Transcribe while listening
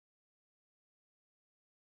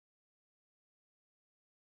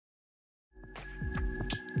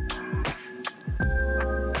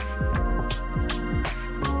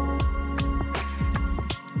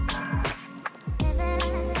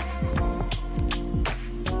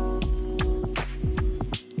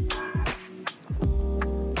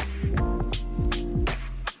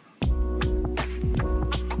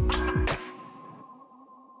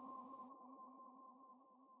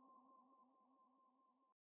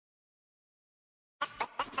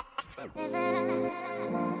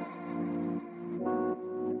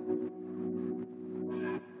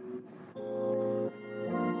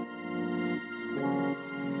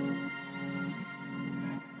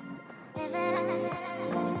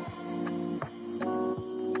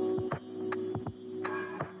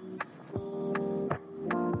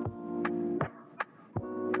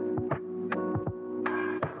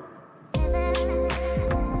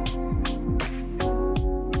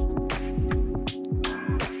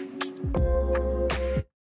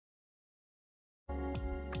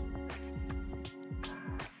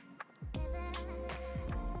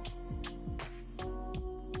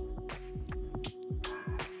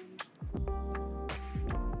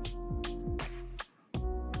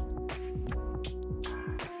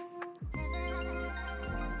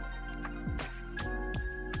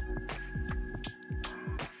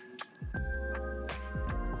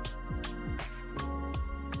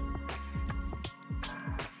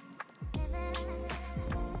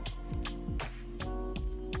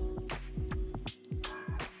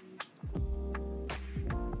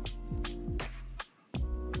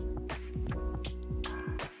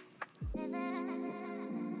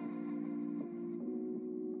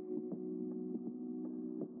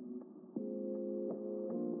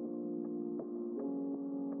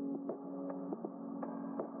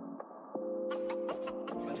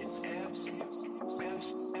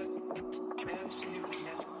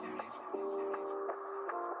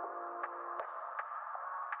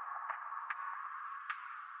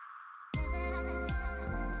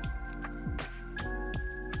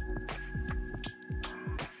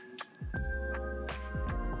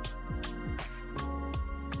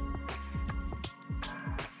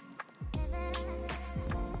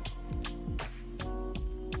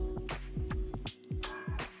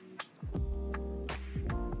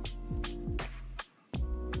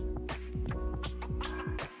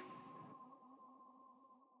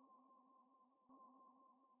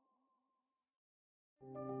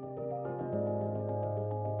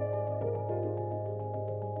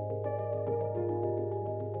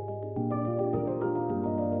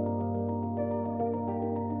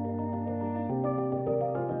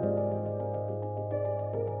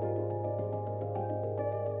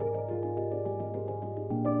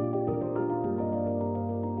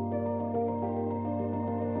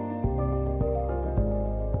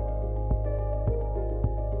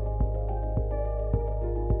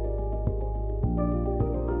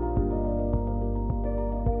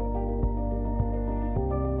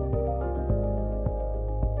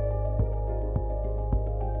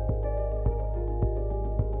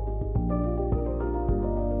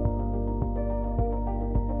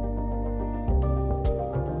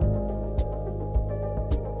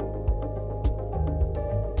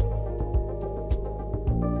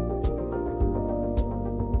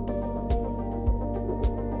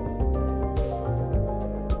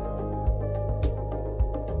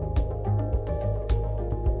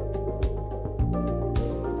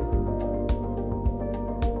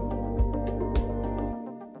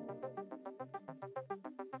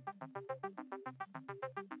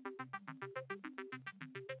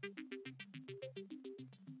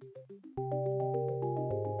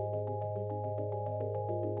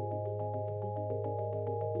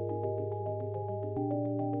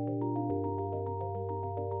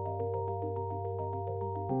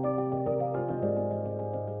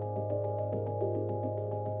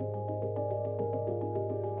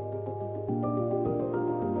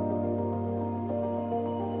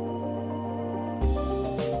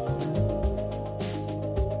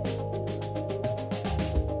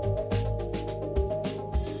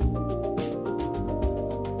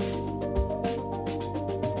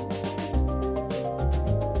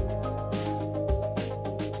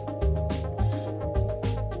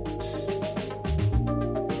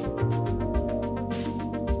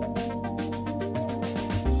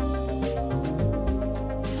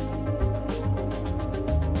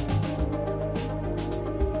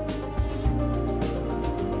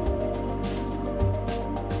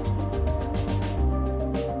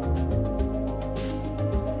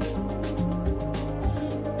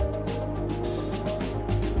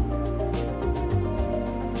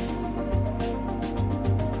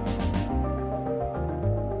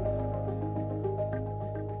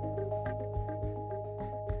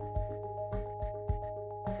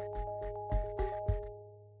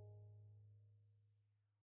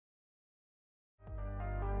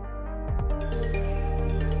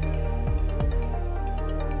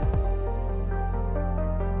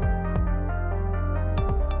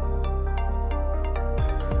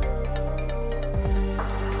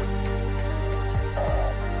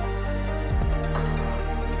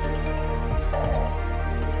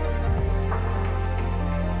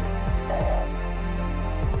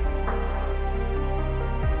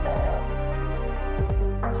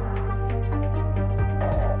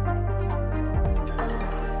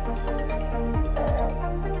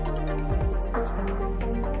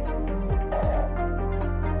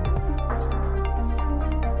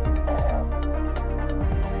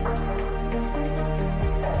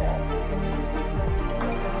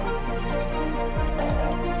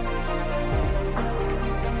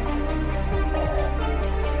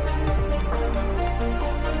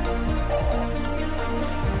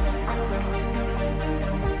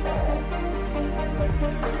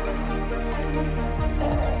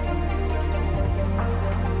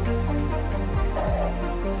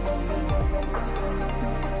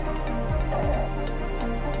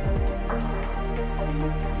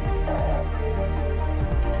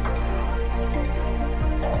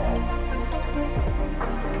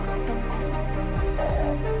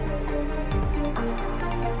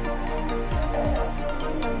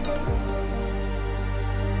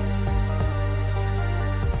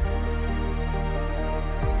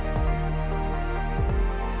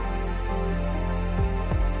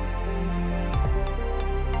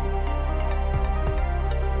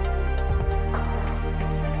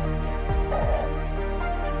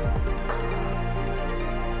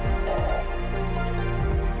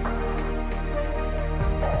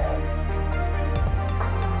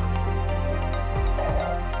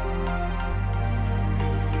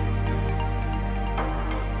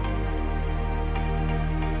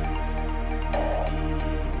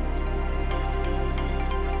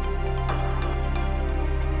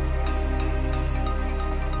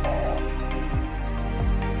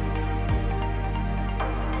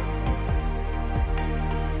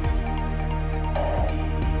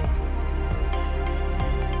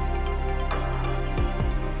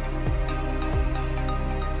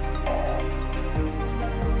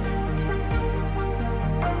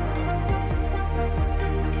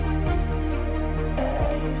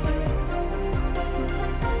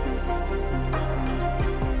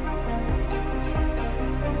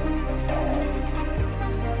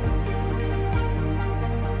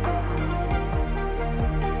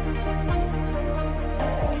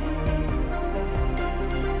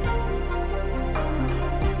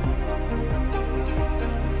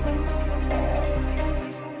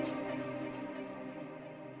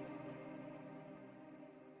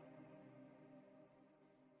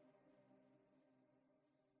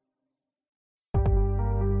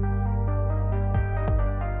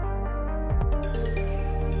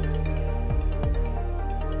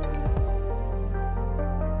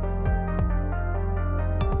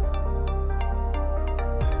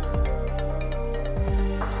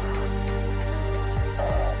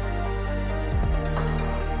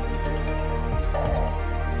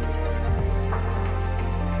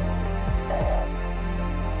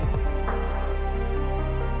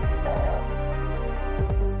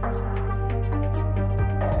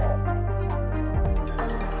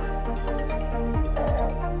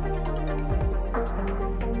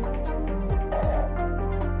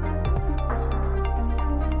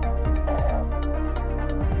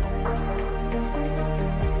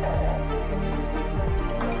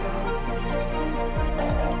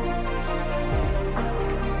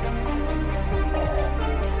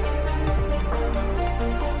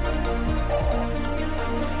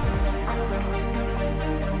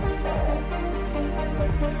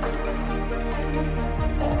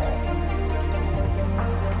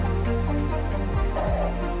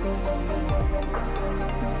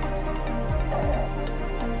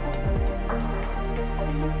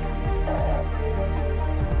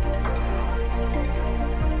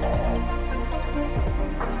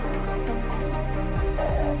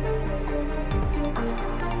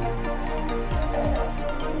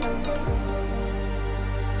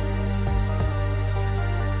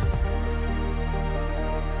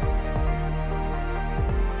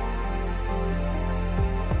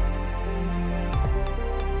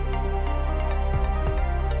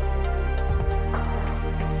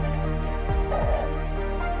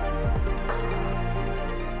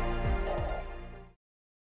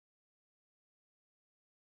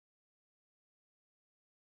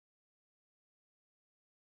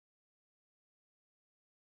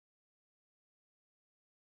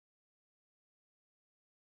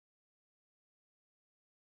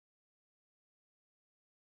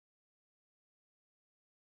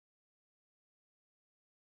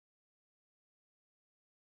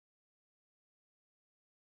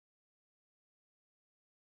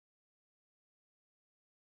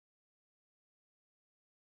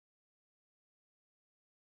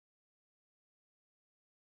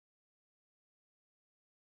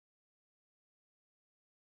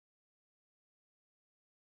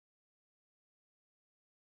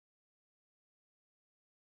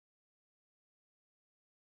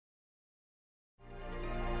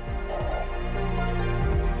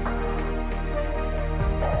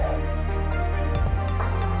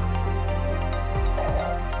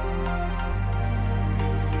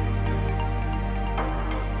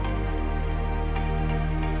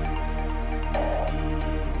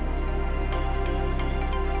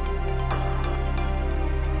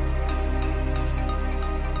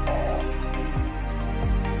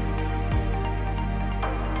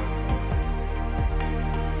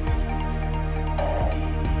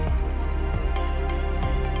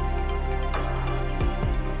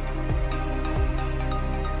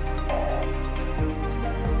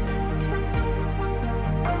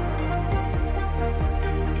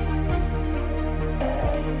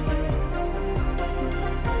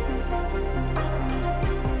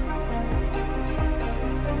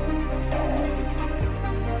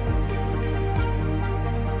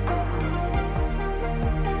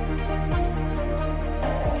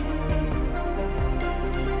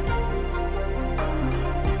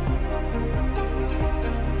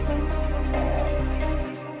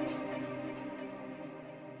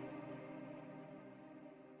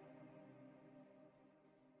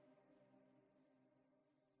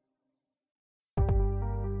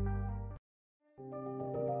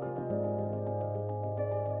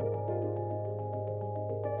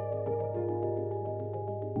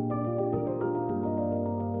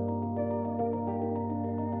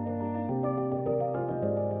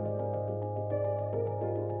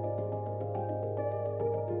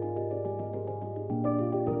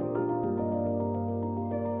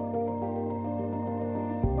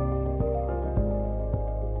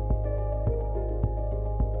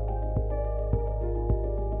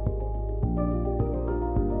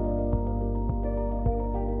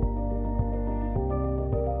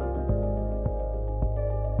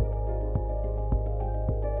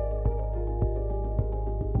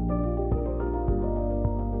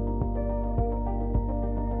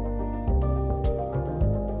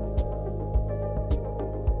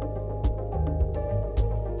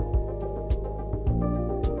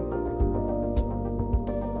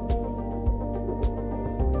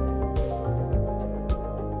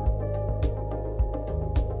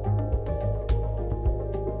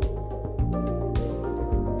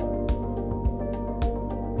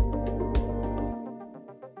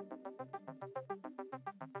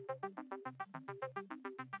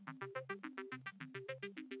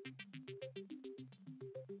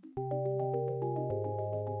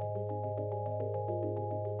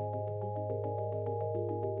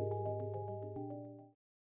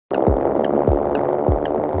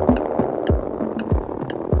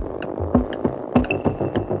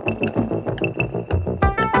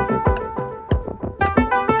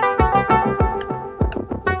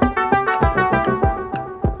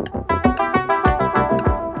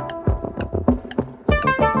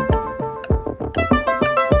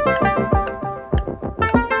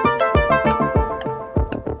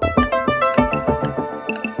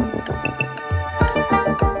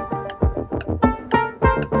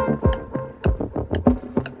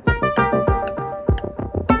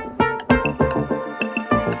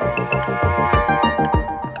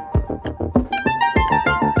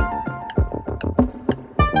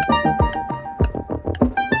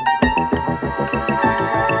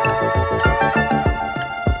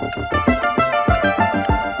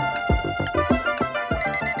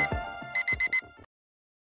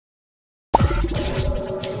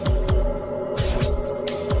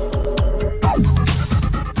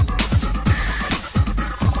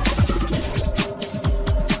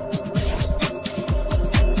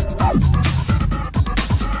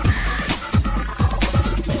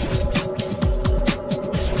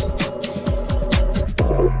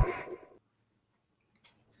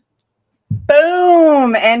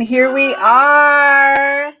And here we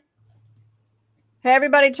are. Hey,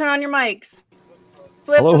 everybody, turn on your mics.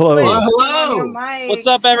 Flip the switch. Hello. Your mics. What's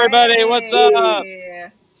up, everybody? Hey. What's up?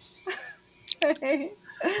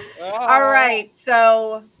 All right.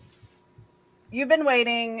 So you've been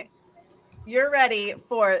waiting. You're ready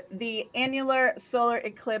for the Annular Solar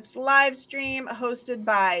Eclipse live stream hosted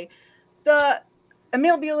by the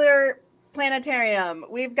Emil Buehler Planetarium.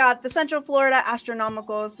 We've got the Central Florida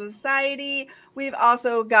Astronomical Society. We've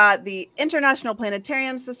also got the International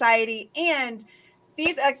Planetarium Society. And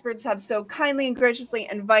these experts have so kindly and graciously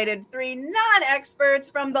invited 3 non-experts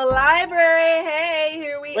from the library. Hey,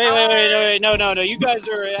 here we are. Wait. No. You guys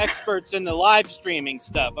are experts in the live streaming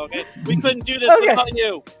stuff, okay? We couldn't do this without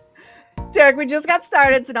you. Derek, we just got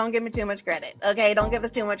started, so don't give me too much credit. Okay, don't give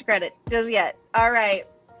us too much credit just yet. All right.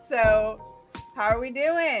 So how are we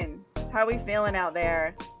doing? How are we feeling out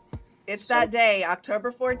there? It's that day,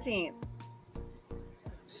 October 14th.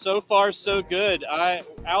 So far, so good.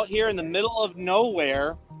 Out here in the middle of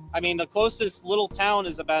nowhere. I mean, the closest little town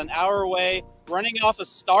is about an hour away, running off of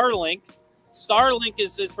Starlink. Starlink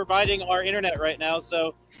is providing our internet right now.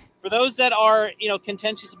 So for those that are,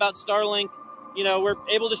 contentious about Starlink, we're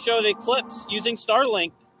able to show the eclipse using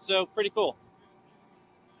Starlink. So pretty cool.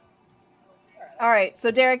 All right. So,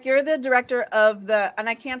 Derek, you're the director of and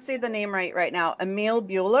I can't say the name right now, Emil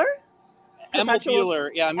Buehler? Emil Buehler.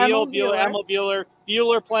 Yeah, Emil Buehler.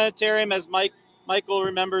 Buehler Planetarium, as Michael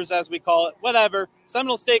remembers, as we call it. Whatever.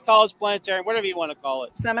 Seminole State College Planetarium, whatever you want to call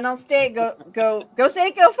it. Seminole State. Go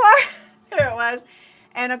State, go far. There it was.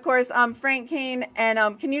 And, of course, Frank Kane.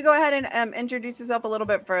 And can you go ahead and introduce yourself a little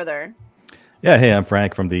bit further? Yeah, hey, I'm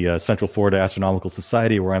Frank from the Central Florida Astronomical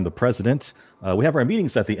Society, where I'm the president. We have our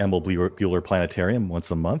meetings at the Emil Buehler Planetarium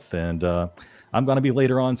once a month, and I'm going to be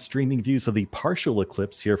later on streaming views of the partial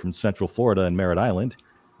eclipse here from Central Florida and Merritt Island.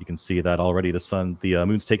 You can see that already the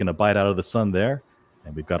moon's taking a bite out of the sun there,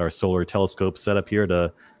 and we've got our solar telescope set up here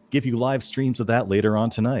to give you live streams of that later on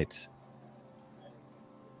tonight.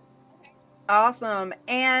 Awesome.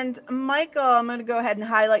 And Michael, I'm going to go ahead and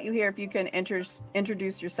highlight you here if you can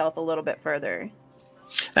introduce yourself a little bit further.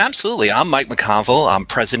 Absolutely. I'm Mike McConville. I'm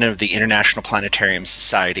president of the International Planetarium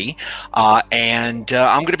Society, and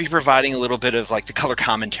I'm going to be providing a little bit of the color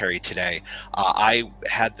commentary today. I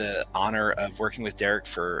had the honor of working with Derek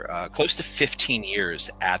for close to 15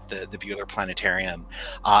 years at the Buehler Planetarium,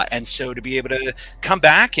 and so to be able to come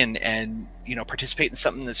back and participate in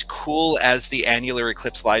something as cool as the Annular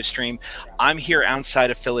Eclipse live stream. I'm here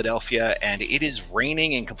outside of Philadelphia, and it is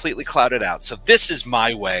raining and completely clouded out. So this is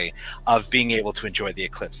my way of being able to enjoy the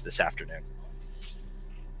eclipse this afternoon.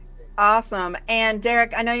 Awesome. And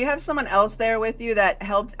Derek, I know you have someone else there with you that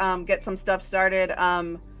helped get some stuff started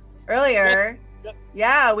earlier. Yep.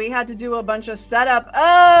 Yeah, we had to do a bunch of setup.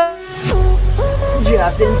 Oh,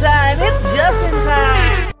 just in time. It's just in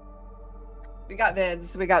time. We got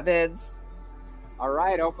vids. All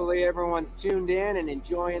right, hopefully everyone's tuned in and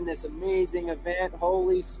enjoying this amazing event.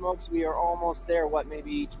 Holy smokes, we are almost there. What,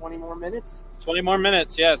 maybe 20 more minutes? 20 more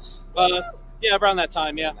minutes, yes. Yeah, around that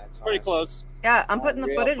time, yeah. Pretty close. Yeah, I'm putting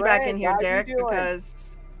the footage back in here, Derek,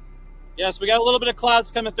 because... Yes, we got a little bit of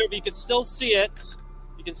clouds coming through, but you can still see it.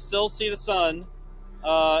 You can still see the sun.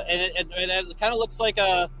 And it kind of looks like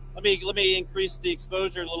a Let me increase the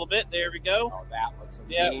exposure a little bit. There we go. Oh, that looks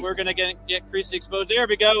amazing. Yeah, we're gonna get increase the exposure. There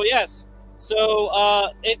we go. Yes.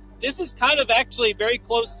 So this is kind of actually very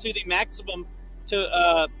close to the maximum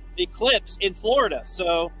to eclipse in Florida.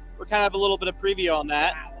 So we're kind of a little bit of preview on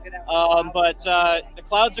that. But the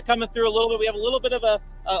clouds are coming through a little bit. We have a little bit of a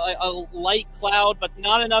light cloud, but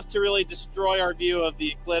not enough to really destroy our view of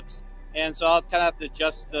the eclipse. And so I'll kind of have to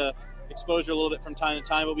adjust the exposure a little bit from time to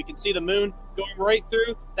time. But we can see the moon going right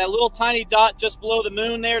through that little tiny dot just below the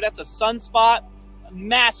moon there. That's a sunspot, a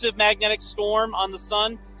massive magnetic storm on the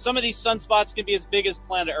sun. Some of these sunspots can be as big as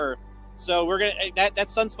planet Earth. So we're gonna that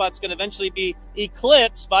sunspot's gonna eventually be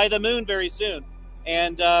eclipsed by the moon very soon.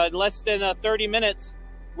 And in less than 30 minutes,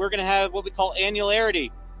 we're going to have what we call annularity,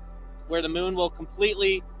 where the moon will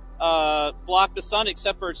completely block the sun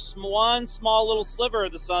except for one small little sliver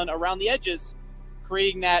of the sun around the edges,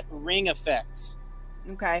 creating that ring effect.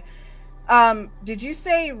 Okay. Did you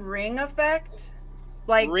say ring effect?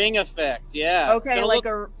 Like ring effect, yeah. Okay, like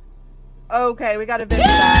okay, we got a video of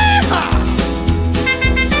that.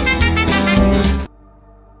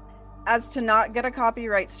 As to not get a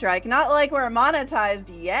copyright strike. Not like we're monetized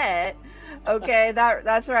yet. Okay,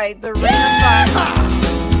 that's right. The ring of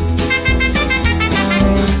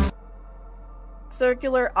fire.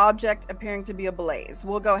 Circular object appearing to be ablaze.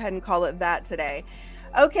 We'll go ahead and call it that today.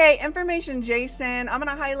 Okay, information, Jason. I'm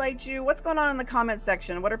going to highlight you. What's going on in the comments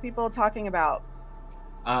section? What are people talking about?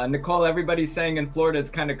 Nicole, everybody's saying in Florida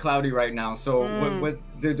it's kind of cloudy right now. So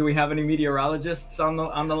do we have any meteorologists on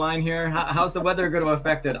the line here? How's the weather going to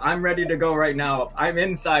affect it? I'm ready to go right now. I'm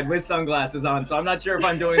inside with sunglasses on, so I'm not sure if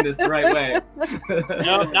I'm doing this the right way.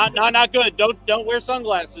 No, not good. Don't wear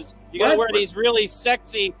sunglasses. You got to wear these really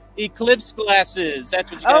sexy eclipse glasses.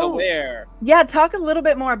 That's what you got to wear. Yeah, talk a little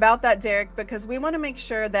bit more about that, Derek, because we want to make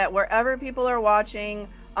sure that wherever people are watching,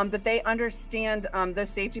 that they understand the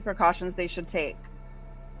safety precautions they should take.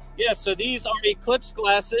 Yeah, so these are eclipse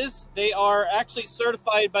glasses. They are actually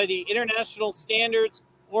certified by the International Standards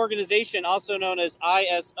Organization, also known as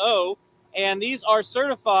ISO, and these are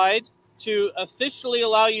certified to officially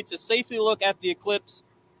allow you to safely look at the eclipse.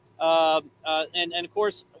 And of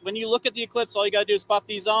course, when you look at the eclipse, all you got to do is pop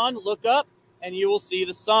these on, look up, and you will see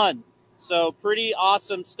the sun. So pretty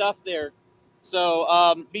awesome stuff there.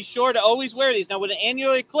 So be sure to always wear these. Now, with an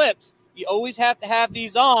annular eclipse, you always have to have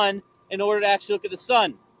these on in order to actually look at the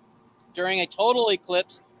sun. During a total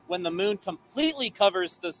eclipse, when the moon completely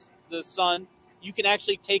covers the sun, you can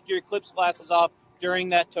actually take your eclipse glasses off during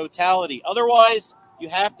that totality. Otherwise, you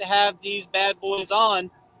have to have these bad boys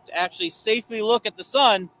on to actually safely look at the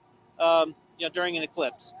sun during an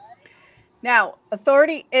eclipse. Now,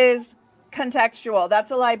 authority is contextual.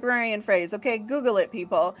 That's a librarian phrase. Okay, Google it,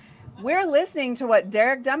 people. We're listening to what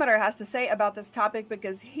Derek Demeter has to say about this topic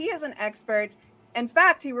because he is an expert. In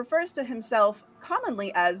fact, he refers to himself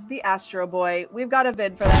commonly as the Astro Boy. We've got a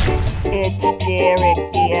vid for that. It's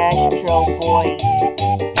Derek, the Astro Boy.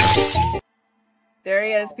 There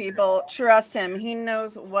he is, people. Trust him. He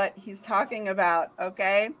knows what he's talking about,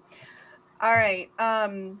 okay? All right.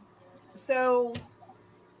 So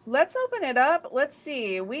let's open it up. Let's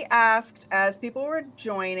see. We asked, as people were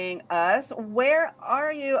joining us, where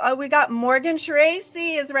are you? Oh, we got Morgan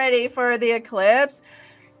Tracy is ready for the eclipse.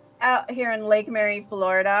 Out here in Lake Mary,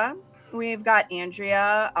 Florida. We've got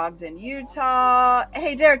Andrea, Ogden, Utah.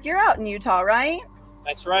 Hey, Derek, you're out in Utah, right?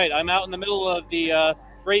 That's right. I'm out in the middle of the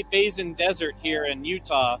Great Basin Desert here in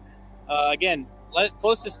Utah. Again,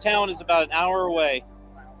 closest town is about an hour away.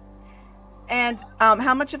 And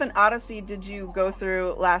how much of an odyssey did you go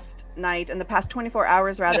through last night, in the past 24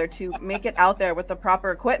 hours, rather, to make it out there with the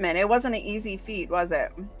proper equipment? It wasn't an easy feat, was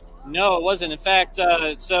it? No, it wasn't. In fact,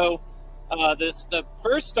 the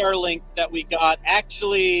first Starlink that we got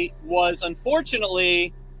actually was,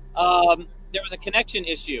 unfortunately, there was a connection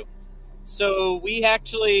issue. So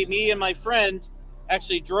me and my friend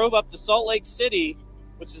actually drove up to Salt Lake City,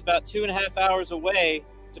 which is about 2.5 hours away,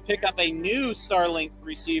 to pick up a new Starlink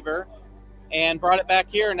receiver and brought it back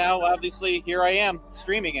here. Now, obviously, here I am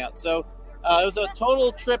streaming out. So it was a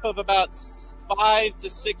total trip of about 5 to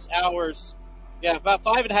 6 hours. Yeah, about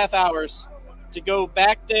 5.5 hours. To go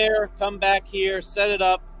back there, come back here, set it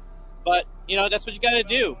up. But, that's what you got to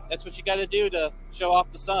do. That's what you got to do to show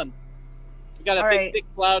off the sun. We got a big, thick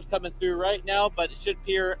cloud coming through right now, but it should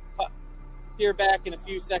peer back in a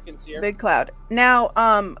few seconds here. Big cloud.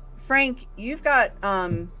 Now, Frank, you've got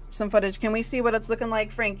some footage. Can we see what it's looking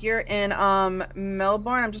like? Frank, you're in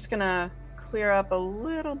Melbourne. I'm just going to clear up a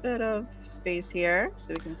little bit of space here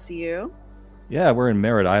so we can see you. Yeah, we're in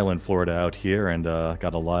Merritt Island, Florida out here, and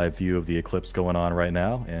got a live view of the eclipse going on right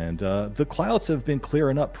now. And the clouds have been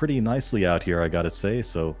clearing up pretty nicely out here, I gotta say.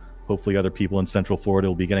 So hopefully other people in Central Florida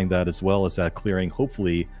will be getting that as well, as that clearing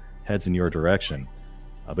hopefully heads in your direction.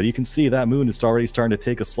 But you can see that moon is already starting to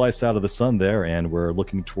take a slice out of the sun there, and we're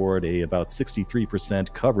looking toward about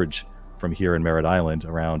 63% coverage from here in Merritt Island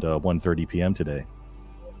around 1:30 p.m. today.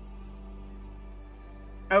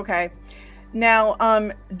 Okay.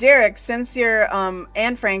 Now, Derek, since you're,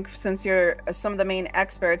 and Frank, since you're some of the main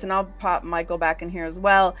experts, and I'll pop Michael back in here as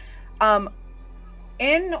well,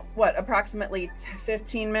 in what, approximately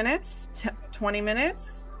 15 minutes, 20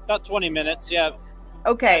 minutes? About 20 minutes, yeah.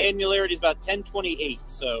 Okay. Annularity is about 10:28,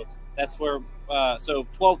 so that's where, so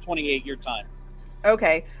 12:28 your time.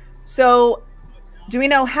 Okay. So do we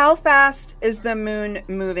know how fast is the moon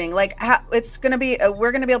moving? Like, how, it's going to be,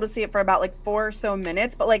 we're going to be able to see it for about like 4 or so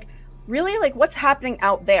minutes, but like, really, like, what's happening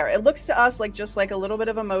out there? It looks to us like just like a little bit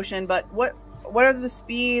of a motion, but what are the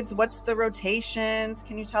speeds? What's the rotations?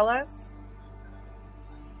 Can you tell us?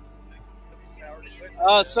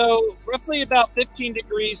 So roughly about 15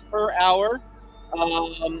 degrees per hour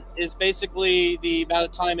is basically the amount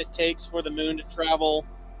of time it takes for the moon to travel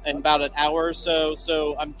in about an hour or so.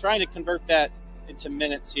 So I'm trying to convert that into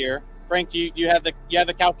minutes here. Frank, do you have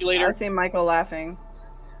the calculator? I see Michael laughing.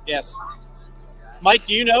 Yes. Mike,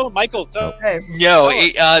 do you know? Michael, okay. No,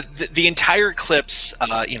 the entire eclipse,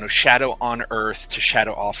 shadow on Earth to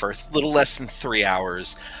shadow off Earth, a little less than 3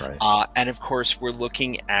 hours. Right. And of course, we're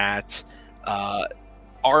looking at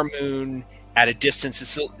our moon at a distance.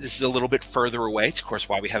 This is a little bit further away. It's, of course,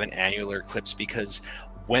 why we have an annular eclipse, because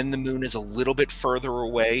when the moon is a little bit further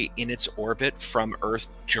away in its orbit from Earth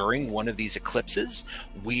during one of these eclipses,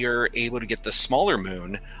 we are able to get the smaller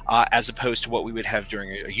moon, as opposed to what we would have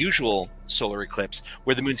during a usual solar eclipse,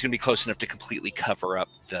 where the moon's going to be close enough to completely cover up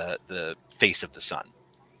the face of the sun.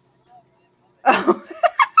 Oh.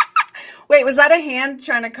 Wait, was that a hand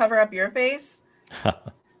trying to cover up your face?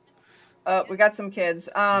 We got some kids.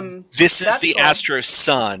 This is the cool. Astro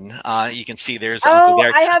Sun. You can see there's Uncle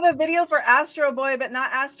Derek. I have a video for Astro Boy, but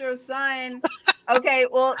not Astro Sun. Okay,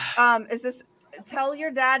 well, is this? Tell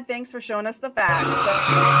your dad thanks for showing us the facts.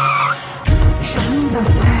 Show me the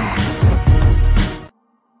facts.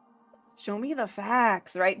 Show me the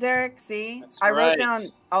facts, right, Derek? See, That's I wrote right. down.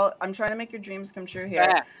 I'm trying to make your dreams come true here.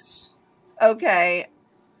 Facts. Okay.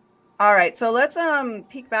 All right, so let's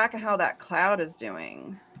peek back at how that cloud is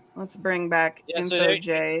doing. Let's bring back info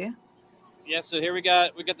J. Yeah, so here we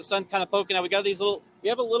got the sun kind of poking out. We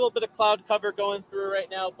have a little bit of cloud cover going through right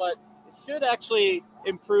now, but it should actually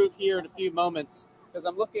improve here in a few moments, because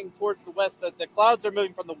I'm looking towards the west. The clouds are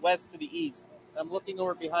moving from the west to the east. I'm looking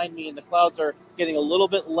over behind me, and the clouds are getting a little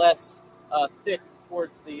bit less thick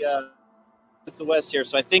towards the west here.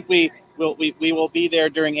 So I think we will be there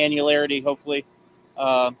during annularity. Hopefully,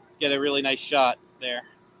 get a really nice shot there.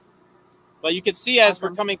 But you can see as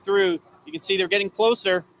we're coming through, you can see they're getting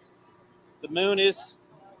closer. The moon is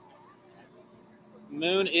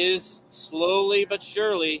slowly but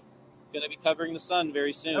surely going to be covering the sun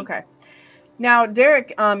very soon. Okay. Now,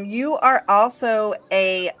 Derek, you are also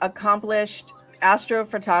a accomplished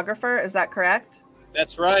astrophotographer. Is that correct?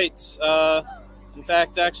 That's right. In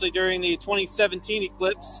fact, actually, during the 2017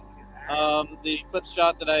 eclipse, the eclipse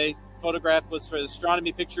shot that I photographed was for the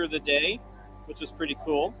astronomy picture of the day, which was pretty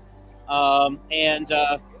cool. And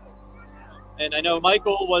I know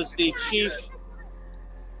Michael was the chief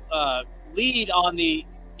lead on the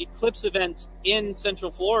eclipse event in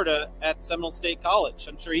Central Florida at Seminole State College.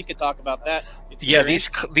 I'm sure he could talk about that experience.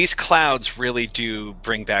 Yeah, these clouds really do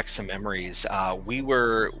bring back some memories. We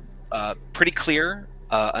were pretty clear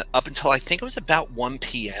up until I think it was about 1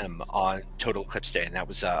 p.m. on total eclipse day, and that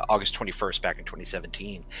was August 21st back in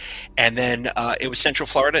 2017. And then it was Central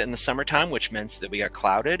Florida in the summertime, which meant that we got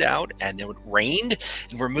clouded out, and then it rained,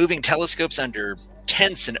 and we're moving telescopes under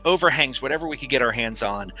tents and overhangs, whatever we could get our hands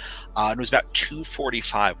on. And it was about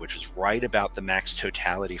 2:45, which was right about the max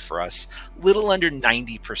totality for us, little under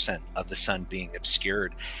 90% of the sun being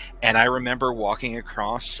obscured. And I remember walking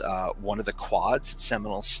across one of the quads at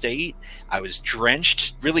Seminole State. I was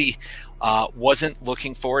drenched, really wasn't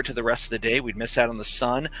looking forward to the rest of the day. We'd miss out on the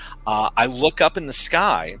sun. I look up in the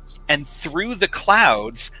sky, and through the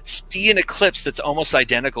clouds see an eclipse that's almost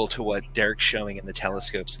identical to what Derek's showing in the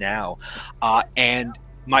telescopes now. And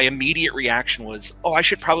my immediate reaction was, oh, I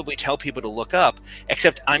should probably tell people to look up,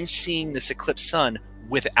 except I'm seeing this eclipse sun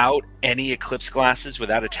without any eclipse glasses,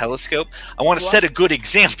 without a telescope. I want to set a good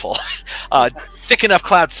example. Thick enough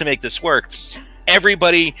clouds to make this work.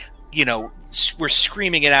 Everybody, you know, we're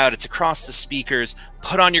screaming it out. It's across the speakers.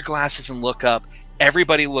 Put on your glasses and look up.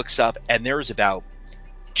 everybody looks up, and there was about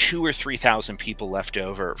 2,000 or 3,000 people left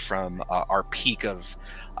over from our peak of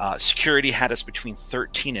security. Had us between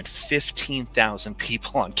 13 and 15,000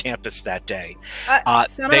 people on campus that day.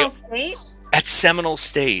 Seminole State? At Seminole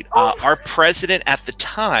State. Our president at the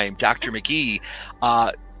time, Dr. McGee,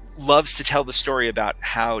 loves to tell the story about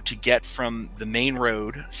how to get from the main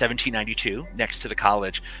road, 1792, next to the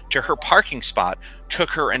college, to her parking spot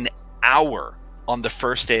took her an hour on the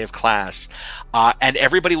first day of class. And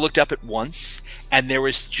everybody looked up at once, and there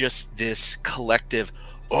was just this collective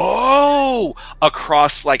 "oh"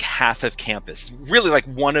 across like half of campus. Really like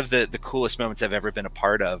one of the coolest moments I've ever been a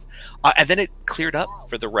part of. And then it cleared up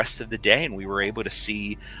for the rest of the day, and we were able to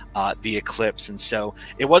see the eclipse. And so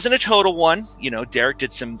it wasn't a total one. You know, Derek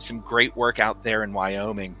did some great work out there in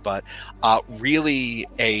Wyoming, but really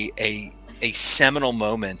a seminal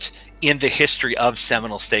moment in the history of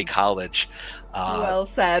Seminole State College. Well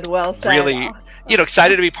said. Well said. Really, Awesome. you know,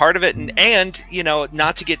 excited to be part of it, and you know,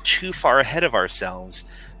 not to get too far ahead of ourselves.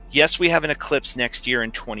 Yes, we have an eclipse next year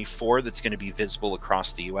in 24 that's going to be visible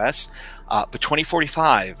across the U.S. But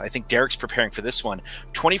 2045, I think Derek's preparing for this one.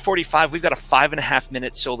 2045, we've got a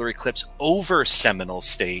 5.5-minute solar eclipse over Seminole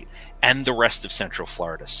State and the rest of Central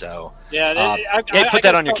Florida. So yeah, put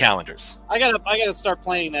that on your calendars. I gotta start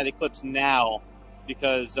planning that eclipse now,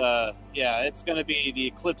 because yeah, it's going to be the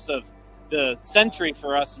eclipse of the century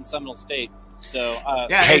for us in Seminole State. So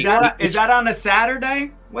yeah, hey, is that on a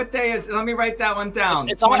Saturday? What day is? Let me write that one down.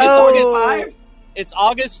 It's 2045. It's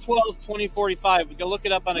August 12th, 2045. We can look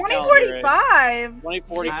it up on a calendar. 2045.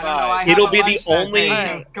 2045. It'll be the only.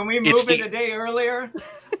 Can we move it a day earlier?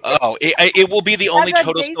 Oh, it will be the only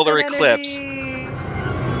total solar eclipse.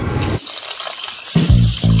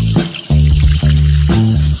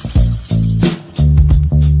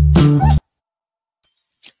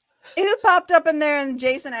 Who popped up in there in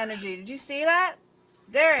Jason energy? Did you see that?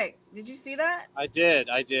 Derek, did you see that? I did.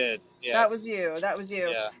 Yes. That was you. That was you.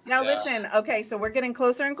 Yeah. Now listen, okay, so we're getting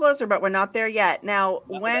closer and closer, but we're not there yet. Now,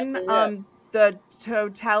 when the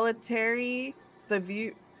totality,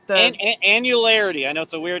 Annularity. I know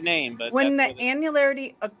it's a weird name, but when the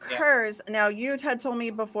annularity occurs, now you had told me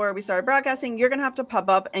before we started broadcasting, you're gonna have to pop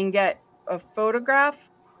up and get a photograph.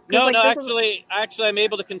 No, actually, I'm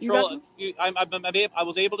able to control it. I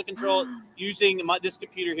was able to control it using this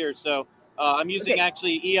computer here. So I'm using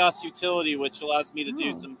actually EOS utility, which allows me to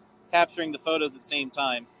do some capturing the photos at the same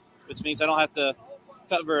time, which means I don't have to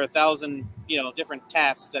cover 1,000, different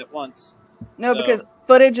tasks at once. No, because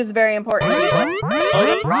footage is very important.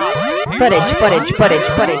 Footage.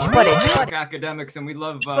 Academics, and we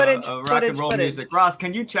love rock and roll music. Ross,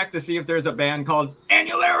 can you check to see if there's a band called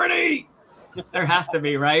Annularity? There has to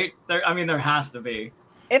be, right? There has to be.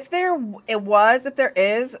 If there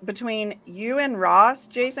is, between you and Ross,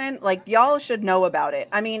 Jason, like, y'all should know about it.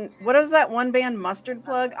 I mean, what is that one band, Mustard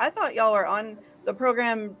Plug? I thought y'all were on the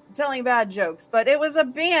program telling bad jokes, but it was a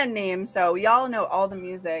band name, so y'all know all the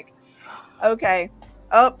music. Okay.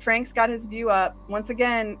 Oh, Frank's got his view up. Once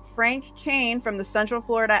again, Frank Kane from the Central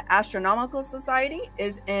Florida Astronomical Society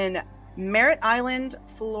is in Merritt Island,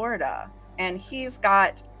 Florida, and he's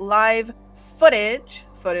got live footage.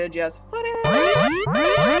 Yes, footage.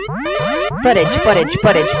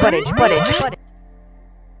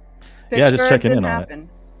 Yeah, just checking in on it.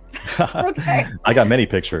 Okay. I got many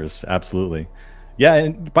pictures, absolutely. Yeah,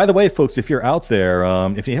 and by the way, folks, if you're out there,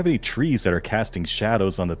 if you have any trees that are casting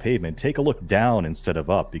shadows on the pavement, take a look down instead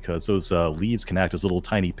of up, because those leaves can act as little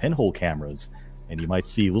tiny pinhole cameras, and you might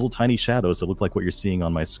see little tiny shadows that look like what you're seeing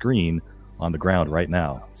on my screen on the ground right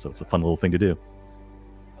now. So it's a fun little thing to do.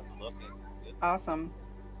 Awesome.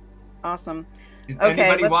 Is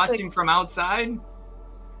anybody watching from outside?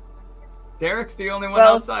 Derek's the only one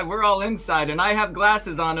outside. We're all inside, and I have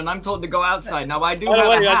glasses on, and I'm told to go outside. Now, I do have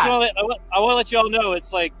a hat. I want to let you all know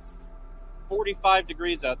it's like 45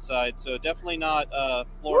 degrees outside, so definitely not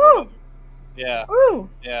Florida. Woo! Yeah. Woo!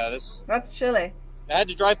 Yeah, that's chilly. I had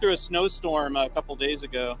to drive through a snowstorm a couple days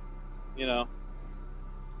ago, All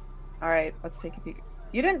right, let's take a peek.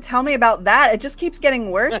 You didn't tell me about that. It just keeps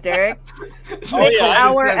getting worse, Derek.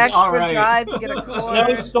 6-hour extra drive to get a core.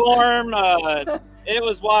 Snowstorm. It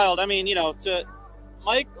was wild. I mean, to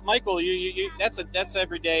Michael, you that's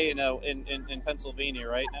every day, in Pennsylvania,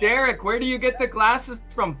 right? Now. Derek, where do you get the glasses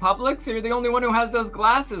from? Publix? You're the only one who has those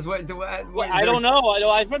glasses. I don't know.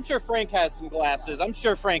 I'm sure Frank has some glasses.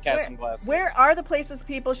 Where are the places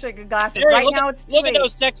people should get glasses? Derek, look at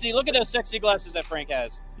those sexy glasses that Frank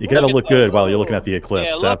has. You got to look good while you're looking at the eclipse.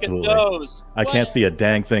 Yeah, look absolutely. at those. I can't see a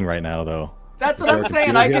dang thing right now, though. That's what I'm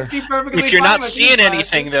saying. I can see perfectly. If you're fine not with seeing these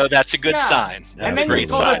anything, though, that's a good sign. Yeah. And then you great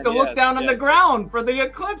told us sign. to look down on the ground for the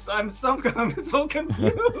eclipse. I'm so confused. You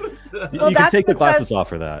Well, can take the that's glasses because off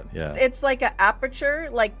for that. Yeah. It's like an aperture,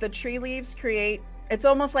 like the tree leaves create. It's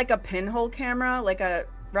almost like a pinhole camera, like a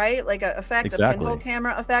effect, Exactly. a pinhole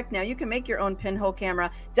camera effect. Now you can make your own pinhole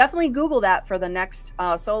camera. Definitely Google that for the next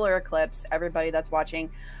solar eclipse, everybody that's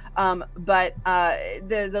watching. But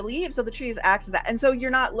the leaves of the trees acts as that, and so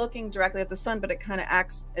you're not looking directly at the sun, but it kind of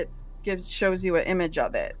acts. It shows you an image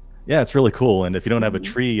of it. Yeah, it's really cool. And if you don't have a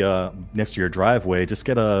tree next to your driveway, just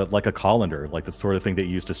get a colander, like the sort of thing that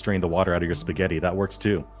you use to strain the water out of your spaghetti. That works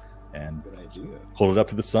too. And hold it up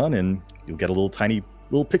to the sun, and you'll get a little tiny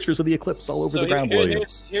pictures of the eclipse all over the ground below you.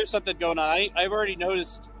 Here's something going on. I've already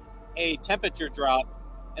noticed a temperature drop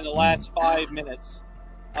in the last 5 minutes.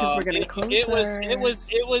 Because we're getting closer. It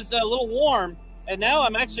was a little warm, and now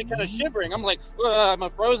I'm actually kind of shivering. I'm like, I'm a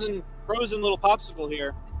frozen little popsicle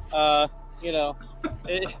here. You know,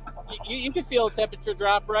 you can feel a temperature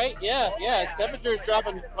drop, right? Yeah. Temperature is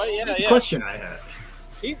dropping. That's a question I had.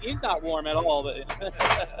 He's not warm at all,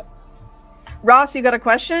 but. Ross, you got a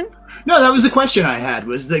question? No, that was the question I had.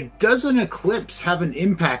 Was does an eclipse have an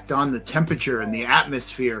impact on the temperature and the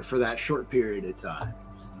atmosphere for that short period of time?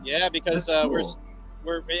 Yeah, because cool.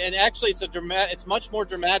 we're and actually it's much more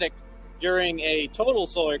dramatic during a total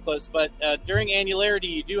solar eclipse, but during annularity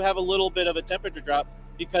you do have a little bit of a temperature drop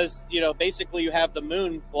because basically you have the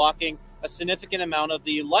moon blocking a significant amount of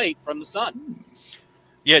the light from the sun.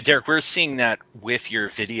 Yeah, Derek, we're seeing that with your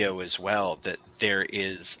video as well, that there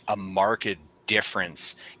is a marked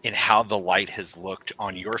difference in how the light has looked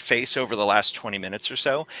on your face over the last 20 minutes or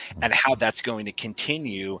so, and how that's going to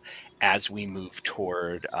continue as we move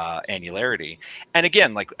toward annularity. And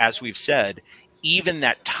again, like as we've said, even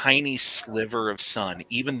that tiny sliver of sun,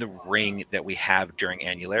 even the ring that we have during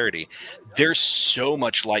annularity, there's so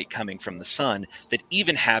much light coming from the sun that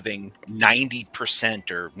even having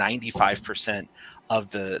 90% or 95% of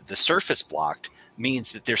the surface blocked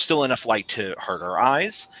means that there's still enough light to hurt our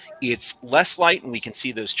eyes. It's less light and we can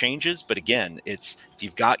see those changes, but again, it's if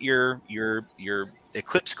you've got your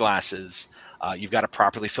eclipse glasses, you've got a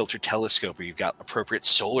properly filtered telescope, or you've got appropriate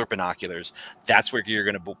solar binoculars, that's where you're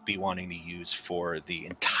going to be wanting to use for the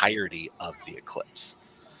entirety of the eclipse.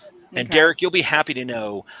 And Derek, you'll be happy to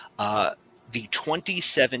know the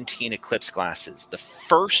 2017 eclipse glasses, the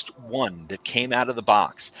first one that came out of the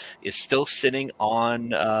box, is still sitting on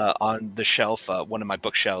the shelf, one of my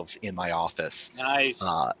bookshelves in my office. Nice.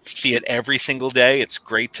 See it every single day. It's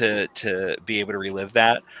great to be able to relive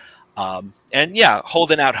that. And yeah,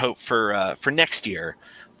 holding out hope for next year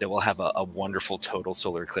that we'll have a wonderful total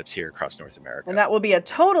solar eclipse here across North America. And that will be a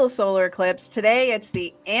total solar eclipse. Today, it's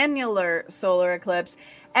the annular solar eclipse.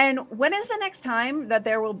 And when is the next time that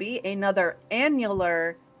there will be another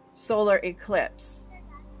annular solar eclipse?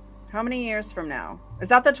 How many years from now? Is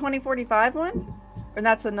that the 2045 one? Or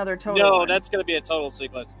that's another total No, one? that's going to be a total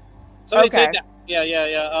eclipse. Somebody take that. Yeah.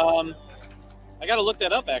 I got to look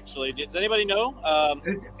that up, actually. Does anybody know?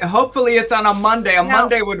 Hopefully it's on a Monday.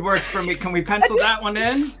 Monday would work for me. Can we pencil that one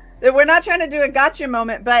in? We're not trying to do a gotcha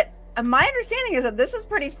moment, but my understanding is that this is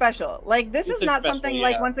pretty special. Like, this is not something,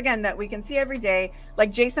 like, once again, that we can see every day.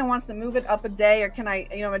 Like, Jason wants to move it up a day, or can I,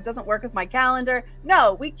 it doesn't work with my calendar.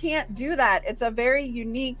 No, we can't do that. It's a very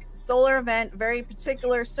unique solar event. Very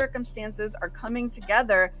particular circumstances are coming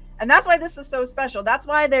together. And that's why this is so special. That's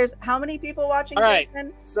why there's how many people watching,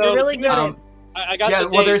 Jason? So you're really good I got yeah, the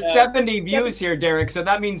well, date, there's 70 views here, Derek. So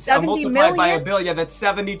that means multiplied by million? a billion. That's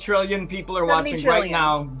 70 trillion people are watching trillion. right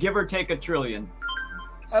now, give or take a trillion.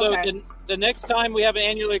 So the next time we have an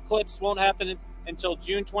annular eclipse won't happen until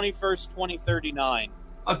June 21st, 2039.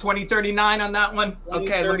 Oh, 2039 on that one?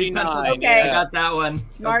 Okay, let me pencil. Okay. I got that one.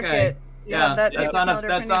 Mark it. Yeah, that's on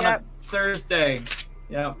a Thursday.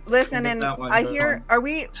 Yeah. Listen, and I hear,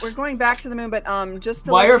 we're going back to the moon, but just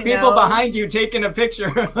to why let are you people know, behind you taking a picture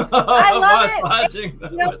of I love us it. watching?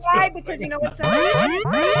 You know why? Because you know what's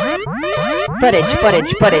Footage.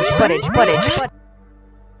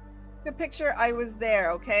 The picture, I was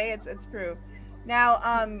there. Okay, it's proof.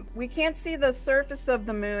 Now, we can't see the surface of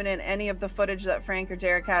the moon in any of the footage that Frank or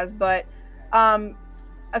Derek has, but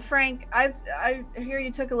Frank, I hear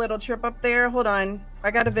you took a little trip up there. Hold on,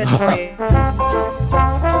 I got a vid for you.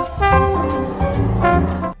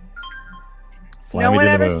 No one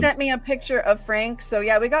ever sent me a picture of Frank, so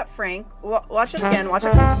yeah, we got Frank. Watch it again. Watch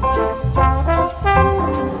it.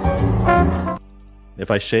 If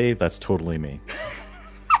I shave, that's totally me.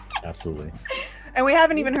 Absolutely. And we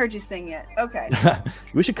haven't even heard you sing yet. Okay.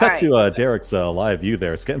 We should cut to Derek's live view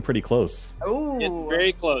there. It's getting pretty close. Ooh. Getting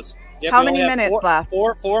very close. Yep, How many minutes left?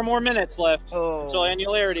 Four more minutes left Oh. until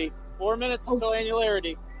Annularity. 4 minutes until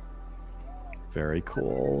Annularity. Very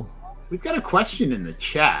cool. We've got a question in the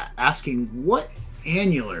chat asking what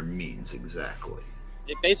annular means exactly.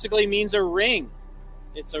 It basically means a ring.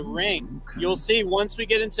 It's a ring. Okay. You'll see once we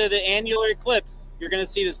get into the annular eclipse, you're going to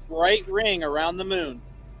see this bright ring around the moon.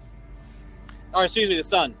 Or excuse me, the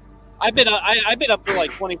sun. I've been up for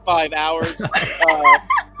like 25 hours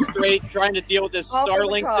straight trying to deal with this All for the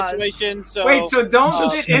Starlink cause. situation. So Wait, so don't sit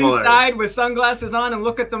similar. inside with sunglasses on and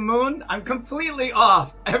look at the moon? I'm completely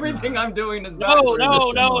off. Everything I'm doing is no.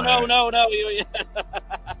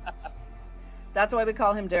 That's why we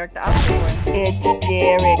call him Derek the Astro Boy. It's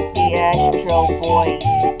Derek the Astro Boy.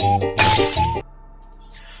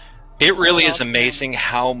 It really is amazing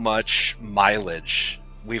how much mileage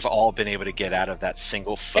we've all been able to get out of that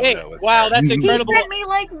single photo. Hey, wow, that's He incredible. sent me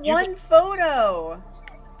like one photo.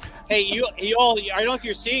 Hey, you all, I don't know if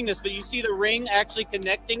you're seeing this, but you see the ring actually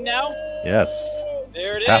connecting now? Yes.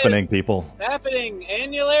 There it It's is. happening, people. It's happening.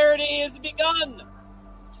 Annularity has begun.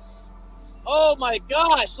 Oh my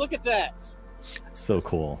gosh, look at that. So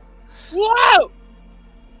cool. Whoa!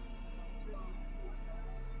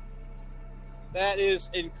 That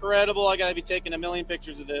is incredible. I gotta be taking a million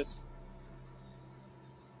pictures of this.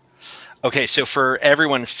 Okay, so for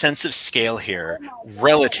everyone's sense of scale here,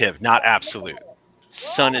 relative, not absolute.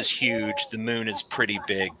 Sun is huge. The moon is pretty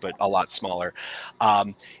big, but a lot smaller.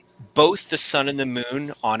 Both the sun and the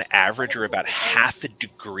moon, on average, are about half a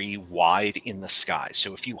degree wide in the sky.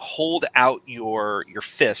 So if you hold out your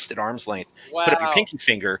fist at arm's length, put up your pinky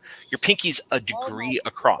finger, your pinky's a degree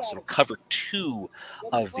across. It'll cover 2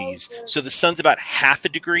 of these. So the sun's about half a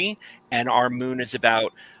degree, and our moon is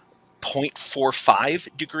about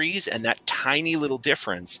 0.45 degrees, and that tiny little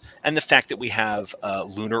difference, and the fact that we have a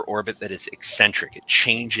lunar orbit that is eccentric, it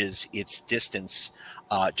changes its distance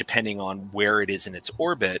depending on where it is in its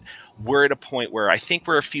orbit. We're at a point where I think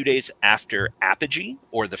we're a few days after apogee,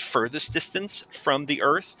 or the furthest distance from the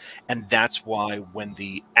Earth, and that's why when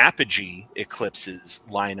the apogee eclipses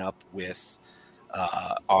line up with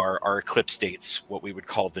our eclipse dates, what we would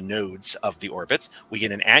call the nodes of the orbits, we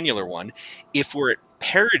get an annular one. If we're at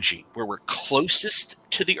perigee, where we're closest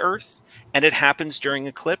to the Earth, and it happens during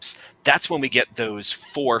eclipse, that's when we get those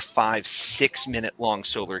 4, 5, 6 minute long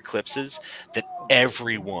solar eclipses that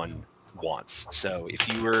everyone wants. So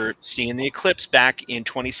if you were seeing the eclipse back in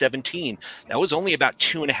 2017, that was only about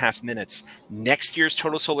 2.5 minutes. Next year's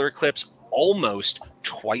total solar eclipse, almost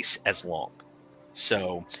twice as long.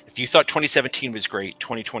 So if you thought 2017 was great,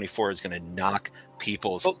 2024 is going to knock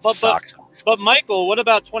people's socks off. But Michael, what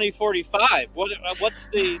about 2045? What's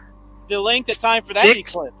the length of time for that 6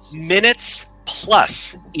 eclipse? minutes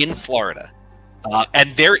plus in Florida.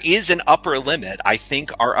 And there is an upper limit. I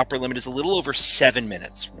think our upper limit is a little over 7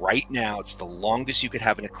 minutes. Right now, it's the longest you could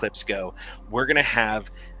have an eclipse go. We're going to have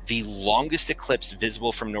the longest eclipse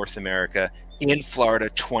visible from North America in Florida,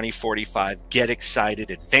 2045. Get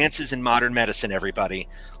excited. Advances in modern medicine, everybody.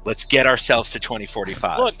 Let's get ourselves to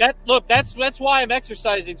 2045. Look, that's why I'm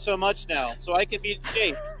exercising so much now, so I can be in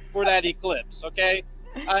shape for that eclipse, okay?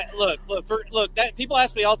 Look, that people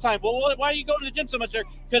ask me all the time, well, why are you going to the gym so much there?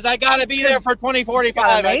 Because I got to be there for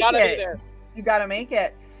 2045. I got to be there. You got to make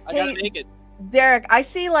it. I got to make it. Derek, I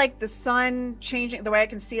see like the sun changing, the way I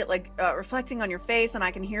can see it like reflecting on your face, and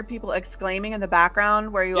I can hear people exclaiming in the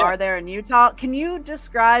background where you are there in Utah. Can you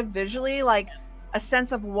describe visually like a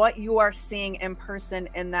sense of what you are seeing in person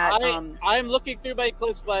in that? I'm looking through my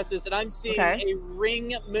eclipse glasses and I'm seeing a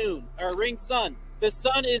ring moon or a ring sun. The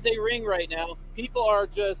sun is a ring right now. People are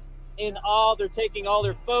just in awe. They're taking all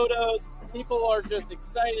their photos. People are just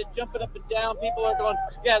excited, jumping up and down. People are going,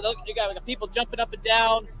 yeah, look, you got people jumping up and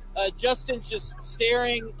down. Justin's just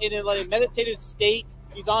staring in a like meditative state.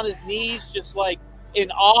 He's on his knees, just like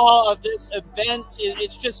in awe of this event.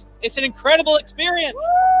 It's an incredible experience.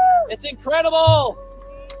 Woo! It's incredible.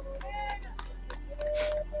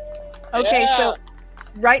 Okay, so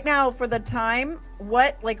right now for the time,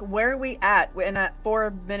 where are we at in that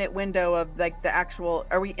 4 minute window of like the actual?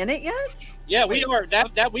 Are we in it yet? Yeah, we are.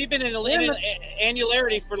 That we've been in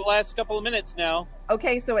annularity for the last couple of minutes now.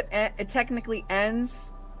 Okay, so it technically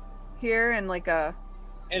ends here in like a.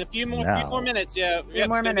 And a few more minutes, A few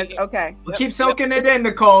more minutes, okay. Well, keep soaking it in,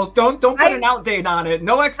 Nicole. Don't put an out date on it.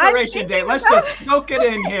 No expiration date. Let's just soak it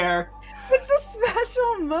in here. It's a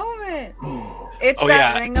special moment. It's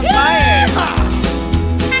that ring of fire.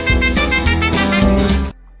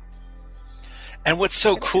 And what's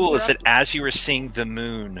so cool is that as you were seeing the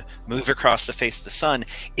moon move across the face of the sun,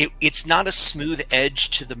 it's not a smooth edge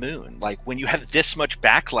to the moon. Like when you have this much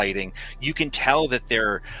backlighting, you can tell that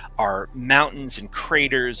there are mountains and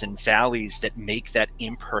craters and valleys that make that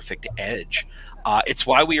imperfect edge. It's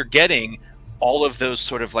why we are getting all of those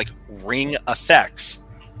sort of like ring effects.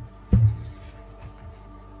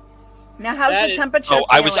 Now, how's the temperature? Oh,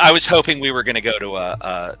 I was hoping we were going to go to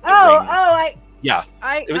a ring. Yeah,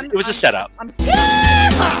 it was a setup.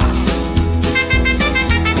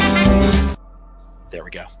 There we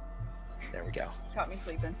go. There we go. Caught me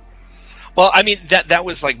sleeping. Well, I mean, that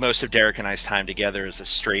was like most of Derek and I's time together as a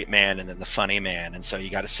straight man and then the funny man. And so you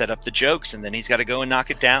got to set up the jokes and then he's got to go and knock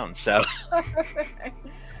it down. So.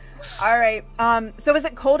 All right. So is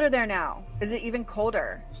it colder there now? Is it even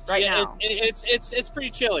colder now? It's pretty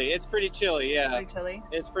chilly. It's pretty chilly. Yeah. Pretty chilly.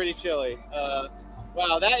 It's pretty chilly.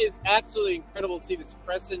 Wow, that is absolutely incredible to see this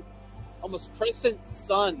almost crescent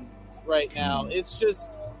sun right now. It's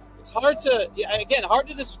hard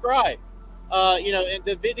to describe. And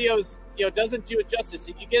the videos, doesn't do it justice.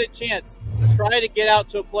 If you get a chance, try to get out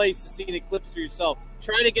to a place to see an eclipse for yourself.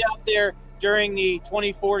 Try to get out there during the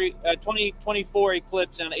 2024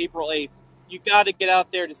 eclipse on April 8th. You got to get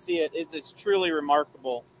out there to see it. It's truly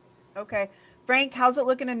remarkable. Okay. Frank, how's it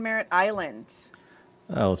looking in Merritt Island?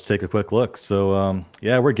 Let's take a quick look. So,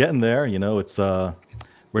 yeah, we're getting there. It's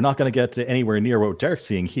we're not going to get to anywhere near what Derek's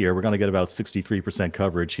seeing here. We're going to get about 63%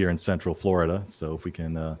 coverage here in Central Florida. So if we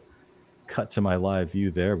can cut to my live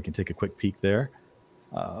view there, we can take a quick peek there.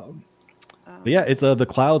 But yeah, it's the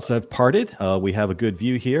clouds have parted. We have a good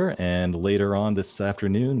view here, and later on this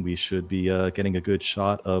afternoon, we should be getting a good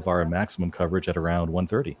shot of our maximum coverage at around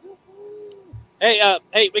 1:30.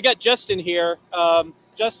 Hey, we got Justin here.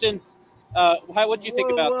 Justin. What do you think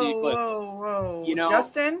about the eclipse? Whoa.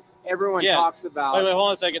 Justin? Everyone talks about... Wait, hold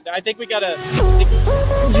on a second. I think we got to...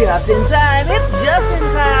 Just in time. It's just in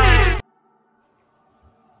time.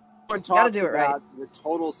 Everyone talks about the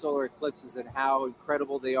total solar eclipses and how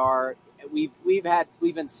incredible they are. We've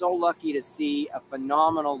been so lucky to see a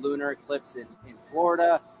phenomenal lunar eclipse in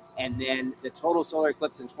Florida, and then the total solar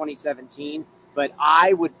eclipse in 2017. But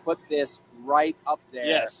I would put this right up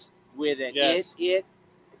there with it. Yes. It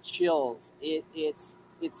chills. It's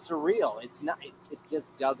surreal. It's not. It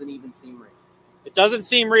just doesn't even seem real. It doesn't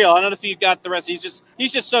seem real. I don't know if you got the rest. He's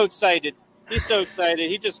just so excited. He's so excited.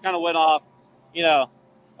 He just kind of went off,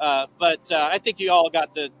 But I think you all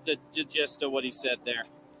got the gist of what he said there.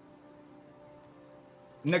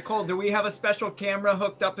 Nicole, do we have a special camera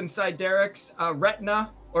hooked up inside Derek's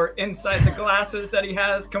retina or inside the glasses that he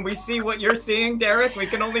has? Can we see what you're seeing, Derek? We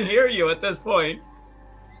can only hear you at this point.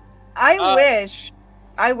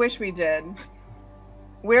 I wish we did.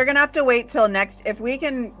 We're going to have to wait till next. If we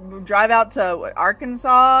can drive out to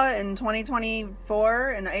Arkansas in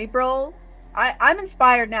 2024 in April, I'm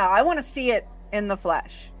inspired now. I want to see it in the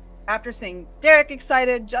flesh. After seeing Derek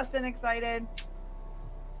excited, Justin excited.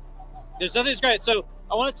 There's nothing great. So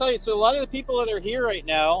I want to tell you, so a lot of the people that are here right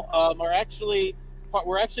now we're actually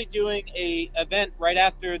doing a event right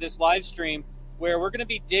after this live stream where we're going to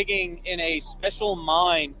be digging in a special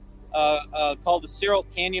mine called the Cyril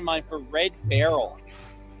Canyon Mine for red beryl.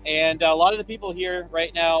 And a lot of the people here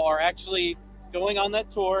right now are actually going on that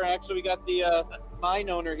tour. Actually, we got the mine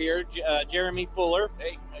owner here, Jeremy Fuller.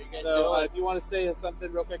 Hey, how you guys doing? If you want to say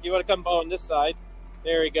something real quick, you want to come on this side.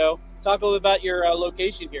 There we go. Talk a little about your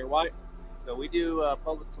location here. Why? So we do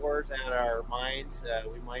public tours at our mines.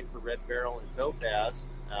 We mine for red beryl and topaz.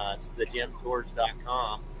 It's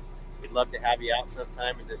thegemtours.com. We'd love to have you out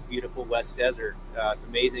sometime in this beautiful West Desert. It's an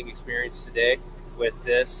amazing experience today with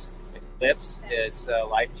this eclipse. It's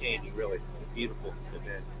life-changing, really. It's a beautiful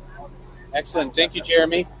event. Excellent. Thank you,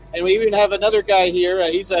 Jeremy. And we even have another guy here.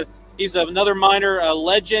 He's another miner, a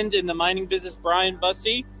legend in the mining business, Brian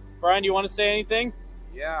Bussey. Brian, do you want to say anything?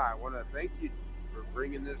 Yeah, I want to thank you for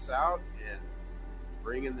bringing this out and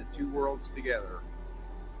bringing the two worlds together.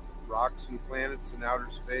 Rocks and planets in outer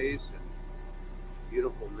space and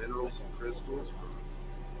beautiful minerals and crystals from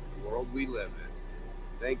the world we live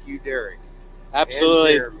in. Thank you, Derek.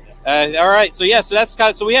 Absolutely. All right. So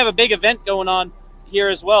so we have a big event going on here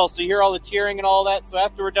as well. So you hear all the cheering and all that. So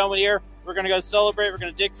after we're done with here, we're going to go celebrate. We're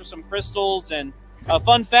going to dig for some crystals. And a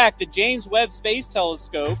fun fact, the James Webb Space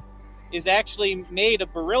Telescope is actually made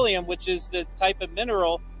of beryllium, which is the type of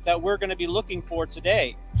mineral that we're going to be looking for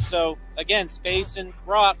today. So again, space and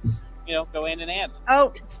rocks, go hand in hand.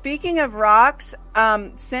 Oh, speaking of rocks,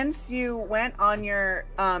 since you went on your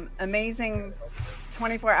amazing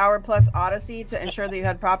 24-hour plus odyssey to ensure that you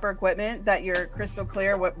had proper equipment, that you're crystal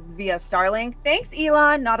clear via Starlink. Thanks,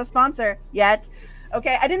 Elon. Not a sponsor yet.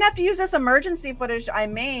 Okay, I didn't have to use this emergency footage I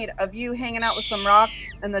made of you hanging out with some rocks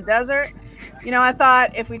in the desert. You know, I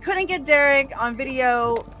thought if we couldn't get Derek on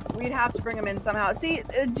video, we'd have to bring him in somehow. See,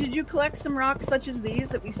 did you collect some rocks such as these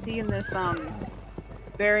that we see in this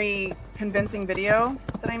very convincing video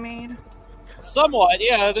that I made? Somewhat,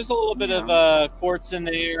 yeah. There's a little bit of quartz in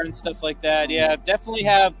there and stuff like that. Yeah, definitely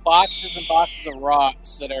have boxes and boxes of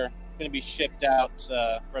rocks that are going to be shipped out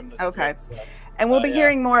from this trip, so. And we'll be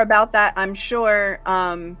hearing more about that, I'm sure,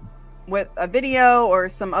 with a video or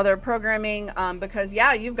some other programming, because,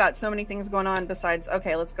 yeah, you've got so many things going on besides,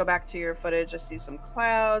 okay, let's go back to your footage. I see some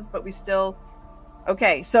clouds, but we still...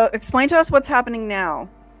 Okay, so explain to us what's happening now.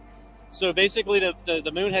 So basically,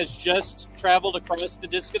 the moon has just traveled across the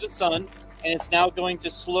disk of the sun, and it's now going to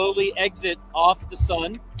slowly exit off the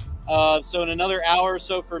sun. So in another hour or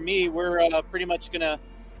so for me, we're pretty much going to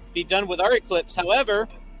be done with our eclipse. However,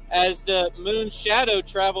 as the moon's shadow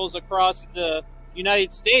travels across the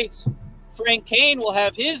United States, Frank Kane will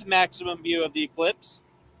have his maximum view of the eclipse.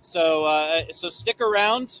 So so stick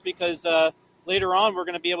around, because later on we're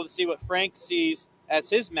going to be able to see what Frank sees as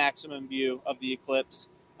his maximum view of the eclipse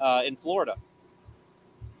in Florida.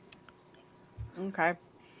 Okay.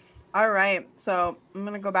 All right. So I'm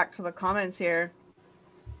going to go back to the comments here.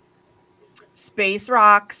 Space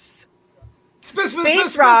rocks. Space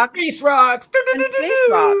rocks. Space rocks. And space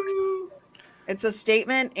rocks. It's a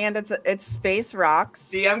statement, and it's space rocks.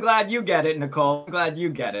 See, I'm glad you get it, Nicole. I'm glad you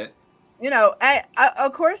get it. You know, I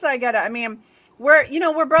of course I get it. I mean,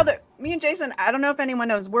 we're brother. Me and Jason, I don't know if anyone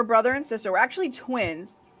knows, we're brother and sister. We're actually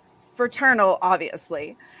twins, fraternal,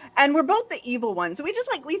 obviously, and we're both the evil ones. So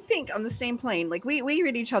we think on the same plane. Like we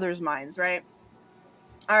read each other's minds, right?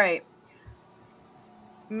 All right.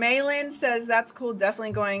 Maylin says that's cool.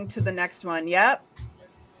 Definitely going to the next one. Yep.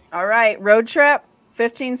 All right. Road trip,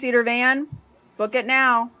 15-seater van. Book it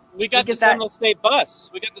now. We got the Seminole State bus.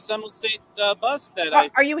 We got the Seminole State bus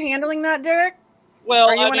that Are you handling that, Derek? Well,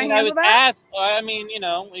 I was asked. I mean, you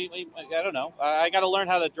know, I don't know. I got to learn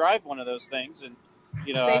how to drive one of those things, and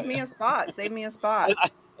you know, save me a spot. Save me a spot.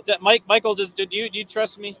 Michael, do you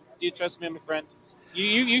trust me? Do you trust me, my friend?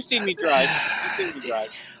 You've seen me drive. You've seen me drive.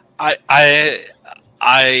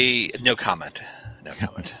 I no comment. No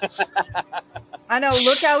comment. I know.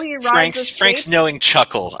 Look how he rides. Frank's knowing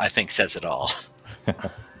chuckle, I think, says it all.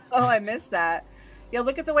 Oh, I missed that. Yeah,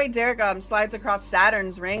 look at the way Derek slides across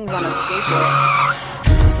Saturn's rings on a skateboard.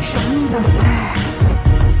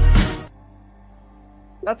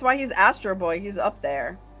 That's why he's Astro Boy. He's up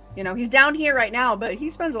there. You know, he's down here right now, but he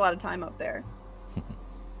spends a lot of time up there.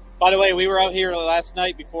 By the way, we were out here last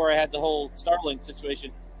night before I had the whole Starlink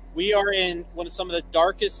situation. We are in some of the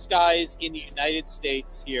darkest skies in the United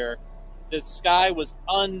States here. The sky was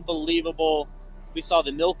unbelievable. We saw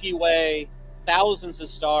the Milky Way, thousands of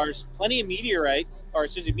stars, plenty of meteors,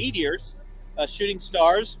 shooting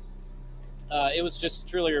stars. It was just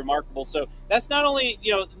truly remarkable. So that's not only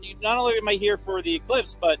am I here for the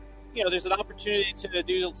eclipse, but you know, there's an opportunity to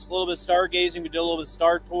do a little bit of stargazing. We did a little bit of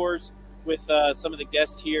star tours with some of the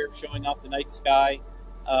guests here, showing off the night sky.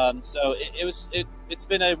 So it's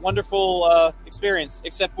been a wonderful experience,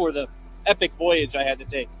 except for the epic voyage I had to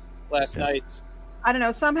take last night. I don't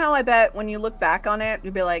know. Somehow I bet when you look back on it,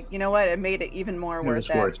 you'll be like, you know what? It made it even more worth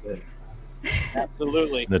it.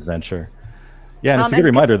 Absolutely. An adventure. Yeah, and it's a good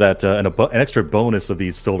reminder that an extra bonus of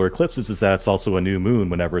these solar eclipses is that it's also a new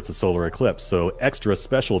moon whenever it's a solar eclipse. So extra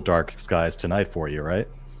special dark skies tonight for you, right?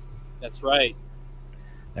 That's right.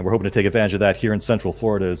 And we're hoping to take advantage of that here in Central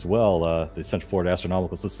Florida as well. The Central Florida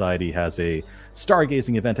Astronomical Society has a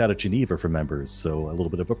stargazing event out of Geneva for members. So a little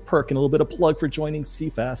bit of a perk and a little bit of plug for joining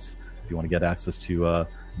CFAS. If you want to get access to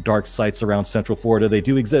dark sites around Central Florida, they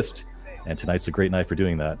do exist. And tonight's a great night for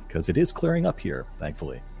doing that because it is clearing up here,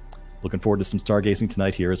 thankfully. Looking forward to some stargazing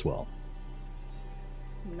tonight here as well.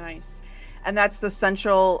 Nice. And that's the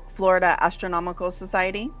Central Florida Astronomical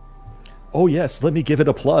Society? Oh, yes. Let me give it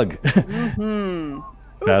a plug.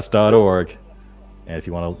 FAS.org. And if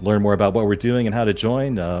you want to learn more about what we're doing and how to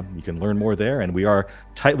join, you can learn more there. And we are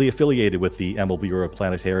tightly affiliated with the Emil Buehler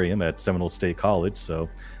Planetarium at Seminole State College. So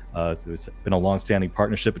there's been a long-standing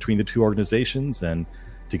partnership between the two organizations. And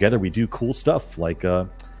together we do cool stuff like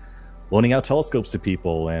loaning out telescopes to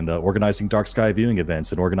people and organizing dark sky viewing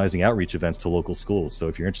events and organizing outreach events to local schools. So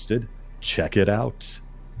if you're interested, check it out.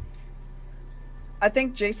 I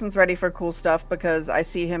think Jason's ready for cool stuff because I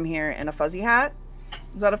see him here in a fuzzy hat.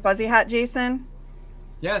 Is that a fuzzy hat, Jason?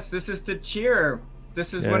 Yes, this is to cheer.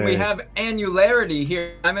 This is when we have Annularity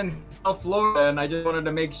here. I'm in South Florida, and I just wanted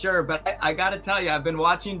to make sure. But I got to tell you, I've been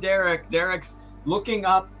watching Derek. Derek's looking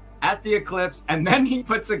up at the eclipse, and then he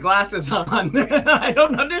puts the glasses on. I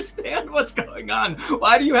don't understand what's going on.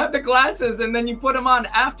 Why do you have the glasses and then you put them on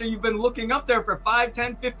after you've been looking up there for 5,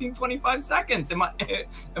 10, 15, 25 seconds? Am I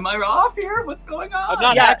off here? What's going on? I'm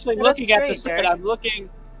not actually looking at the sun.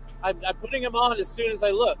 I'm putting them on as soon as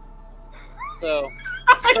I look. So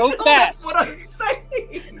fast. That's what I'm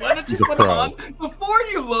saying. Why don't you put them on before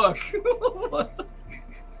you look?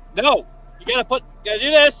 No, you gotta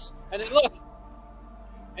do this, and then look.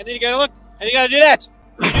 And then you gotta look, and you gotta do that.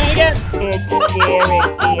 You do it again. It's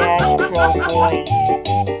Derek the Astro Boy.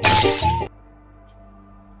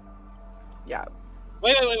 Yeah.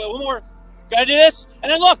 Wait, one more. Gotta do this,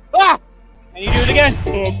 and then look. Ah! And you do it again.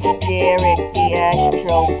 It's Derek the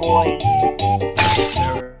Astro Boy.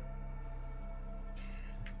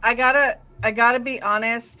 I gotta be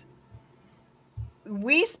honest.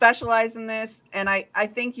 We specialize in this, and I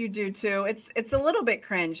think you do too. It's a little bit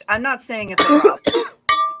cringe. I'm not saying it's a problem.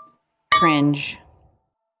 Cringe.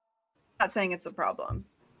 I'm not saying it's a problem,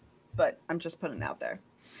 but I'm just putting it out there.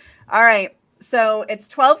 All right, so it's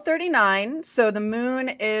 12:39. So the moon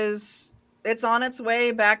it's on its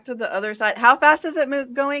way back to the other side. How fast is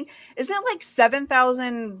it going? Isn't it like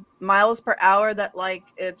 7,000 miles per hour that like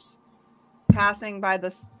it's passing by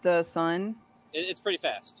the sun? It's pretty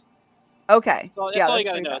fast. Okay. That's all you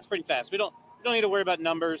gotta know. It's pretty fast. We don't need to worry about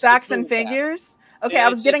numbers. Facts and figures. Okay, yeah, I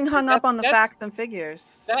was getting hung up on the facts and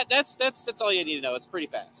figures. That's all you need to know. It's pretty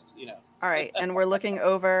fast, you know. All right, and we're looking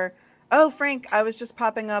over. Oh, Frank, I was just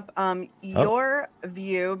popping up your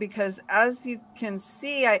view because as you can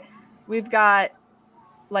see, we've got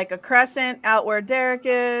like a crescent out where Derek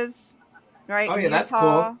is, right? Oh yeah, that's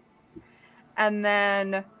cool. And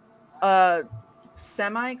then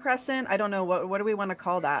semi-crescent. I don't know what do we want to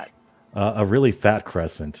call that? A really fat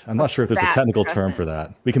crescent. I'm not sure if there's a technical term for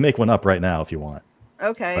that. We can make one up right now if you want.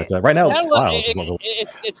 Okay. But right now it's clouds.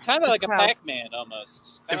 It's kind of like a Pac-Man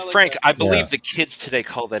almost. And Frank, I believe the kids today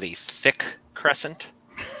call that a thick crescent.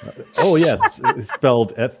 Oh yes, it's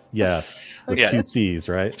spelled with 2 C's,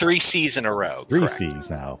 right? 3 C's in a row. 3 C's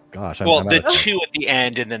now. Gosh. The 2 at the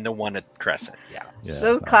end and then the 1 at crescent. Yeah.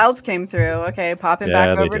 Those clouds came through. Okay, pop it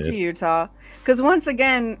back over to Utah. Because once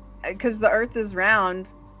again, because the Earth is round.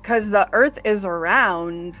 Because the Earth is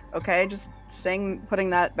around. Okay, just putting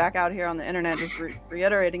that back out here on the internet, just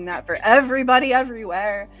reiterating that for everybody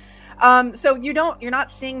everywhere. So you're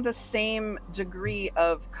not seeing the same degree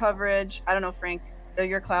of coverage. I don't know, Frank, are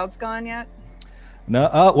your clouds gone yet?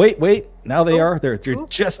 No, wait. Now they are. They're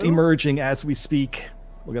just emerging as we speak.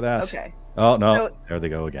 Look at that. Okay. Oh no, there they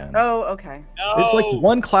go again. Oh, okay. It's like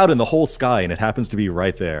one cloud in the whole sky, and it happens to be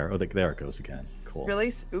right there. Oh, there it goes again. Cool. It's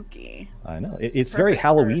really spooky. I know. It's very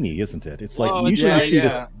Halloween-y, isn't it? It's like usually you see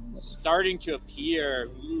this starting to appear.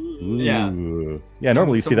 Ooh. Yeah.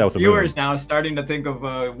 Normally you see that with the viewers now starting to think of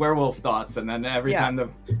werewolf thoughts, and then every time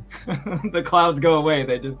the clouds go away,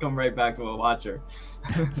 they just come right back to a watcher.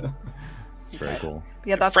 It's very cool.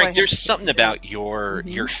 Yeah, that's Frank, there's something about your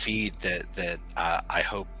feed that I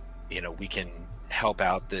hope we can help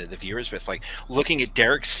out the viewers with. Like looking at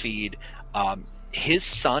Derek's feed, his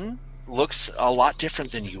sun looks a lot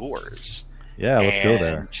different than yours. Yeah, let's go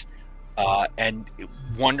there. And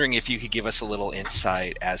wondering if you could give us a little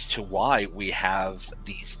insight as to why we have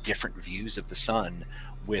these different views of the sun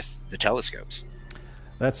with the telescopes.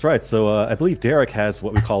 That's right. So I believe Derek has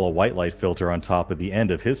what we call a white light filter on top of the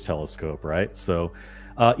end of his telescope, right? So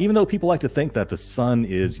even though people like to think that the sun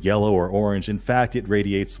is yellow or orange, in fact, it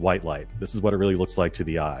radiates white light. This is what it really looks like to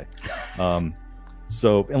the eye.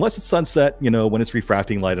 So unless it's sunset, when it's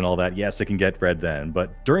refracting light and all that, yes, it can get red then.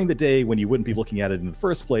 But during the day when you wouldn't be looking at it in the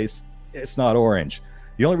first place, it's not orange.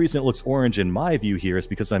 The only reason it looks orange in my view here is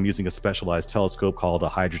because I'm using a specialized telescope called a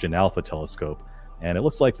hydrogen alpha telescope. And it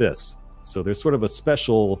looks like this. So there's sort of a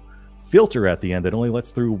special filter at the end that only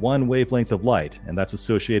lets through one wavelength of light, and that's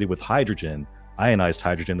associated with hydrogen, ionized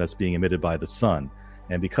hydrogen that's being emitted by the sun.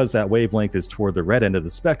 And because that wavelength is toward the red end of the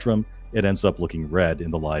spectrum, it ends up looking red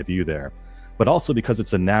in the live view there. But also because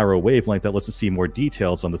it's a narrow wavelength that lets us see more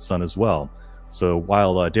details on the sun as well. So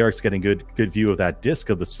while Derek's getting good view of that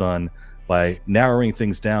disk of the sun, by narrowing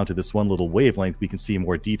things down to this one little wavelength, we can see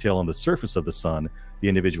more detail on the surface of the sun, the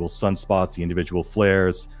individual sunspots, the individual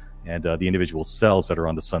flares, and the individual cells that are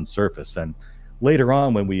on the sun's surface. And later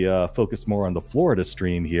on, when we focus more on the Florida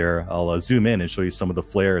stream here, I'll zoom in and show you some of the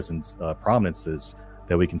flares and prominences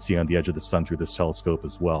that we can see on the edge of the sun through this telescope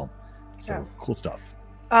as well. So cool stuff.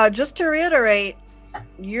 Just to reiterate,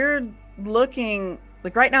 you're looking,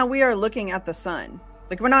 like right now we are looking at the sun.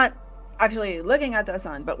 Like we're not actually looking at the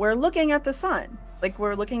sun, but we're looking at the sun. Like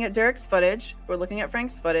we're looking at Derek's footage, we're looking at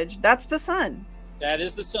Frank's footage. That's the sun. That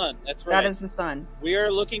is the sun. That's right. That is the sun. We are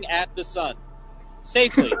looking at the sun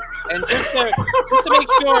safely. And just to make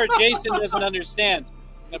sure Jason doesn't understand,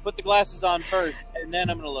 I'm going to put the glasses on first, and then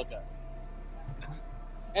I'm going to look up.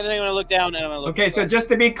 And then I'm going to look down, and I'm going to look Okay, so just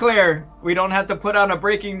to be clear, we don't have to put on a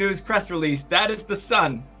breaking news press release. That is the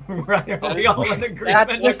sun. Right? Are we all in agreement?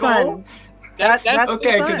 That's the sun. That's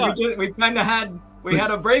okay, because we kind of had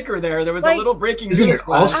a breaker there. There was like, a little breaking isn't news it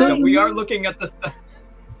flash, also? so we are looking at the sun.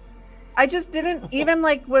 I just didn't even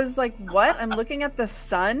was like, what? I'm looking at the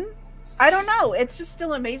sun? I don't know. It's just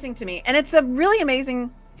still amazing to me. And it's a really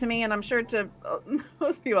amazing to me, and I'm sure to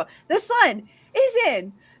most people. The sun is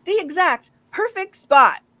in the exact perfect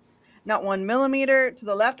spot. Not 1 millimeter to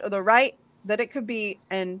the left or the right that it could be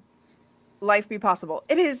and life be possible.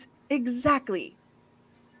 It is exactly,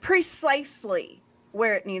 precisely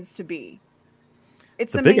where it needs to be.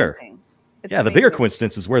 It's amazing. The bigger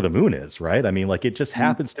coincidence is where the moon is, right? I mean, like, it just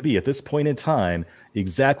happens to be at this point in time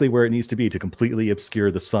exactly where it needs to be to completely obscure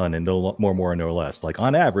the sun, and no more, no less. Like,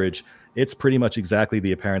 on average, it's pretty much exactly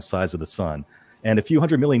the apparent size of the sun. And a few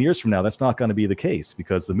 100 million years from now, that's not going to be the case,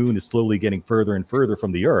 because the moon is slowly getting further and further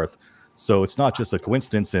from the Earth. So it's not just a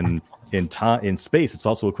coincidence in time, in space; it's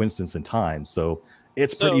also a coincidence in time. So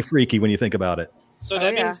it's pretty freaky when you think about it. So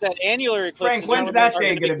that means that annular eclipses. Frank, when's that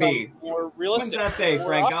day going to be? More realistic. When's that day,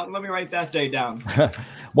 Frank? Let me write that day down.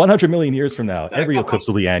 100 million years from now, every eclipse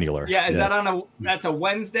will be annular. Yeah, is that on that's a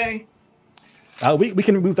Wednesday? We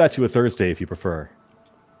can move that to a Thursday if you prefer.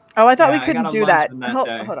 Oh, I thought we couldn't do that. Hold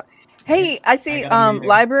on. Hey, I see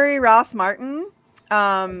Library Ross Martin.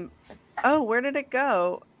 Oh, where did it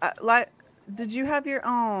go? Did you have your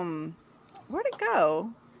where'd it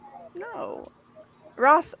go? No.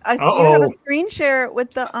 Ross, I think you have a screen share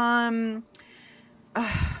with the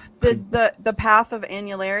path of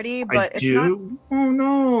annularity, but it's not. Oh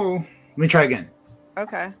no! Let me try again.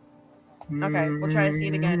 Okay. Okay, we'll try to see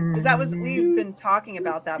it again, because we've been talking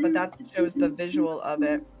about that, but that shows the visual of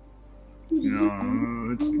it. No,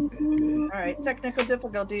 all right. Technical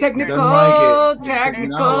difficulties. Technical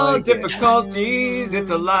difficulties.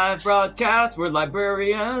 It's a live broadcast. We're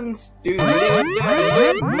librarians. Footage. He know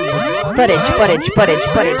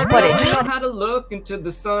how to look into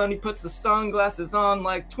the sun. He puts the sunglasses on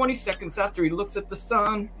like 20 seconds after he looks at the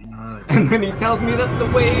sun, and then he tells me that's the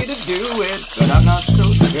way to do it. But I'm not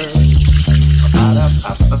so sure.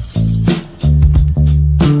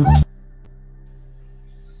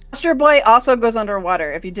 Astro Boy also goes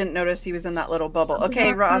underwater. If you didn't notice, he was in that little bubble.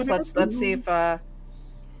 Okay, Ross, let's see if I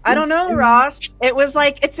don't know, Ross. It was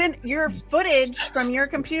like it's in your footage from your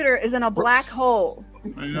computer is in a black hole.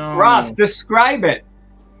 I know. Ross, describe it.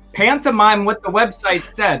 Pantomime what the website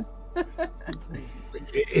said.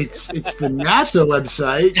 It's the NASA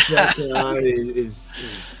website that is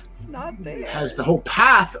not there. Has the whole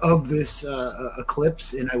path of this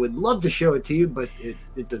eclipse, and I would love to show it to you, but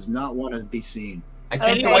it does not want to be seen. I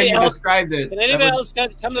think the way you described it. Can anybody else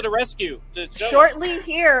come to the rescue? Shortly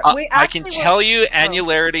here, I can tell you,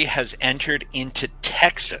 Annularity has entered into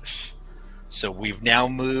Texas. So we've now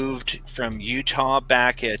moved from Utah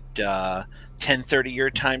back at 10:30 your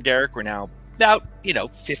time, Derek. We're now about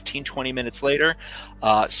 15, 20 minutes later.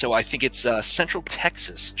 So I think it's Central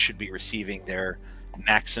Texas should be receiving their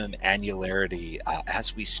maximum annularity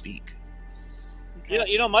as we speak.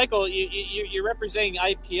 Michael, you're representing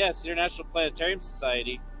IPS, International Planetarium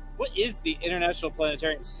Society. What is the International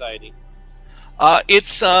Planetarium Society?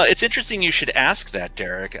 It's interesting you should ask that,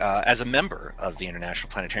 Derek. As a member of the International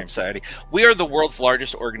Planetarium Society, we are the world's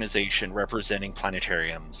largest organization representing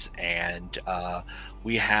planetariums, and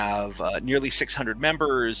we have nearly 600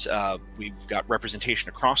 members. We've got representation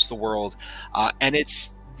across the world, and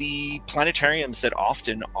it's the planetariums that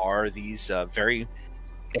often are these very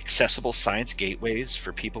accessible science gateways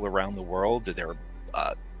for people around the world. There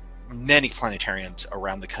are many planetariums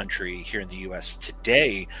around the country here in the U.S.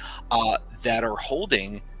 today that are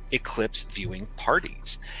holding eclipse viewing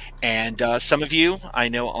parties. And some of you, I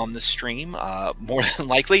know on the stream, more than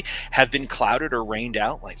likely have been clouded or rained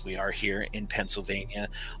out like we are here in Pennsylvania.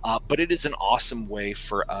 But it is an awesome way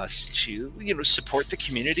for us to, support the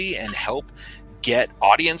community and help get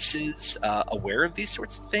audiences aware of these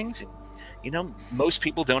sorts of things. And most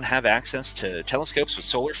people don't have access to telescopes with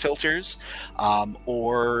solar filters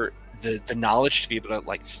or the knowledge to be able to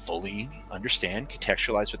fully understand,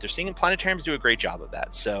 contextualize what they're seeing, and planetariums do a great job of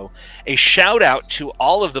that. So a shout out to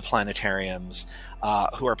all of the planetariums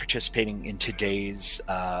who are participating in today's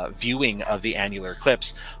viewing of the annular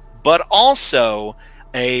eclipse, but also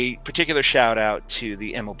A particular shout out to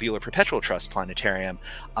the Emil Buehler Perpetual Trust Planetarium.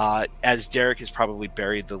 As Derek has probably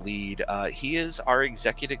buried the lead, he is our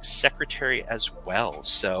executive secretary as well.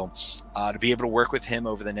 So to be able to work with him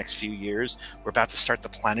over the next few years, we're about to start the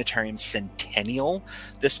Planetarium Centennial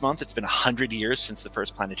this month. It's been 100 years since the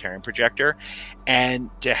first planetarium projector. And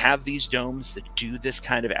to have these domes that do this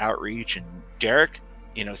kind of outreach, and Derek,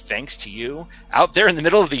 you know, thanks to you, out there in the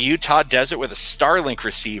middle of the Utah desert with a Starlink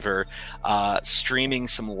receiver, streaming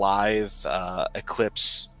some live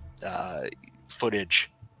eclipse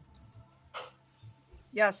footage.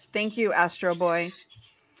 Yes, thank you, Astro Boy.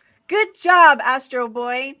 Good job, Astro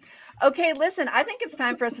Boy. Okay, listen, I think it's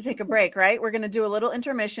time for us to take a break, right? We're going to do a little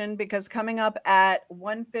intermission because coming up at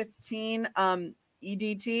 1:15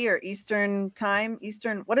 EDT or Eastern Time,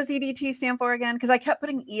 what does EDT stand for again? Because I kept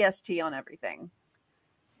putting EST on everything.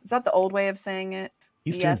 Is that the old way of saying it?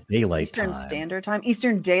 Eastern Daylight Time. Eastern Standard Time.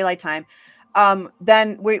 Eastern Daylight Time.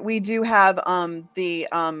 Then we do have the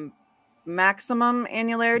maximum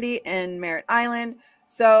annularity in Merritt Island.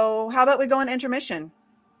 So how about we go on intermission?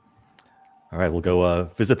 All right, we'll go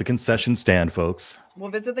visit the concession stand, folks. We'll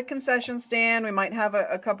visit the concession stand. We might have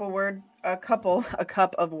a couple words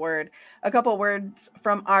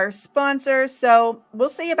from our sponsor. So we'll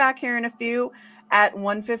see you back here in a few at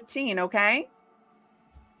 1:15. Okay.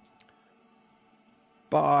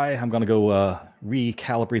 Bye. I'm going to go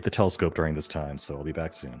recalibrate the telescope during this time, so I'll be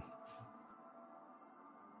back soon.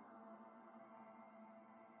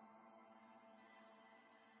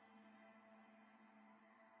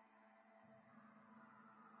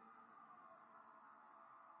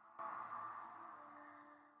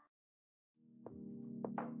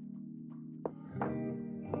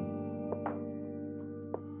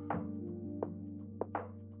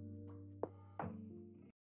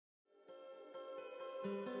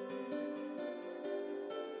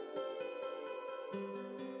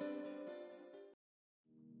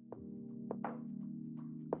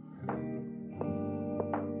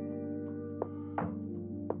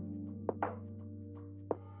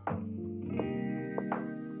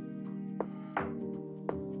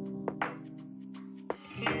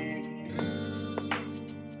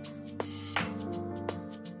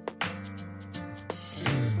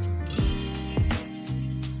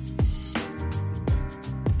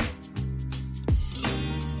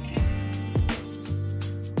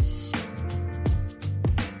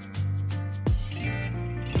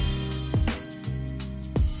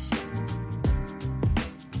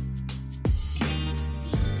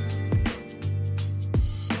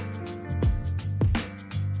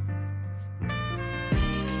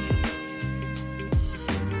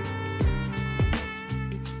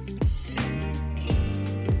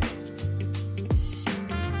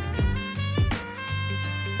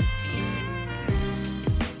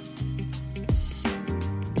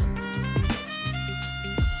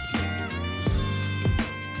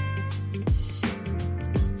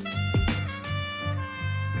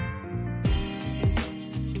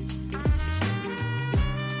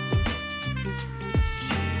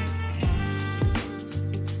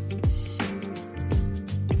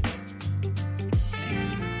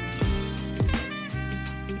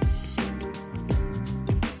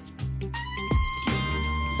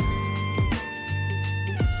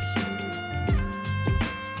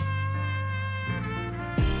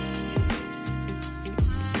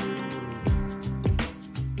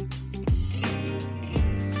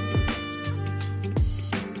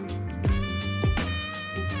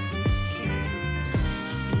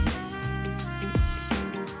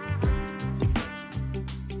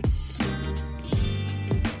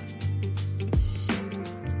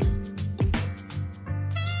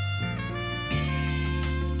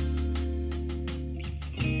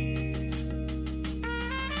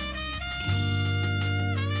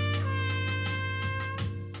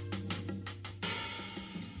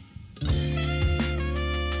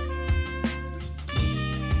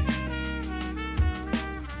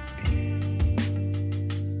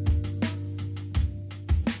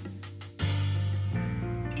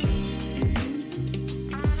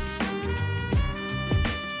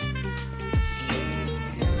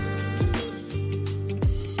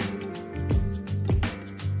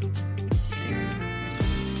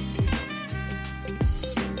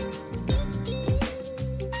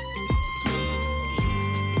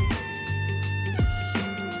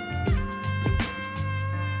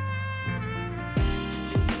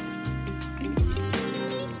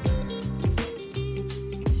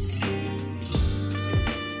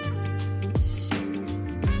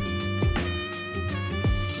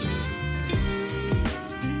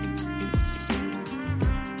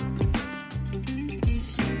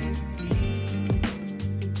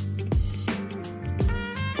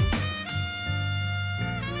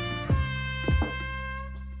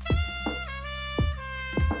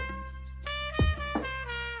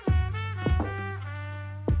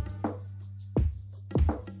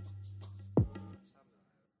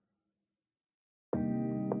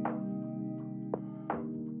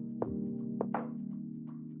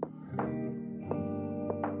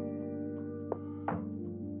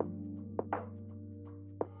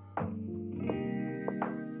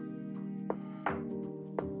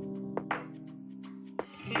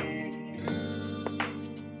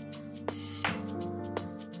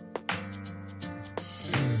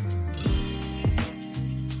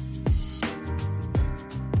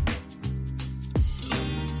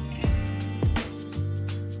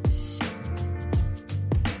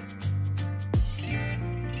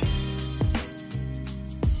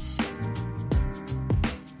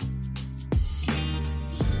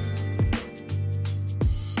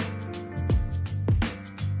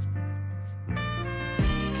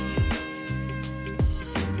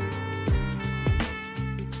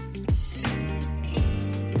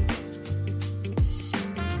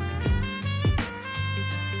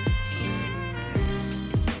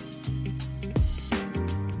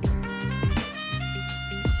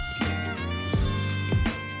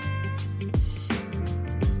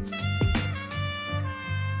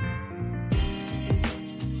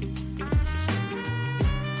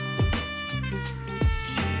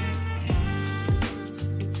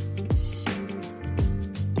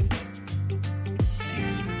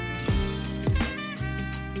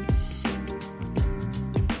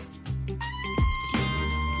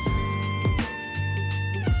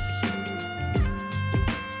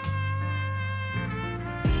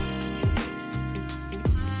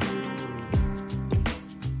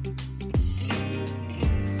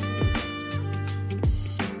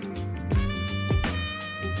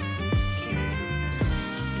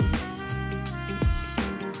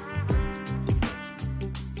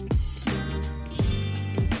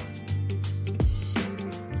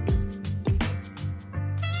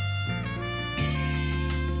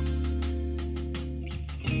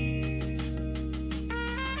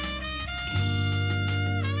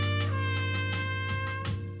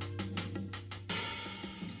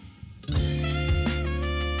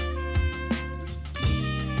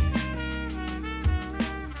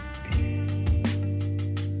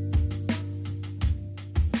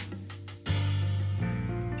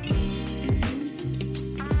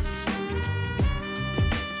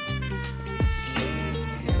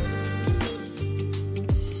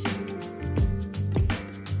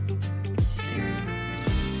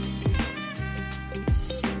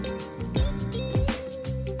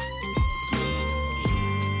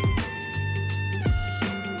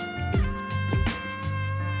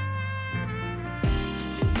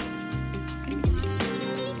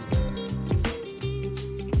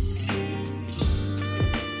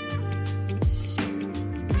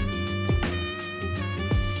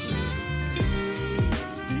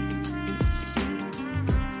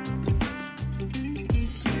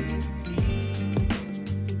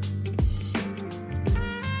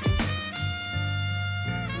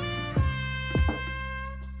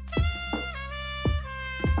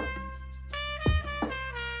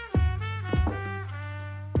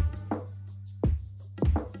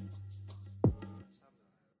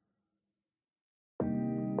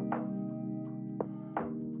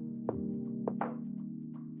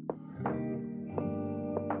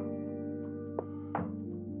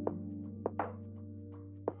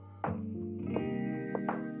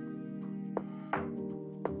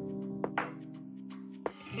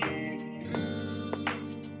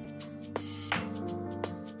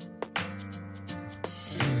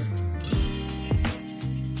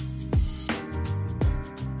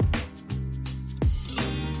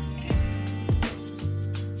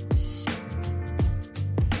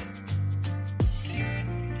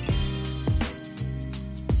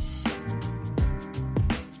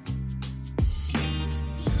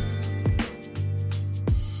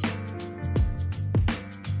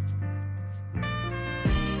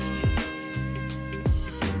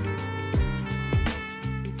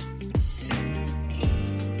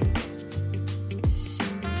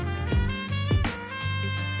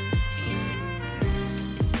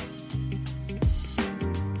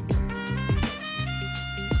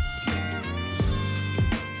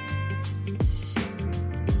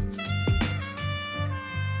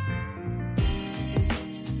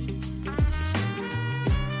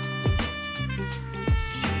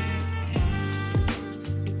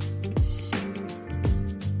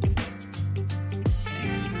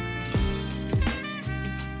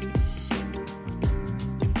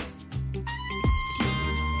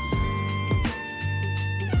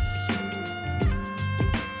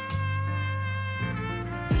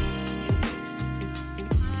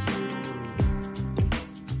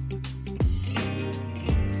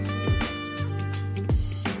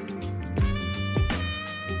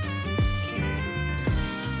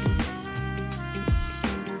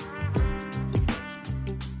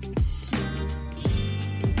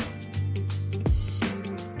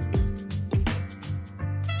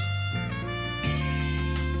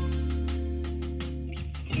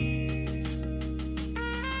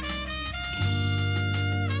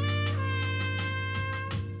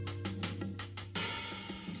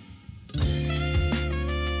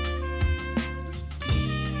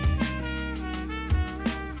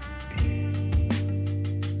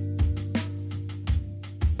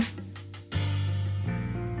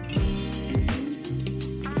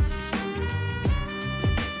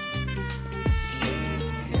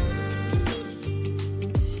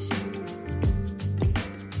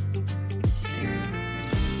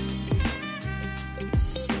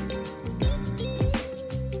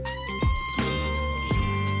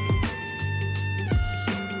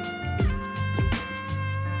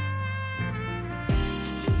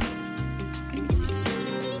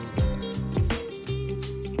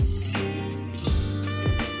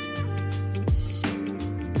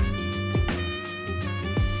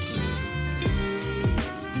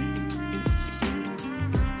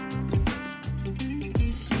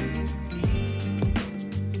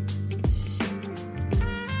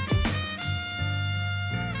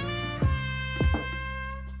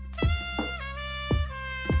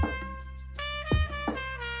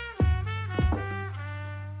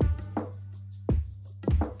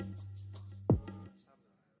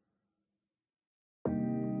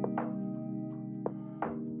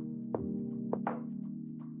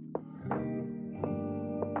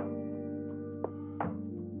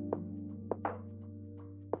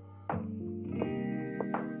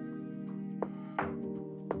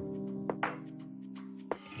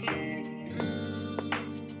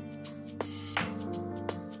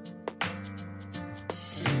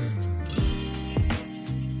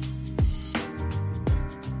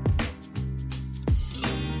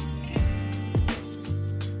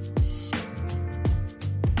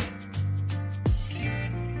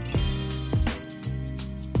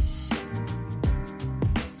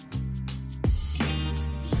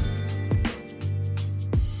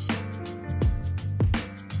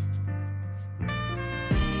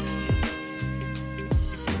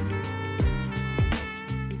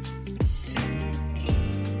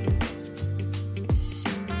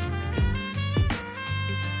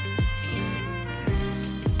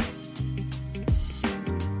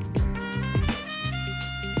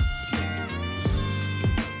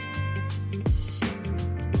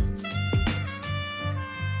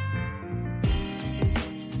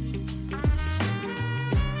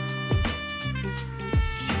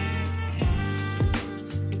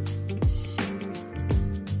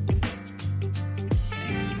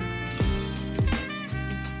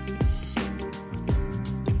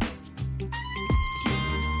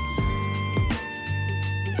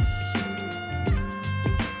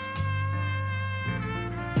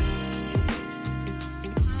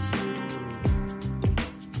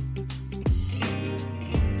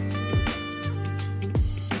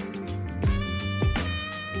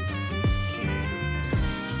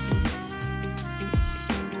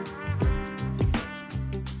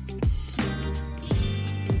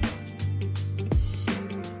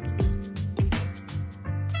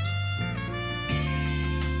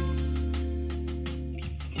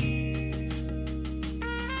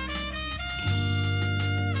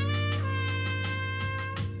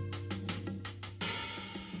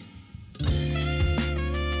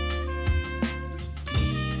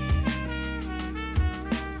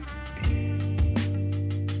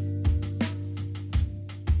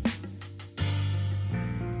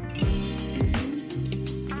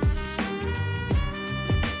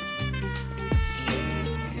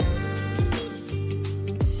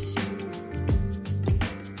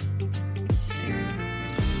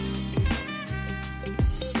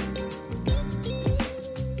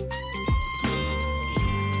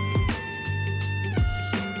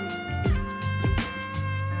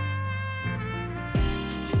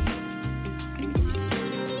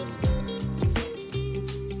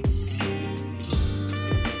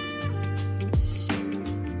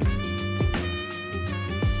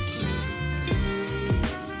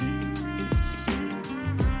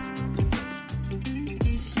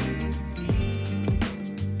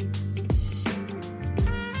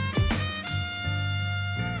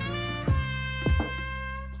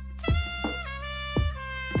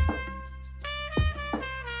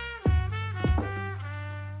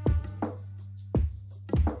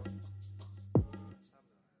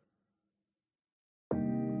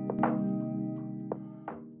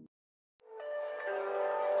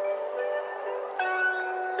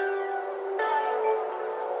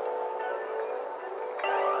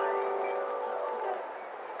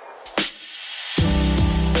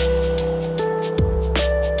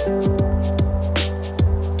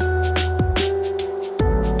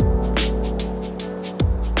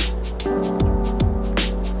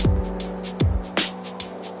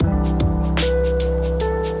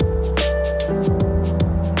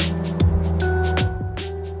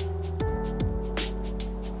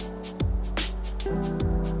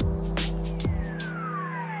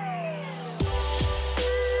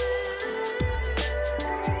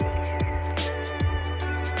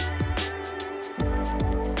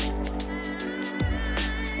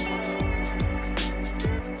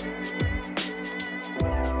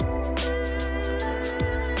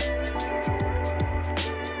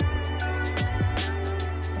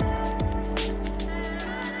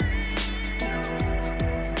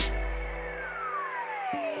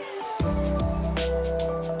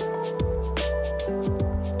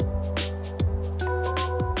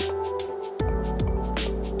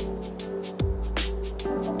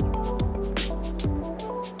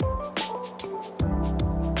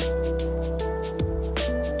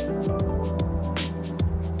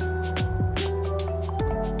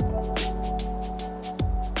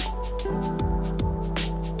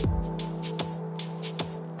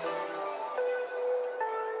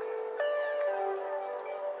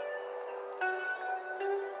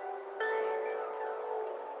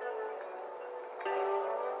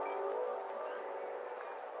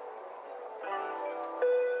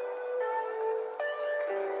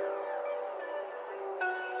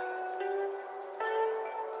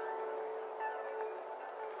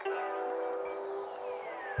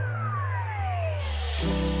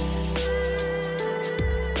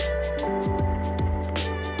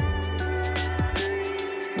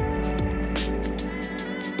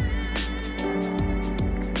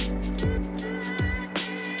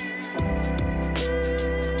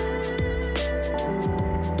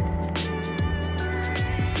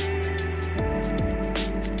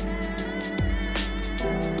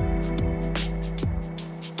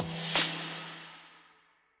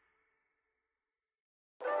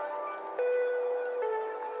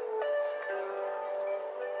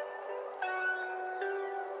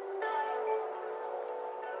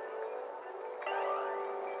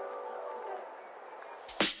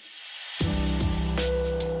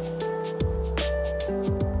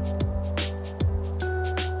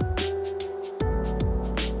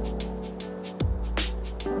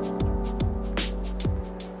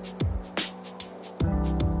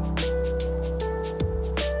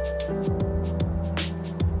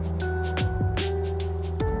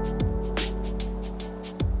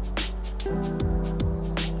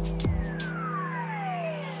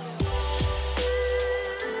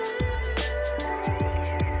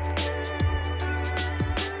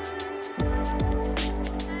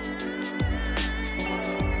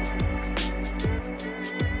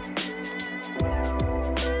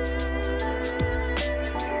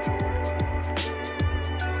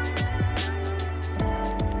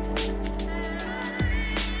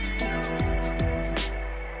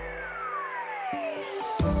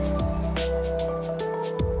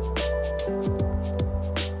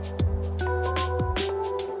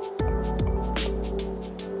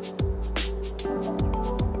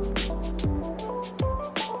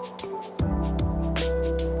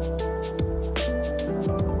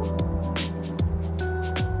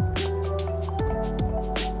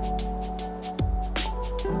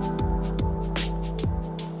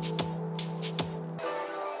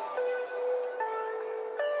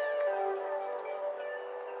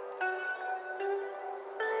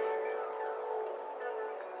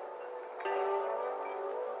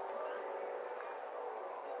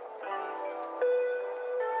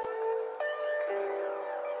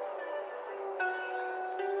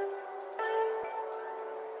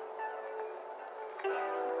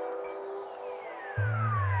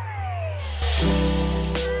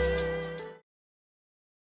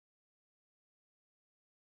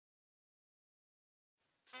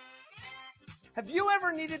 Have you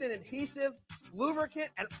ever needed an adhesive, lubricant,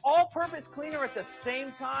 and all-purpose cleaner at the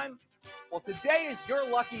same time? Well, today is your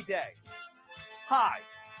lucky day. Hi,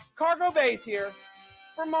 Cargo Bay's here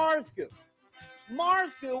for Mars Goo.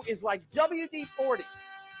 Mars Goo is like WD-40,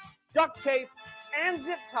 duct tape, and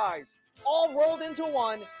zip ties all rolled into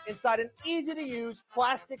one inside an easy-to-use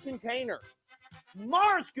plastic container.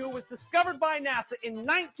 Mars Goo was discovered by NASA in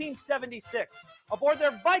 1976 aboard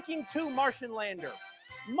their Viking 2 Martian lander.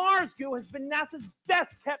 Mars Goo has been NASA's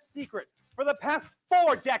best-kept secret for the past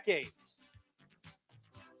 4 decades.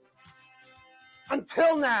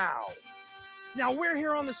 Until now. Now we're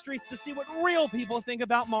here on the streets to see what real people think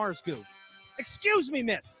about Mars Goo. Excuse me,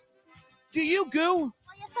 miss. Do you goo?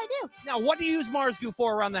 Oh, yes, I do. Now, what do you use Mars Goo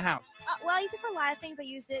for around the house? Well, I use it for a lot of things. I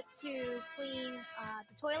use it to clean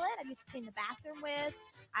the toilet. I use it to clean the bathroom with.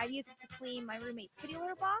 I use it to clean my roommate's kitty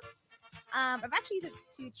litter box. I've actually used it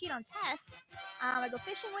to cheat on tests. I go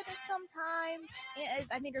fishing with it sometimes.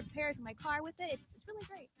 I make repairs in my car with it. It's really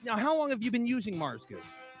great. Now, how long have you been using Mars Goo?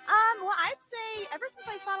 Well, I'd say ever since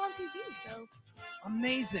I saw it on TV, so.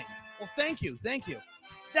 Amazing. Well, thank you. Thank you.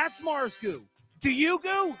 That's Mars Goo. Do you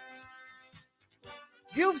goo?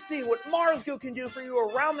 You've seen what Mars Goo can do for you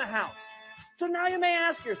around the house. So now you may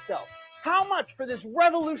ask yourself, how much for this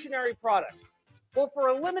revolutionary product? Well, for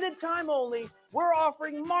a limited time only, we're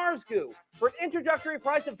offering Mars Goo for an introductory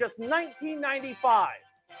price of just $19.95.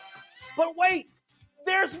 But wait,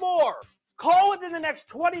 there's more. Call within the next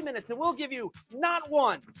 20 minutes and we'll give you not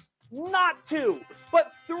 1, not 2,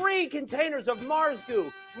 but 3 containers of Mars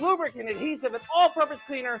Goo, lubricant, adhesive, and all-purpose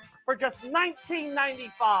cleaner for just $19.95.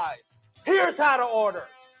 Here's how to order.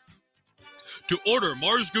 To order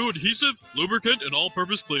Mars Goo adhesive, lubricant, and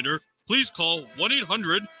all-purpose cleaner, please call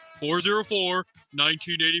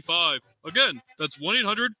 1-800-404-1985. Again, that's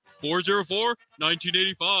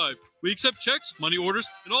 1-800-404-1985. We accept checks, money orders,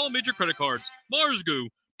 and all major credit cards. Mars Goo.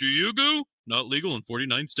 Do you goo? Not legal in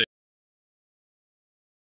 49 states.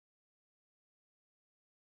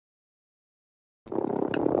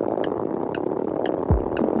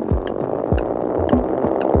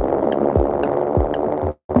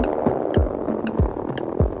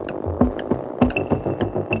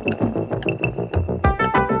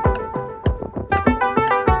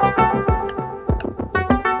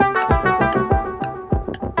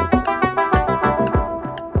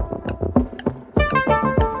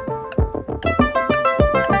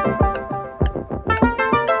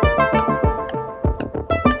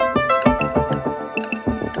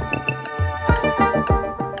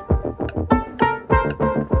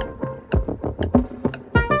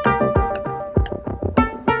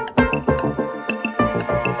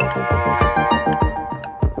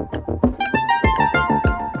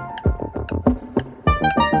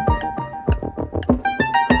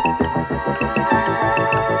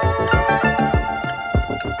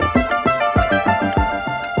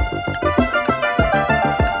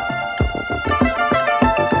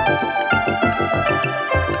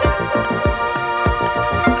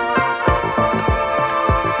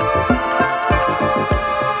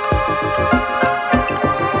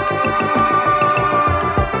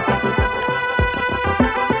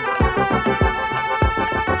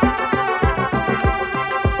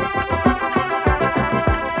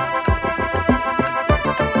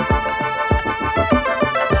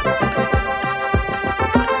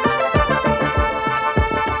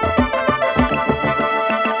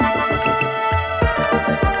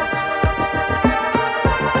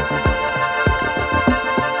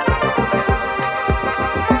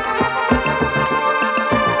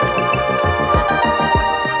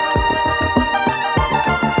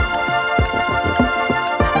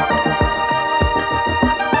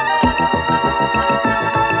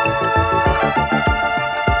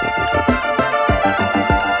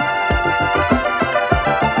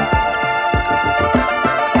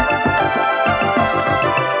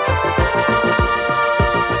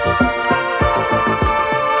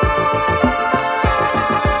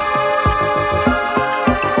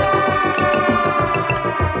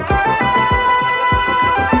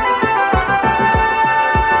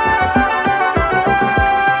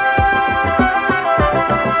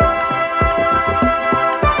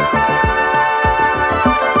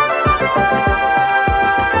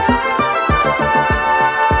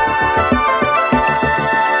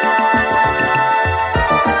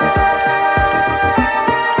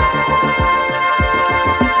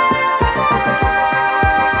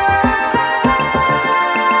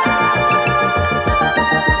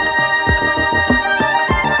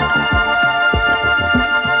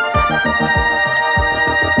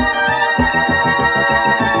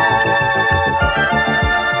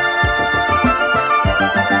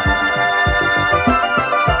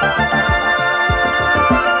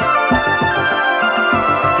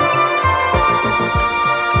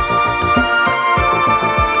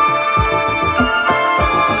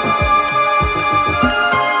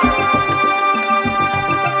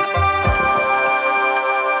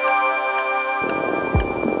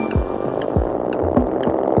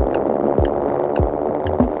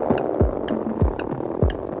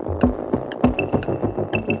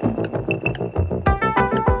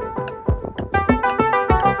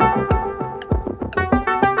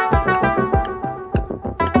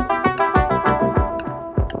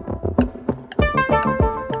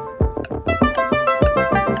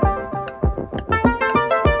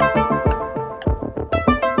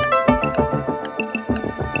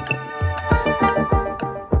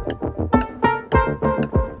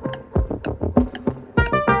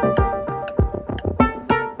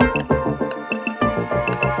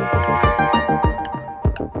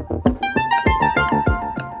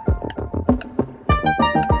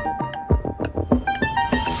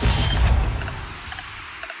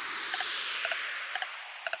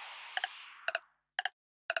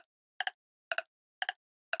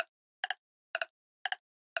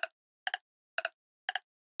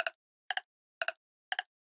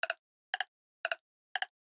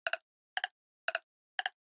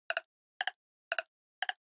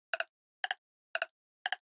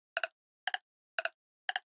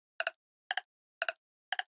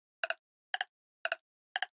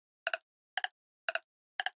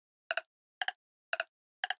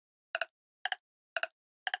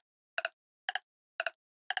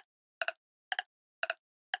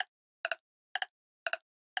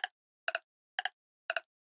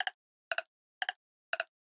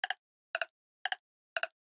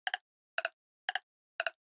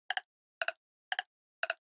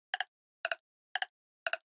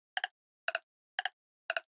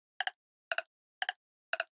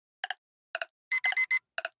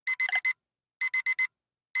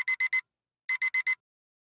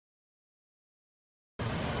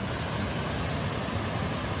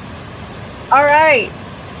 All right.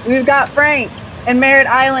 We've got Frank and Merritt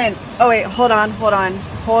Island. Oh, wait. Hold on.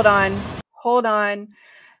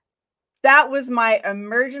 That was my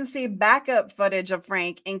emergency backup footage of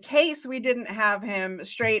Frank in case we didn't have him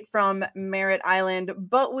straight from Merritt Island,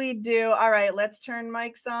 but we do. All right, let's turn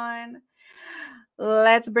mics on.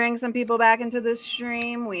 Let's bring some people back into the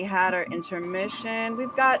stream. We had our intermission.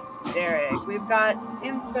 We've got Derek. We've got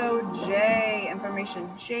Info J, Information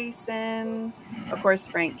Jason, of course,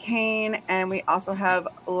 Frank Kane. And we also have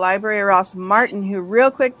Library Ross Martin, who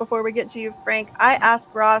real quick before we get to you, Frank, I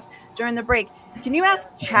asked Ross during the break, can you ask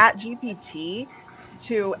ChatGPT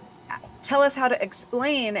to tell us how to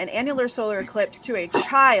explain an annular solar eclipse to a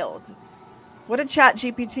child? What did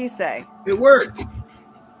ChatGPT say? It worked.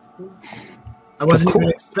 I wasn't even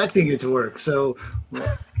expecting it to work. So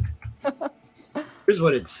here's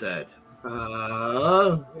what it said.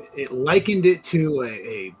 It likened it to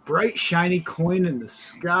a bright, shiny coin in the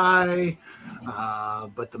sky,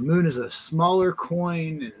 but the moon is a smaller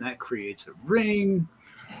coin, and that creates a ring.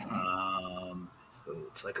 So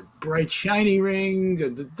it's like a bright, shiny ring.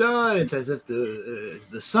 It's as if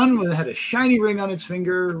the sun had a shiny ring on its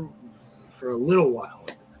finger for a little while.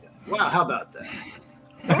 Wow, how about that?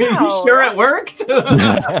 Wow. Are you sure it worked?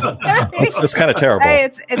 It's kind of terrible. Hey,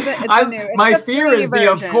 it's new. My fear is the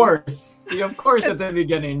version. of course. The of course at the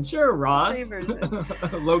beginning. Sure, Ross.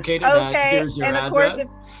 Located at here's your address. Of course,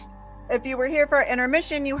 if you were here for our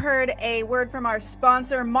intermission, you heard a word from our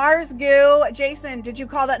sponsor, Mars Goo. Jason, did you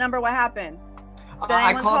call that number? What happened? Did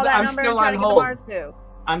anyone call that number and try to get the Mars Goo?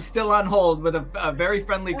 I'm still on hold with a very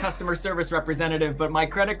friendly customer service representative, but my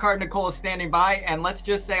credit card, Nicole, is standing by, and let's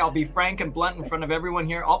just say I'll be frank and blunt in front of everyone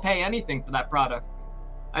here. I'll pay anything for that product.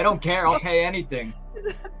 I don't care. I'll pay anything.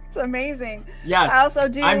 It's amazing. Yes. I also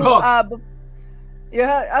do. I'm hooked.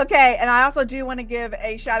 Yeah. Okay. And I also do want to give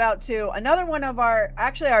a shout out to another one of our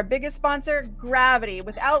biggest sponsor, Gravity.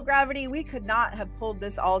 Without Gravity, we could not have pulled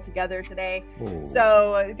this all together today. Ooh.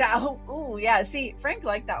 So yeah. See, Frank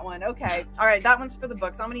liked that one. Okay. All right. That one's for the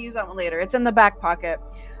books. I'm going to use that one later. It's in the back pocket.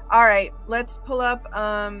 All right. Let's pull up.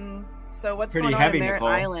 So what's pretty going on heavy, in Merritt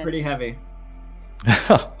Nicole. Island? Pretty heavy.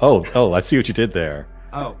 Oh, I see what you did there.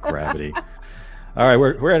 Oh, Gravity. All right,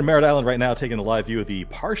 we're at Merritt Island right now, taking a live view of the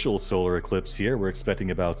partial solar eclipse here. We're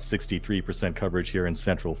expecting about 63% coverage here in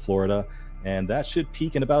Central Florida, and that should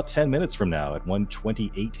peak in about 10 minutes from now at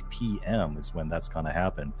 1:28 p.m. is when that's going to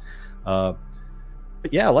happen. But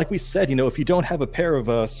yeah, like we said, if you don't have a pair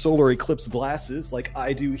of solar eclipse glasses like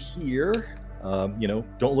I do here,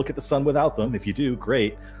 don't look at the sun without them. If you do,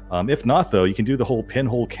 great. If not, though, you can do the whole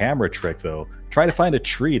pinhole camera trick, though. Try to find a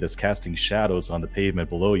tree that's casting shadows on the pavement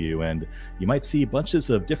below you, and you might see bunches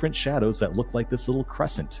of different shadows that look like this little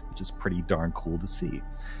crescent, which is pretty darn cool to see.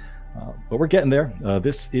 But we're getting there.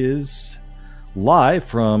 This is live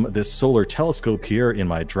from this solar telescope here in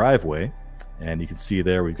my driveway, and you can see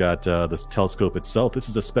there we've got this telescope itself. This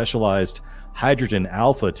is a specialized hydrogen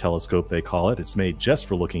alpha telescope, they call it. It's made just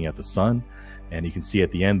for looking at the sun. And you can see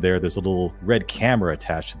at the end there's a little red camera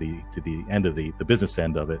attached to the end of the business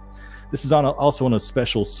end of it. This is also on a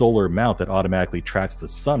special solar mount that automatically tracks the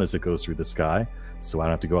sun as it goes through the sky, so I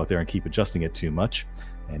don't have to go out there and keep adjusting it too much.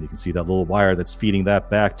 And you can see that little wire that's feeding that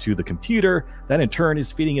back to the computer. That in turn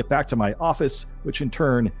is feeding it back to my office, which in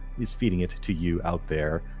turn is feeding it to you out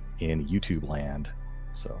there in YouTube land.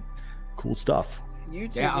 So, cool stuff.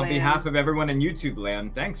 YouTube on behalf of everyone in YouTube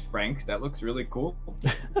land, thanks, Frank. That looks really cool.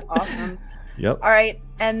 Awesome. Yep. All right,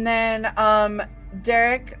 and then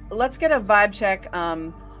Derek, let's get a vibe check.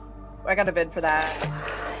 I got a vid for that.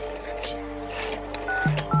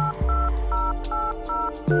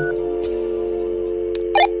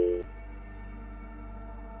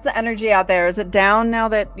 The energy out there, is it down now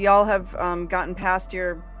that y'all have gotten past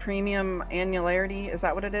your premium annularity? Is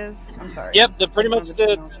that what it is? I'm sorry. Yep, the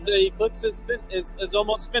eclipse is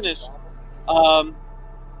almost finished.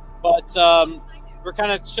 But we're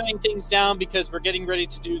kind of shutting things down because we're getting ready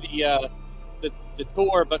to do the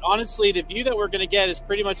tour. But honestly, the view that we're going to get is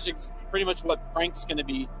pretty much what Frank's going to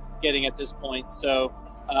be getting at this point. So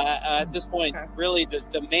at this point, really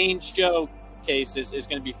the main showcase is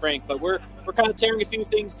going to be Frank. But we're kind of tearing a few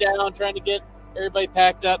things down, trying to get everybody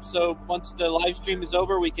packed up. So once the live stream is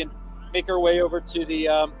over, we can make our way over to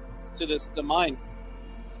the mine.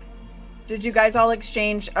 Did you guys all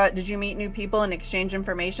exchange, did you meet new people and exchange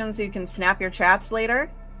information so you can snap your chats later?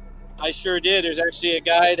 I sure did. There's actually a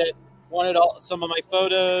guy that wanted some of my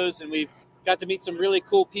photos, and we've got to meet some really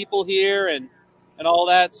cool people here and all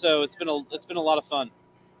that. So it's been a lot of fun.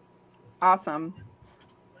 Awesome.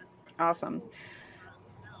 Awesome.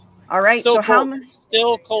 All right. Still so cold. how many?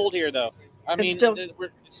 Still cold here, though. I mean, still...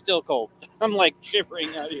 it's still cold. I'm like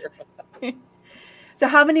shivering out here. So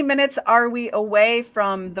how many minutes are we away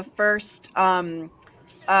from the first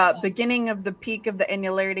beginning of the peak of the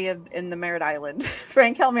annularity in the Merritt Island?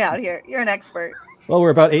 Frank, help me out here. You're an expert. Well,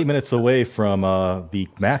 we're about 8 minutes away from the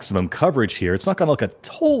maximum coverage here. It's not going to look a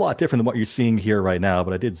whole lot different than what you're seeing here right now,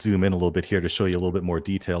 but I did zoom in a little bit here to show you a little bit more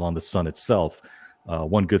detail on the sun itself.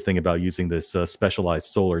 One good thing about using this specialized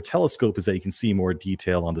solar telescope is that you can see more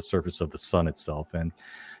detail on the surface of the sun itself. And,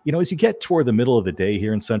 you know, as you get toward the middle of the day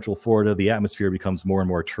here in Central Florida, the atmosphere becomes more and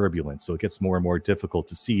more turbulent. So it gets more and more difficult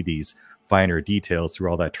to see these finer details through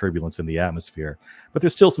all that turbulence in the atmosphere. But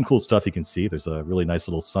there's still some cool stuff you can see. There's a really nice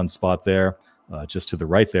little sunspot there, just to the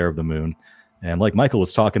right there of the moon. And like Michael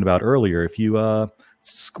was talking about earlier, if you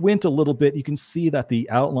squint a little bit, you can see that the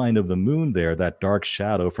outline of the moon there, that dark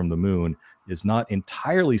shadow from the moon, is not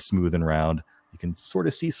entirely smooth and round. You can sort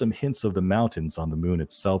of see some hints of the mountains on the moon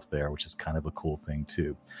itself there, which is kind of a cool thing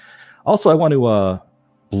too. Also, I want to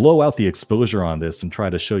blow out the exposure on this and try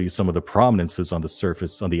to show you some of the prominences on the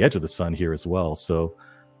surface, on the edge of the sun here as well. So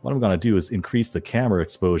what I'm going to do is increase the camera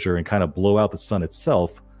exposure and kind of blow out the sun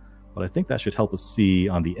itself. But I think that should help us see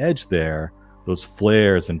on the edge there, those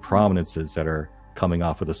flares and prominences that are coming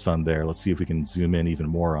off of the sun there. Let's see if we can zoom in even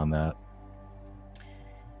more on that.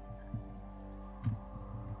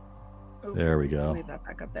 There we go. Leave that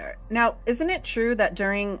back up there. Now, isn't it true that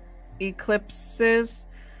during eclipses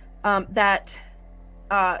that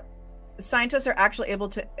scientists are actually able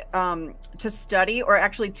to study or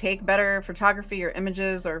actually take better photography or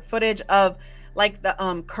images or footage of like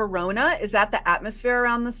the corona? Is that the atmosphere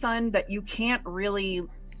around the sun that you can't really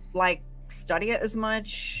like study it as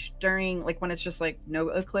much during like when it's just like no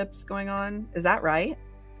eclipse going on? Is that right?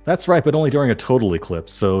 That's right, but only during a total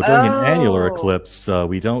eclipse. So during an annular eclipse,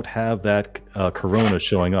 we don't have that corona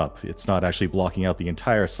showing up. It's not actually blocking out the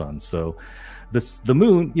entire sun. So the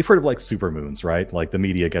moon, you've heard of like supermoons, right? Like the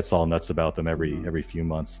media gets all nuts about them every few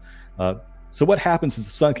months. So what happens is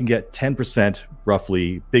the sun can get 10%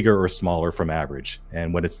 roughly bigger or smaller from average.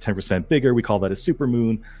 And when it's 10% bigger, we call that a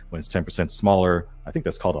supermoon. When it's 10% smaller, I think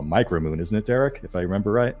that's called a micromoon, isn't it, Derek? If I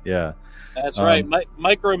remember right? Yeah. That's right.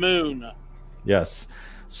 Micromoon. Yes.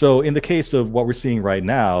 So in the case of what we're seeing right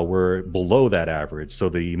now, we're below that average. So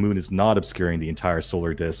the moon is not obscuring the entire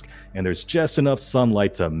solar disk, and there's just enough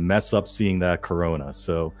sunlight to mess up seeing that corona.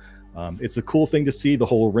 So it's a cool thing to see, the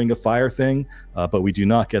whole ring of fire thing, but we do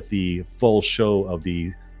not get the full show of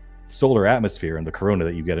the solar atmosphere and the corona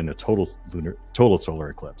that you get in a total solar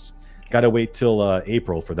eclipse. Got to wait till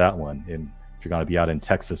April for that one, and if you're going to be out in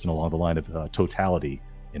Texas and along the line of totality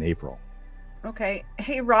in April. Okay.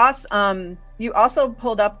 Hey, Ross, you also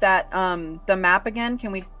pulled up that the map again.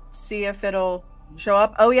 Can we see if it'll show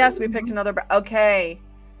up? Oh, yes, we picked another. Okay.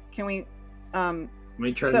 Can we let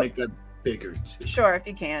me try to make that bigger too. Sure, if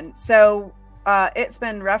you can. So it's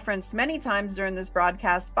been referenced many times during this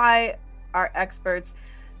broadcast by our experts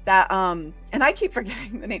that and I keep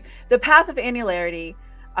forgetting the name, the path of annularity.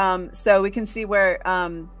 So we can see where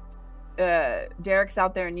Derek's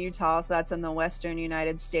out there in Utah, so that's in the western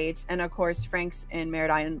United States, and of course Frank's in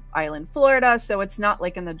Merritt Island, Florida, so it's not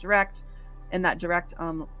like in that direct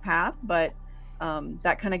path, but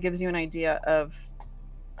that kind of gives you an idea of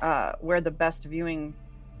where the best viewing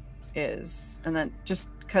is. And then just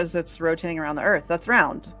because it's rotating around the Earth, that's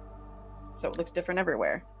round, so it looks different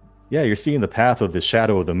everywhere. Yeah, you're seeing the path of the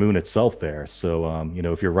shadow of the moon itself there. So you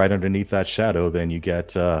know, if you're right underneath that shadow, then you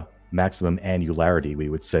get maximum annularity, we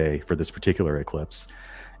would say, for this particular eclipse.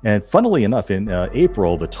 And funnily enough, in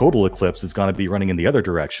April, the total eclipse is going to be running in the other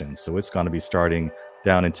direction. So it's going to be starting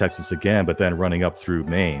down in Texas again, but then running up through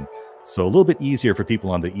Maine. So a little bit easier for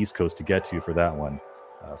people on the East Coast to get to for that one.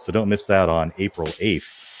 So don't miss that on April 8th,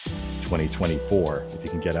 2024, if you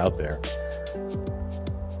can get out there.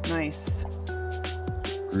 Nice.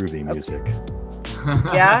 Groovy music.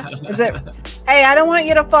 Yeah? Is it? Hey, I don't want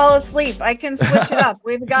you to fall asleep. I can switch it up.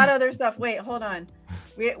 We've got other stuff. Wait, hold on.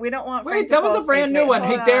 We don't want. Wait, that was a brand new one.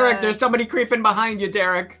 Hey, Derek, there's somebody creeping behind you,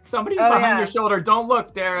 Derek. Somebody's behind your shoulder. Don't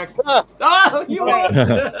look, Derek. Oh, you won't.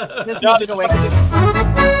 This music will wake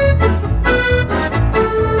up.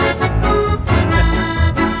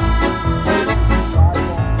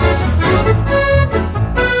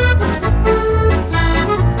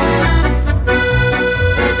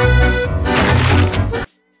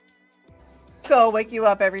 I'll wake you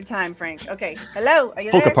up every time, Frank. Okay. Hello. Are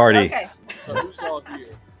you there? Polka party. Okay. So who's all here?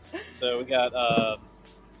 So we got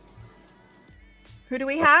who do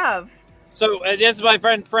we have? So this is my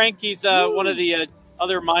friend Frank. He's one of the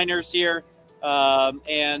other miners here.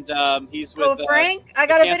 And he's with Frank. I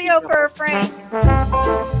got a video for Frank.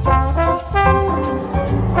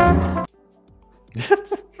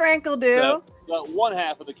 Frank will do. So, one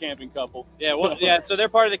half of the camping couple. Yeah, well, yeah. So they're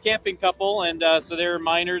part of the camping couple, and so they're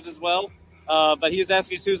miners as well. But he was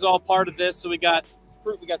asking us who's all part of this. So we got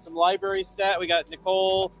some library staff. We got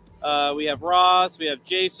Nicole. We have Ross. We have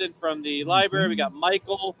Jason from the library. We got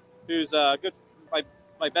Michael, who's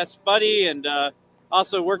my best buddy, and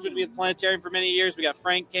also worked with me at the planetarium for many years. We got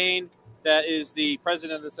Frank Kane, that is the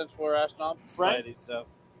president of the Central Florida Astronomical Society. So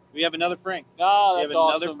we have another Frank. Ah, that's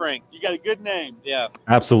awesome. Another awesome. Frank. You got a good name. Yeah.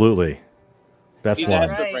 Absolutely. Best He's one.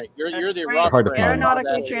 Astro Frank. You're the Frank. Hard to find.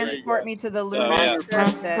 Aeronautically transport me to the lunar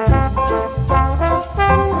surface.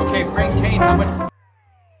 Okay, Frank Kane, how much?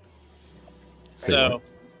 So,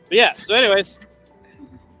 but yeah. So, anyways,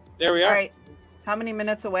 there we are. All right. How many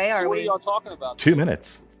minutes away are What we? are y'all talking about? 2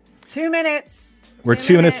 minutes. 2 minutes. We're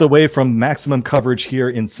 2 minutes away from maximum coverage here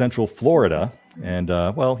in Central Florida. And,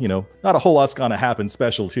 well, you know, not a whole lot's going to happen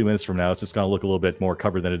special 2 minutes from now. It's just going to look a little bit more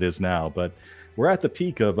covered than it is now. But we're at the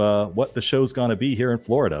peak of what the show's going to be here in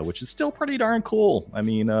Florida, which is still pretty darn cool. I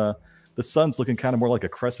mean, the sun's looking kind of more like a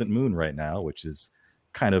crescent moon right now, which is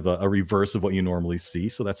kind of a reverse of what you normally see.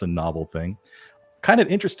 So that's a novel thing. Kind of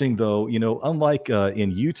interesting, though, you know, unlike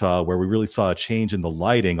in Utah, where we really saw a change in the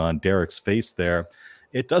lighting on Derek's face there,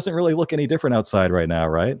 it doesn't really look any different outside right now,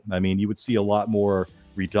 right? I mean, you would see a lot more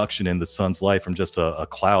reduction in the sun's light from just a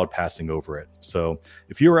cloud passing over it. So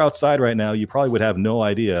if you were outside right now, you probably would have no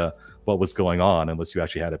idea what was going on unless you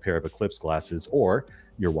actually had a pair of eclipse glasses, or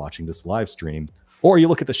you're watching this live stream, or you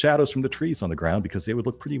look at the shadows from the trees on the ground, because they would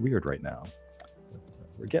look pretty weird right now. But,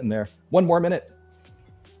 we're getting there. 1 more minute.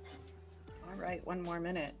 All right, 1 more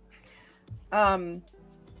minute. Let's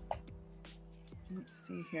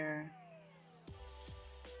see here.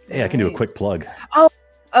 Hey, I can do a quick plug. Oh,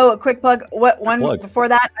 a quick plug. Plug. Before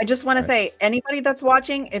that, I just want to say, anybody that's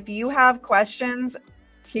watching, if you have questions,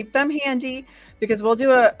 keep them handy, because we'll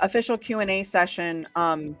do an official Q&A session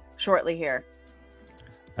shortly here.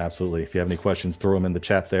 Absolutely. If you have any questions, throw them in the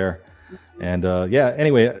chat there. And yeah,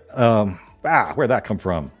 anyway, where'd that come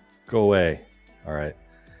from? Go away. All right.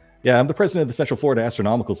 Yeah, I'm the president of the Central Florida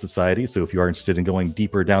Astronomical Society. So if you are interested in going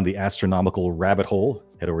deeper down the astronomical rabbit hole,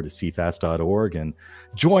 head over to cfast.org and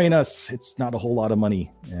join us. It's not a whole lot of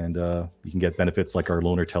money. And you can get benefits like our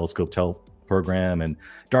Lunar Telescope program and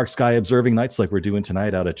dark sky observing nights like we're doing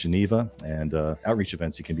tonight out at Geneva, and outreach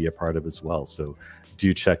events you can be a part of as well. So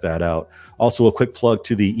do check that out. Also, a quick plug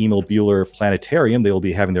to the Emil Buehler Planetarium. They will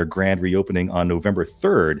be having their grand reopening on November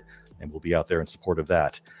 3rd, and we'll be out there in support of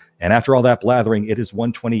that. And after all that blathering, it is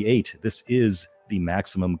 1:28. This is the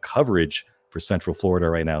maximum coverage for Central Florida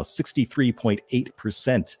right now.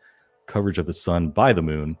 63.8% coverage of the sun by the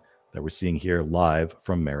moon that we're seeing here live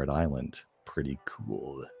from Merritt Island. Pretty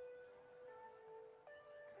cool.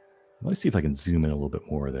 Let me see if I can zoom in a little bit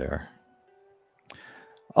more there.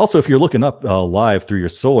 Also, if you're looking up live through your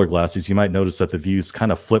solar glasses, you might notice that the views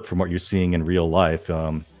kind of flip from what you're seeing in real life.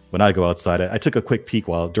 When I go outside, I took a quick peek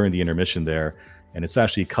during the intermission there, and it's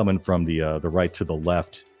actually coming from the right to the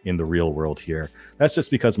left in the real world here. That's just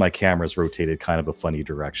because my camera's rotated kind of a funny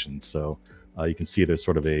direction. So you can see there's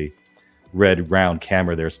sort of a red round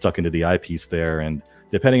camera there stuck into the eyepiece there, and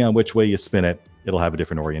depending on which way you spin it, it'll have a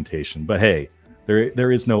different orientation. But hey,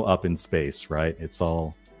 there is no up in space, right? It's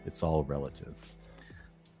all relative.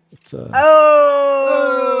 It's Zinger!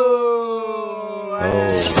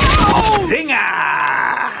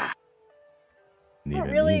 Not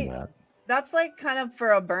really. That's like kind of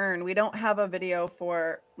for a burn. We don't have a video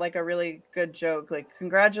for like a really good joke. Like,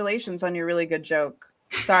 congratulations on your really good joke.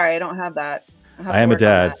 Sorry, I don't have that. I am a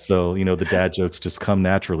dad, so you know the dad jokes just come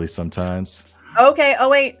naturally sometimes. Okay. Oh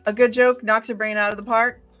wait, a good joke knocks your brain out of the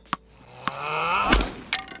park.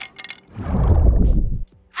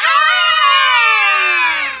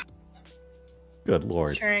 Good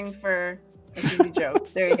Lord. Cheering for a TV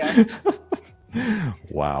joke. There you go.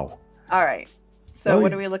 Wow. All right. So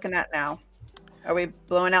what are we looking at now? Are we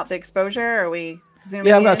blowing out the exposure? Are we zooming in?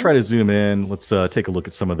 Yeah, I'm going to try to zoom in. Let's take a look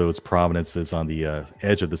at some of those prominences on the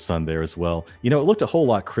edge of the sun there as well. You know, it looked a whole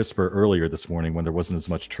lot crisper earlier this morning when there wasn't as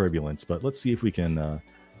much turbulence, but let's see if we can at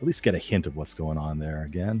least get a hint of what's going on there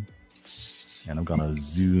again. And I'm going to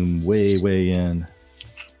zoom way, way in.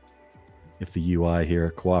 If the UI here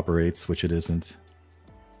cooperates, which it isn't.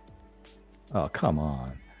 Oh, come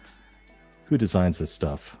on. Who designs this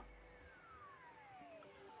stuff?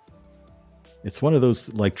 It's one of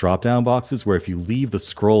those like drop-down boxes where if you leave the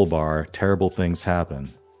scroll bar, terrible things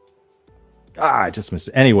happen. I just missed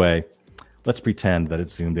it. Anyway, let's pretend that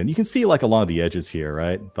it's zoomed in. You can see like along the edges here,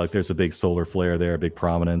 right? Like there's a big solar flare there, a big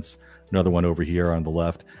prominence. another one over here on the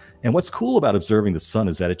left. And what's cool about observing the sun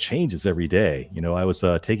is that it changes every day. You know, I was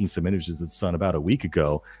taking some images of the sun about a week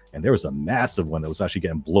ago, and there was a massive one that was actually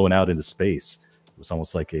getting blown out into space. It was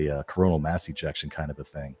almost like a coronal mass ejection kind of a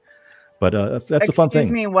thing. But that's a fun thing.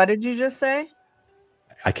 Excuse me, what did you just say?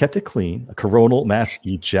 I kept it clean. A coronal mass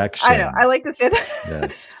ejection. I know. I like to say that.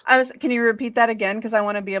 Yes. Can you repeat that again? Because I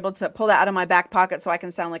want to be able to pull that out of my back pocket so I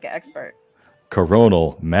can sound like an expert.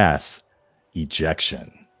 Coronal mass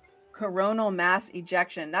ejection. Coronal mass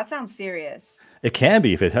ejection. That sounds serious. It can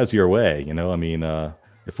be if it heads your way. You know, I mean,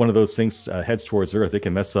 if one of those things heads towards Earth, it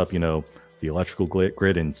can mess up, you know, the electrical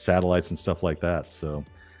grid and satellites and stuff like that. So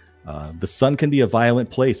the sun can be a violent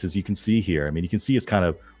place, as you can see here. I mean, you can see it's kind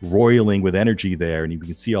of roiling with energy there, and you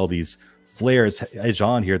can see all these flares edge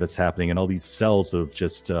on here that's happening, and all these cells of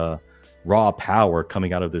just raw power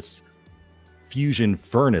coming out of this fusion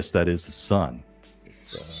furnace that is the sun.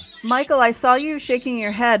 It's, Michael, I saw you shaking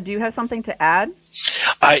your head. Do you have something to add?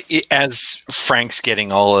 As Frank's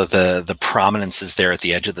getting all of the prominences there at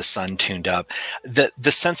the edge of the sun tuned up,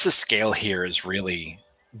 the sense of scale here is really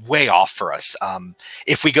way off for us.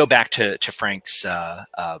 If we go back to Frank's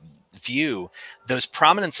view, those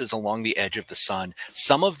prominences along the edge of the sun,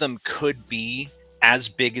 some of them could be as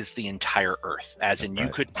big as the entire Earth, as in you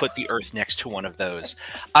could put the Earth next to one of those.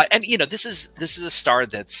 And you know, this is a star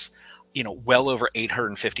that's, you know, well over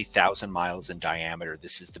 850,000 miles in diameter.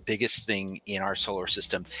 This is the biggest thing in our solar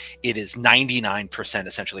system. It is 99%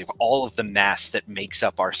 essentially of all of the mass that makes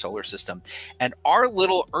up our solar system. And our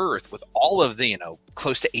little Earth, with all of the, you know,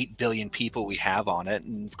 close to 8 billion people we have on it,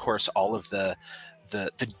 and of course all of the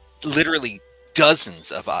literally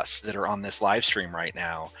dozens of us that are on this live stream right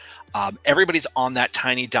now, everybody's on that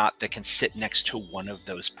tiny dot that can sit next to one of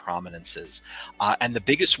those prominences. And the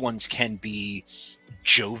biggest ones can be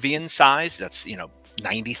Jovian size, that's, you know,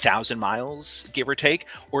 90,000 miles, give or take,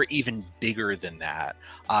 or even bigger than that.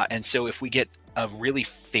 And so if we get a really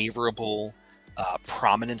favorable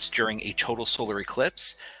prominence during a total solar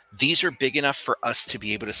eclipse, these are big enough for us to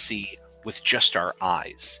be able to see with just our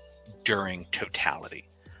eyes during totality.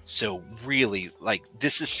 So really, like,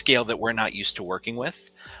 this is scale that we're not used to working with.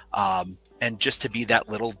 And just to be that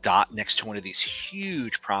little dot next to one of these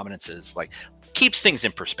huge prominences, like, keeps things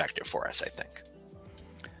in perspective for us, I think.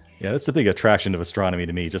 Yeah, that's a big attraction of astronomy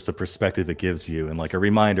to me, just the perspective it gives you, and like a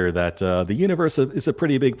reminder that the universe is a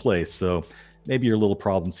pretty big place. So maybe your little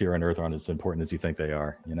problems here on Earth aren't as important as you think they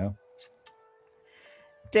are, you know?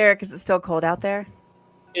 Derek, is it still cold out there?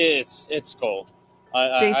 It's cold.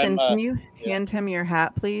 Jason, can you hand him your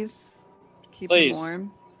hat, please? Keep him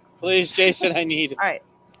warm. Please, Jason, I need it. All right.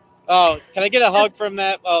 Oh, can I get a hug from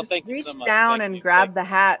that? Oh, thank you so much. Reach down and grab the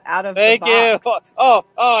hat out of the box. Thank you. Oh,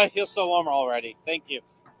 I feel so warm already. Thank you.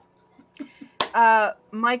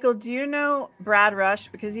 Michael, do you know Brad Rush?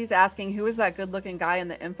 Because he's asking, who is that good-looking guy in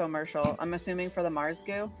the infomercial? I'm assuming for the Mars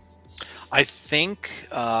Goo. I think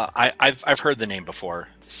I've heard the name before,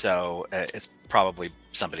 so it's probably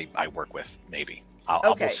somebody I work with, maybe.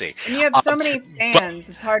 We'll see. And you have so many fans,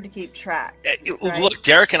 it's hard to keep track. Right? Look,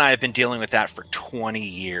 Derek and I have been dealing with that for 20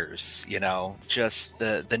 years. You know, just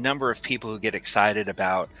the number of people who get excited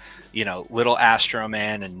about, you know, little Astro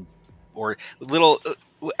Man or little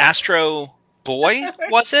Astro Boy,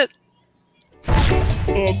 was it?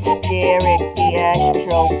 It's Derek the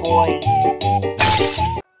Astro Boy.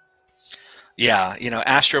 Yeah, you know,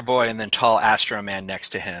 Astro Boy and then tall Astro Man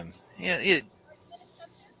next to him. Yeah.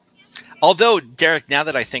 Although, Derek, now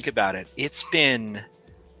that I think about it, it's been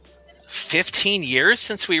 15 years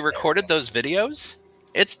since we recorded those videos.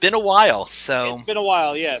 It's been a while, so it's been a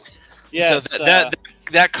while. Yes. Yes. So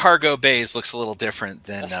that cargo bays looks a little different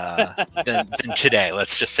than today.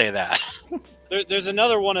 Let's just say that. There's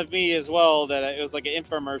another one of me as well that it was like an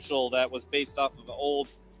infomercial that was based off of an old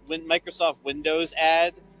Microsoft Windows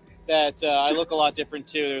ad that I look a lot different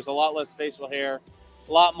too. There's a lot less facial hair,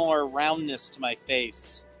 a lot more roundness to my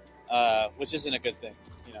face, which isn't a good thing,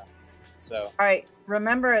 you know. So all right,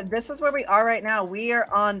 remember, this is where we are right now. We are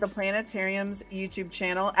on the Planetarium's YouTube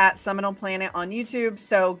channel at Seminole Planet on YouTube.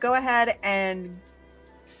 So go ahead and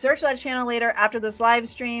search that channel later after this live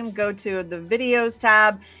stream. Go to the videos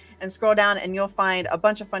tab and scroll down, and you'll find a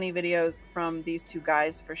bunch of funny videos from these two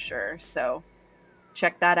guys for sure. So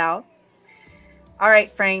check that out. All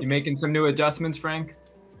right, Frank. You making some new adjustments, Frank?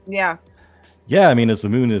 Yeah. Yeah, I mean, as the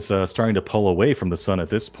moon is starting to pull away from the sun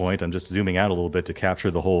at this point, I'm just zooming out a little bit to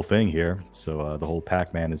capture the whole thing here. So the whole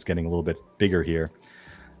Pac-Man is getting a little bit bigger here.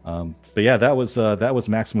 But yeah, that was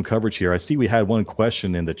maximum coverage here. I see we had one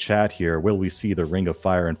question in the chat here. Will we see the Ring of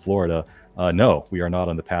Fire in Florida? No, we are not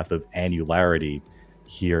on the path of annularity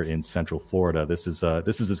here in Central Florida. This is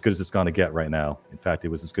as good as it's going to get right now. In fact, it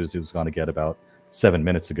was as good as it was going to get about 7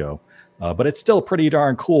 minutes ago. But it's still pretty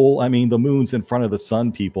darn cool. I mean, the moon's in front of the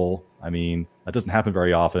sun, people. I mean, that doesn't happen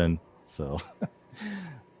very often. So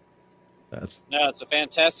it's a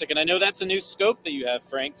fantastic. And I know that's a new scope that you have,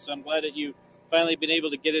 Frank. So I'm glad that you finally been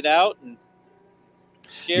able to get it out and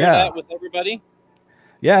share that with everybody.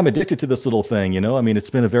 Yeah, I'm addicted to this little thing, you know? I mean,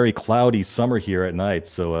 it's been a very cloudy summer here at night.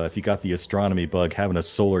 So if you got the astronomy bug, having a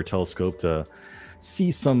solar telescope to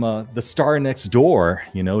see some the star next door,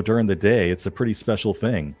 you know, during the day, it's a pretty special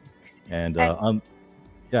thing. And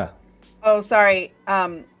yeah. Oh, sorry.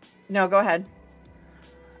 No, go ahead.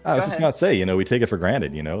 I was just going to say, you know, we take it for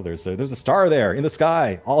granted, you know, there's a star there in the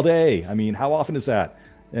sky all day. I mean, how often is that?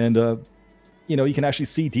 And, you know, you can actually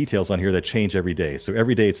see details on here that change every day. So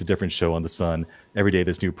every day it's a different show on the sun. Every day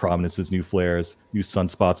there's new prominences, new flares, new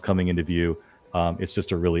sunspots coming into view. It's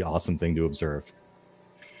just a really awesome thing to observe.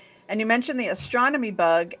 And you mentioned the astronomy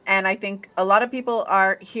bug, and I think a lot of people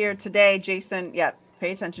are here today. Jason, yeah,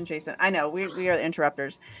 pay attention, Jason. I know we are the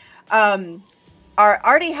interrupters.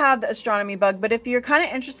 Already have the astronomy bug, but if you're kind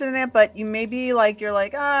of interested in it, but you may be like, you're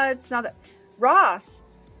like, it's not that. Ross,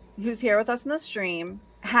 who's here with us in the stream,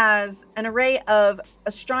 has an array of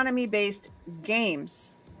astronomy-based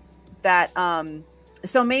games that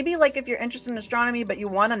so maybe like if you're interested in astronomy but you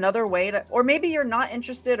want another way to, or maybe you're not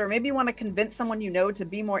interested, or maybe you want to convince someone you know to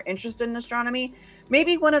be more interested in astronomy,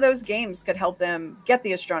 maybe one of those games could help them get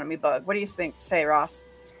the astronomy bug. What do you say, Ross?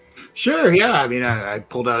 Sure, yeah. I mean, I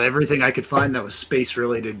pulled out everything I could find that was space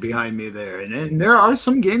related behind me there, and there are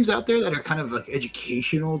some games out there that are kind of like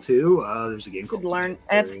educational too. There's a game called Learn,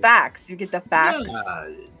 and it's facts. You get the facts. Yeah.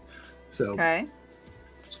 So okay,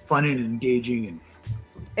 it's fun and engaging. And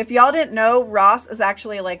if y'all didn't know, Ross is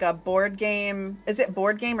actually like a board game. Is it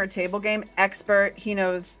board game or table game expert? He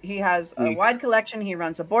knows. He has a wide collection. He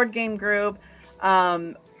runs a board game group.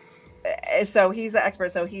 So he's an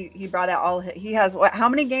expert. So he brought out all. He has what? How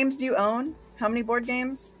many games do you own? How many board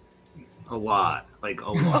games? A lot, like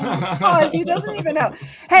a lot. Oh my God, he doesn't even know.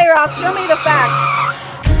 Hey Ross, show me the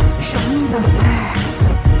facts. Show me the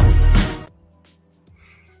facts.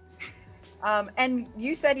 And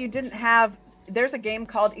you said you didn't have. There's a game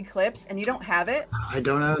called Eclipse, and you don't have it. I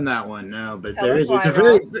don't own that one, no. But Tell there us is. why,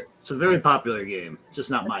 It's a very popular game. It's just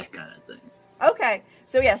not my kind of thing. Okay,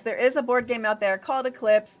 so yes, there is a board game out there called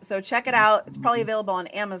Eclipse. So check it out. It's probably available on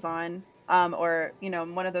Amazon, or you know,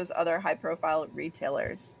 one of those other high-profile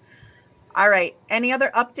retailers. All right. Any other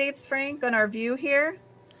updates, Frank, on our view here?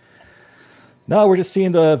 No, we're just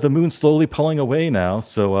seeing the moon slowly pulling away now.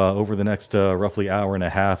 So over the next roughly hour and a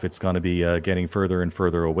half, it's going to be getting further and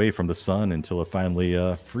further away from the sun until it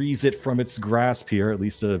finally frees it from its grasp here, at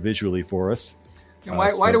least visually for us. And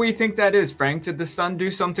why do we think that is, Frank? Did the sun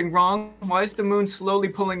do something wrong? Why is the moon slowly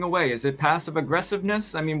pulling away? Is it passive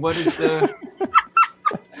aggressiveness? I mean, what is the...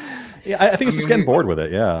 Yeah, I think it's just getting bored with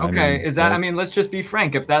it. Yeah. Okay. I mean, let's just be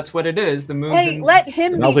frank. If that's what it is, the moon's. Hey, let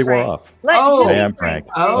him be frank. Off. Let him be frank.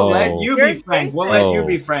 Let you be frank. We'll let you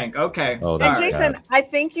be frank. Okay. And Jason, I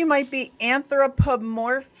think you might be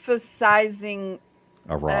anthropomorphizing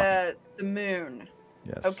a rock. The moon.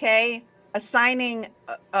 Yes. Okay. Assigning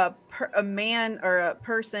a man or a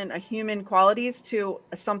person, a human qualities to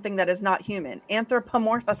something that is not human.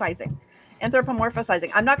 Anthropomorphizing.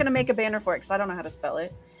 I'm not going to make a banner for it because I don't know how to spell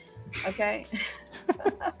it. Okay.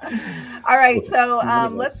 All right. So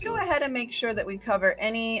let's go ahead and make sure that we cover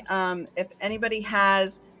any, if anybody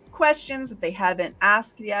has questions that they haven't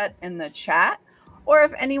asked yet in the chat, or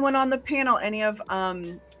if anyone on the panel,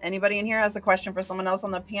 anybody in here has a question for someone else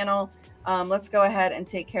on the panel, let's go ahead and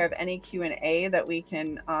take care of any Q&A that we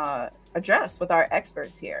can address with our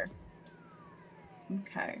experts here.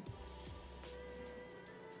 Okay.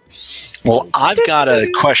 Well, I've got a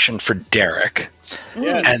question for Derek.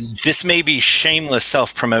 Yes. And this may be shameless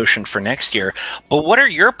self-promotion for next year, but what are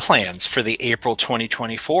your plans for the April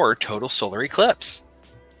 2024 total solar eclipse?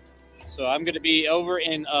 So I'm going to be over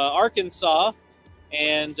in Arkansas,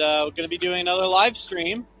 and we're going to be doing another live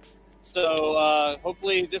stream. So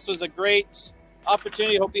hopefully this was a great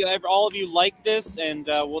opportunity. Hope all of you like this and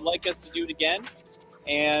would like us to do it again.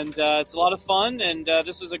 And it's a lot of fun, and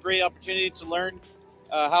this was a great opportunity to learn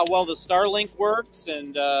how well the Starlink works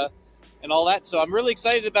and all that. So I'm really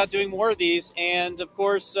excited about doing more of these. And of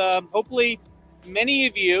course, hopefully many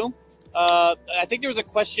of you, I think there was a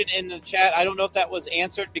question in the chat. I don't know if that was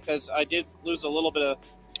answered because I did lose a little bit of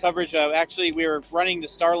coverage. Actually, we were running the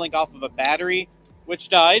Starlink off of a battery, which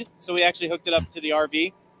died. So we actually hooked it up to the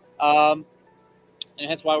RV. And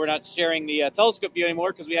hence why we're not sharing the telescope view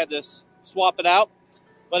anymore, because we had to swap it out.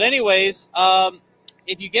 But anyways,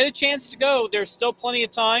 if you get a chance to go, there's still plenty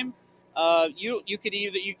of time. You could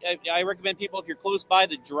either I recommend people, if you're close by,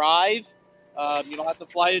 to drive. You don't have to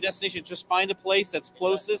fly to a destination. Just find a place that's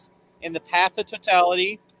closest in the path of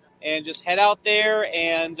totality, and just head out there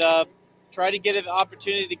and try to get an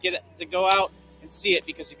opportunity to go out and see it.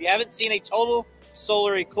 Because if you haven't seen a total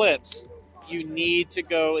solar eclipse, you need to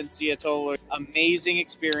go and see a total amazing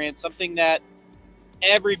experience, something that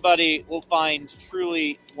everybody will find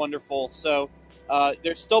truly wonderful. So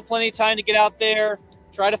there's still plenty of time to get out there.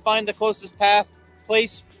 Try to find the closest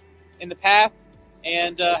place in the path,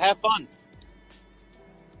 and have fun.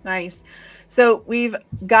 Nice. So we've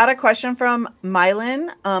got a question from Mylan.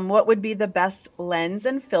 What would be the best lens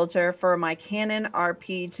and filter for my Canon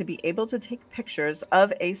RP to be able to take pictures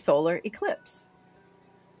of a solar eclipse?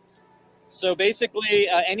 So basically,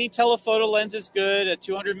 any telephoto lens is good. A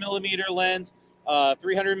 200 millimeter lens,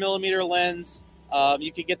 300 millimeter lens.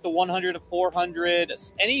 You could get the 100 to 400.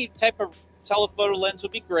 Any type of telephoto lens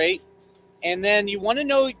would be great. And then you want to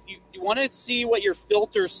know, you want to see what your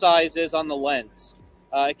filter size is on the lens.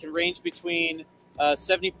 It can range between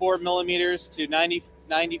 74 millimeters to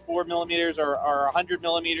 94 millimeters or 100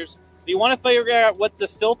 millimeters. But you want to figure out what the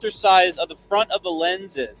filter size of the front of the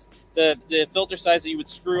lens is. The filter size that you would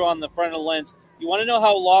screw on the front of the lens. You want to know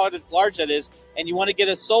how large that is, and you want to get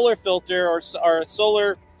a solar filter or a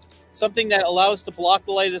solar, something that allows to block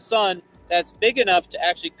the light of the sun that's big enough to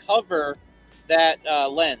actually cover that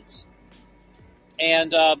lens.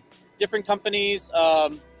 And different companies,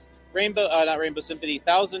 not Rainbow Symphony,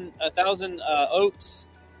 Thousand Oaks,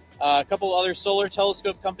 a couple other solar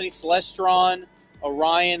telescope companies, Celestron,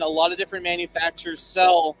 Orion, a lot of different manufacturers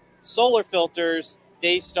sell solar filters.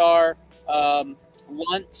 Daystar,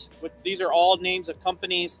 Lunt. These are all names of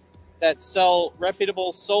companies that sell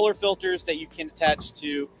reputable solar filters that you can attach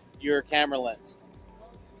to your camera lens.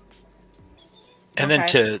 And then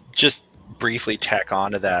to just briefly tack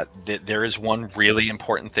on to that, there is one really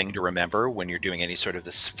important thing to remember when you're doing any sort of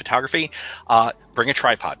this photography. Bring a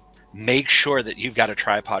tripod. Make sure that you've got a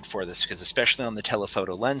tripod for this, because especially on the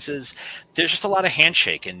telephoto lenses, there's just a lot of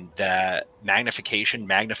handshake, and that magnification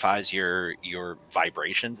magnifies your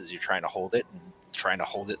vibrations as you're trying to hold it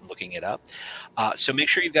and looking it up. So make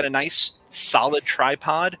sure you've got a nice solid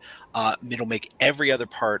tripod. It'll make every other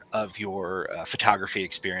part of your photography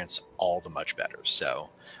experience all the much better. So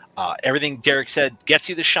everything Derek said gets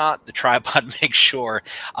you the shot. The tripod makes sure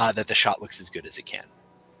that the shot looks as good as it can.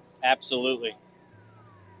 Absolutely.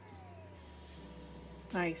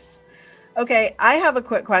 Nice. Okay, I have a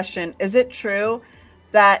quick question. Is it true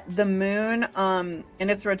that the moon in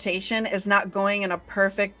its rotation is not going in a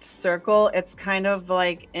perfect circle? It's kind of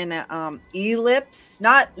like in an ellipse,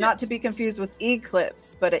 not to be confused with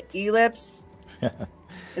eclipse, but an ellipse.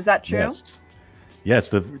 Is that true? Yes.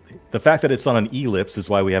 The fact that it's on an ellipse is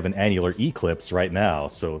why we have an annular eclipse right now.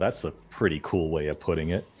 So that's a pretty cool way of putting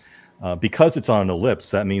it. Because it's on an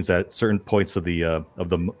ellipse, that means that certain points of the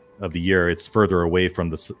year it's further away from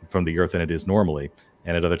the Earth than it is normally,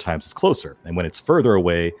 and at other times it's closer. And when it's further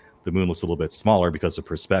away, the moon looks a little bit smaller because of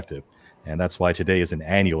perspective. And that's why today is an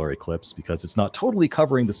annular eclipse, because it's not totally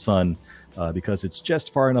covering the sun, because it's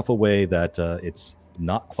just far enough away that it's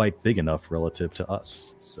not quite big enough relative to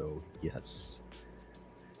us. So yes.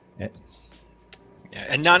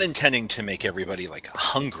 And not intending to make everybody like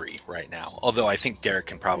hungry right now, although I think Derek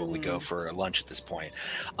can probably go for a lunch at this point.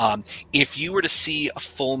 If you were to see a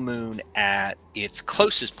full moon at its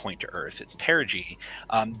closest point to Earth, its perigee,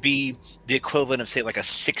 be the equivalent of, say, like a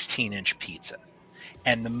 16-inch pizza.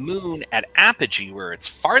 And the moon at apogee, where it's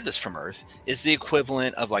farthest from Earth, is the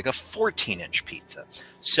equivalent of like a 14-inch pizza.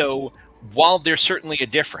 So while there's certainly a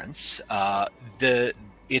difference,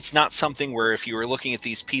 it's not something where if you were looking at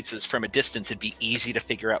these pizzas from a distance, it'd be easy to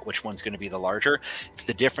figure out which one's going to be the larger. It's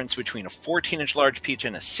the difference between a 14-inch large pizza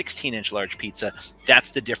and a 16-inch large pizza. That's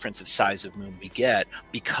the difference of size of moon we get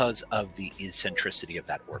because of the eccentricity of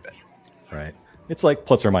that orbit. Right. It's like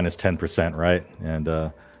plus or minus 10%, right?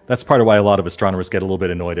 And that's part of why a lot of astronomers get a little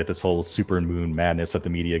bit annoyed at this whole super moon madness that the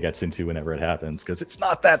media gets into whenever it happens, because it's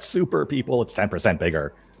not that super, people. It's 10%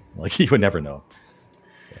 bigger. Like, you would never know.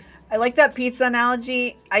 I like that pizza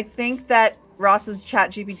analogy. I think that Ross's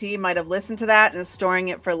ChatGPT might have listened to that and is storing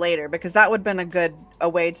it for later, because that would have been a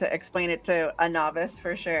way to explain it to a novice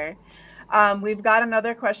for sure. We've got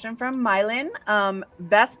another question from Mylan.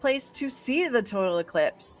 Best place to see the total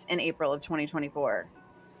eclipse in April of 2024?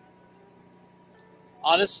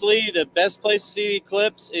 Honestly, the best place to see the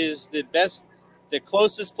eclipse is the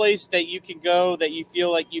closest place that you can go, that you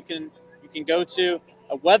feel like you can go to.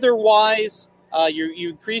 Weather-wise, you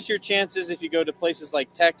increase your chances if you go to places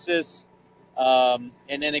like Texas, and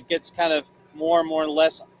then it gets kind of more and more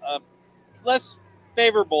less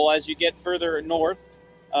favorable as you get further north,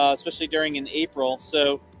 especially during in April.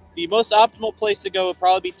 So the most optimal place to go would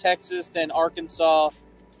probably be Texas, then Arkansas,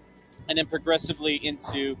 and then progressively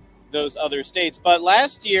into those other states. But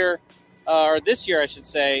last year, or this year, I should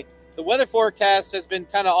say, the weather forecast has been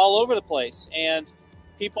kind of all over the place, and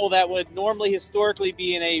people that would normally historically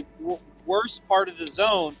be in a worse part of the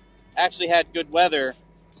zone actually had good weather.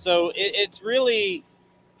 So it's really,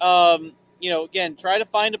 again, try to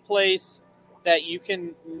find a place that you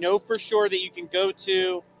can know for sure that you can go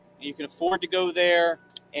to, you can afford to go there,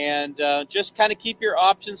 and just kind of keep your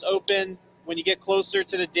options open. When you get closer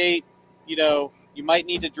to the date, you might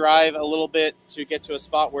need to drive a little bit to get to a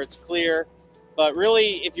spot where it's clear. But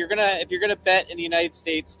really, if you're gonna bet in the United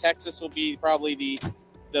States, Texas will be probably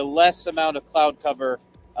the less amount of cloud cover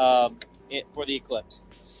for the eclipse.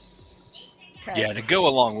 Okay. Yeah, to go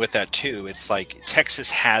along with that too, it's like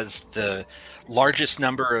Texas has the largest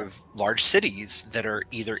number of large cities that are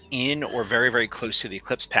either in or very, very close to the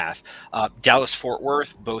eclipse path. Dallas, Fort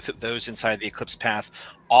Worth, both of those inside the eclipse path.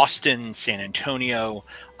 Austin, San Antonio.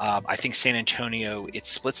 I think San Antonio, it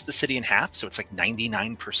splits the city in half, so it's like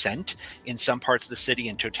 99% in some parts of the city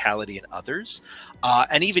and totality in others.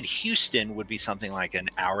 And even Houston would be something like an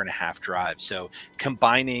hour-and-a-half drive. So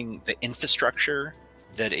combining the infrastructure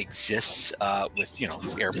that exists with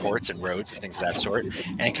airports and roads and things of that sort,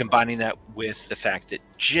 and combining that with the fact that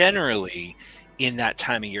generally in that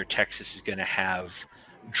time of year Texas is going to have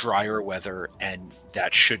drier weather, and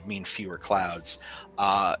that should mean fewer clouds.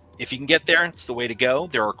 If you can get there, it's the way to go.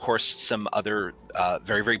 There are, of course, some other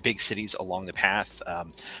very, very big cities along the path.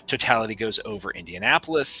 Totality goes over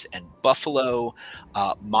Indianapolis and Buffalo.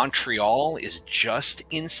 Montreal is just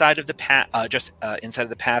inside of the path.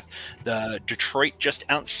 The Detroit just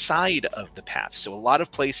outside of the path. So a lot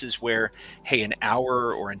of places where, hey, an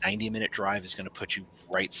hour or a 90-minute drive is going to put you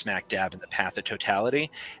right smack dab in the path of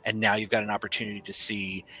totality. And now you've got an opportunity to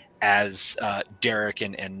see, as Derek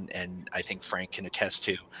and I think Frank can attest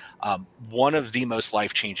to, one of the most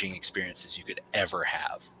life-changing experiences you could ever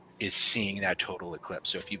have is seeing that total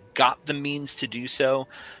eclipse. So if you've got the means to do so,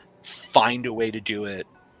 find a way to do it.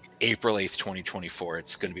 April 8th, 2024.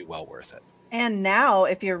 It's going to be well worth it. And now,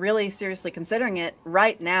 if you're really seriously considering it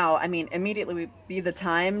right now, I mean, immediately would be the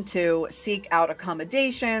time to seek out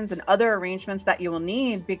accommodations and other arrangements that you will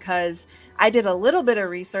need, because I did a little bit of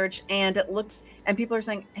research and it looked, and people are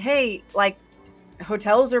saying, hey, like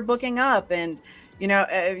hotels are booking up, and you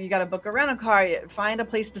got to book a rental car, find a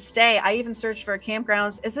place to stay. I even searched for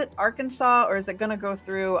campgrounds. Is it Arkansas, or is it going to go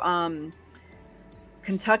through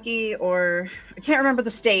Kentucky, or I can't remember the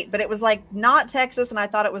state, but it was like not Texas, and I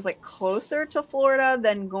thought it was like closer to Florida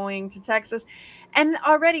than going to Texas. And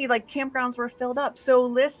already like campgrounds were filled up. So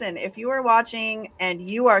listen, if you are watching and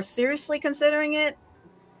you are seriously considering it,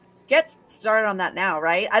 get started on that now,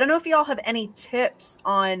 right? I don't know if y'all have any tips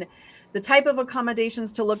on the type of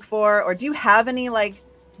accommodations to look for, or do you have any like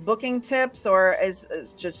booking tips, or is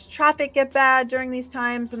just traffic get bad during these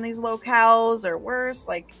times in these locales, or worse?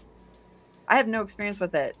 Like, I have no experience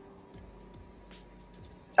with it.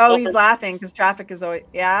 Oh, he's laughing because traffic is always,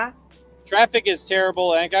 yeah? Traffic is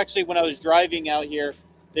terrible. And actually, when I was driving out here,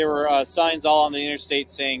 there were signs all on the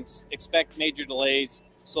interstate saying, expect major delays,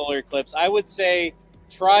 solar eclipse. I would say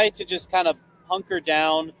try to just kind of hunker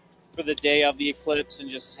down for the day of the eclipse and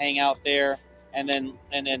just hang out there, and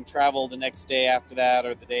then travel the next day after that,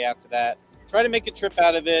 or the day after that. Try to make a trip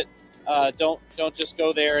out of it. Don't just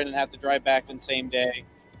go there and then have to drive back the same day.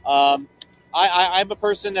 I'm a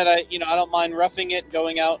person that I don't mind roughing it,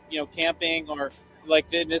 going out, camping, or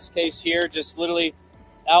like in this case here, just literally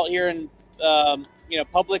out here in,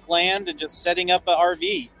 public land and just setting up an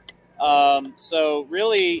RV. So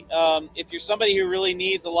really, if you're somebody who really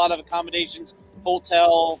needs a lot of accommodations,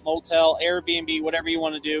 hotel, motel, Airbnb, whatever you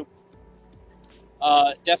want to do,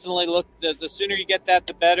 definitely look, the sooner you get that,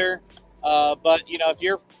 the better. But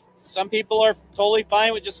some people are totally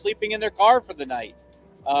fine with just sleeping in their car for the night.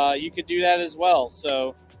 You could do that as well.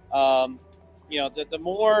 So, the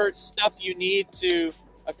more stuff you need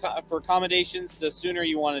for accommodations, the sooner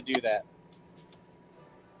you want to do that.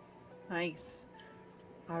 Nice.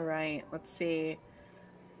 All right, let's see.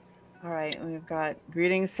 All right, we've got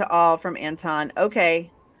greetings to all from Anton. Okay.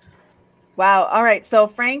 Wow. All right. So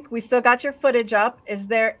Frank, we still got your footage up. Is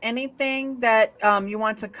there anything that you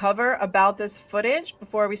want to cover about this footage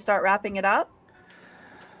before we start wrapping it up?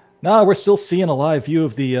 No, we're still seeing a live view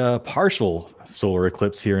of the partial solar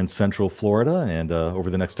eclipse here in Central Florida. And over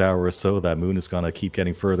the next hour or so, that moon is going to keep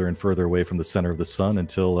getting further and further away from the center of the sun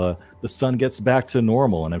until the sun gets back to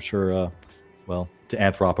normal. And I'm sure well, to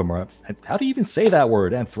anthropomorph. How do you even say that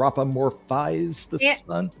word? Anthropomorphize the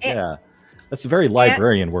sun? Yeah, that's a very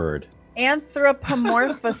librarian word.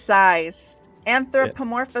 Anthropomorphize.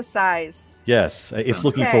 Anthropomorphize. Yes, it's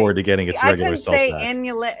looking forward to getting its regular self back.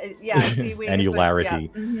 Annularity.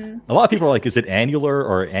 A lot of people are like, is it annular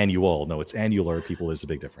or annual? No, it's annular. People, there's a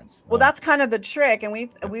big difference. Well, that's kind of the trick. And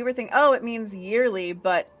we were thinking, oh, it means yearly,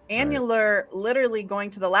 but annular, literally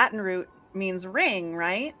going to the Latin root, means ring,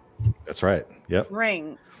 right? That's right. Yep.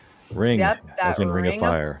 Ring. Yep. As in ring of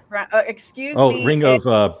fire. Excuse me. Oh, ring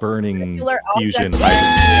of burning fusion.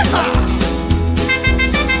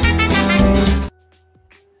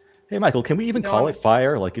 Hey, Michael, can we even call it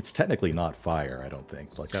fire? Like, it's technically not fire, I don't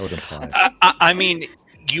think. Like, that would imply. I mean,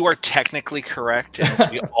 you are technically correct. As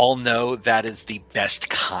we all know, that is the best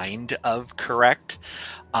kind of correct.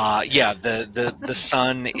 Yeah, the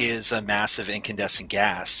sun is a massive incandescent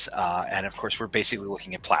gas. And of course, we're basically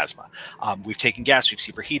looking at plasma. We've taken gas, we've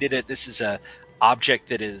superheated it. This is an object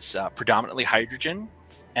that is predominantly hydrogen.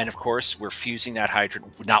 And of course, we're fusing that hydrogen.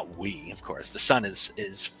 Not we, of course. The sun is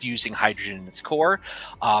fusing hydrogen in its core,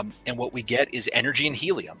 and what we get is energy and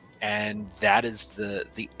helium, and that is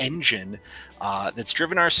the engine that's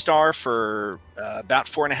driven our star for about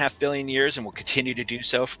 4.5 billion years, and will continue to do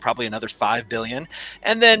so for probably another 5 billion.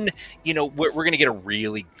 And then, you know, we're going to get a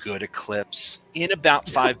really good eclipse in about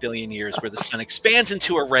 5 billion years, where the sun expands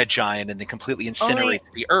into a red giant and then completely incinerates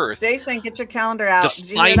the Earth. Jason, get your calendar out. The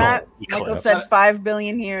final eclipse. Michael said 5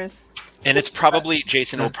 billion years. And it's probably,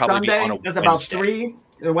 Jason, will probably Sunday, be on a there's Wednesday.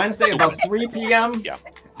 Wednesday about 3 p.m. Yeah.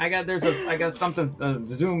 I got something, a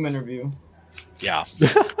Zoom interview. Yeah.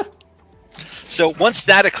 So once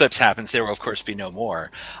that eclipse happens, there will of course be no more.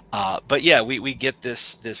 But yeah, we get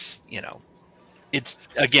this, you know, it's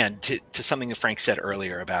again to something that Frank said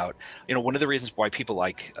earlier about, you know, one of the reasons why people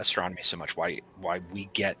like astronomy so much, why we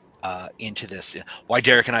get into this, why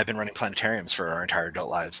Derek and I have been running planetariums for our entire adult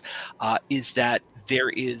lives, is that there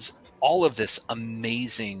is all of these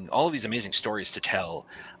amazing stories to tell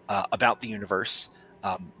about the universe.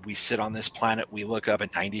 We sit on this planet, we look up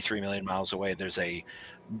at 93 million miles away. There's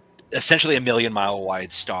essentially a 1 million mile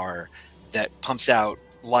wide star that pumps out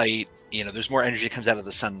light. You know, there's more energy that comes out of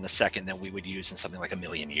the sun in a second than we would use in something like 1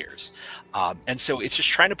 million years. And so it's just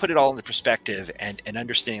trying to put it all into perspective and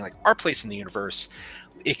understanding like our place in the universe.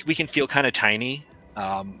 We can feel kind of tiny.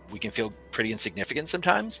 We can feel pretty insignificant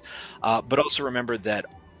sometimes, but also remember that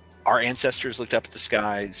our ancestors looked up at the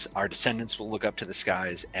skies, our descendants will look up to the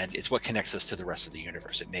skies, and it's what connects us to the rest of the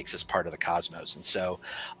universe. It makes us part of the cosmos. And so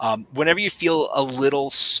whenever you feel a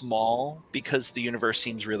little small because the universe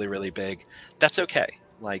seems really, really big, that's okay.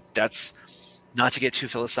 Like, that's not to get too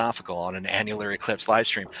philosophical on an annular eclipse live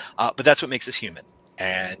stream, but that's what makes us human.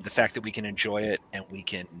 And the fact that we can enjoy it and we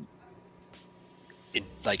can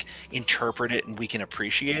interpret it and we can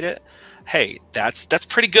appreciate it, hey, that's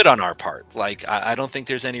pretty good on our part. Like, I don't think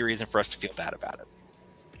there's any reason for us to feel bad about it.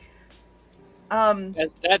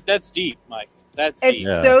 That's deep, Mike. That's deep.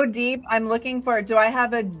 It's so deep. I'm looking for, do I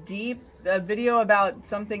have a video about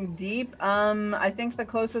something deep? I think the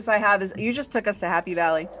closest I have is, you just took us to Happy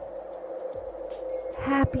Valley.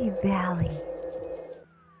 Happy Valley.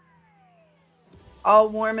 All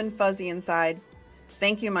warm and fuzzy inside.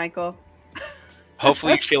 Thank you, Michael.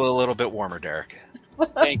 Hopefully you feel a little bit warmer, Derek.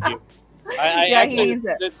 Thank you. Actually,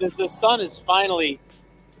 the sun is finally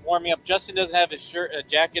warming up. Justin doesn't have his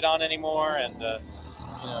jacket on anymore, and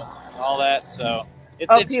you know, all that. So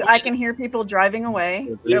I can hear people driving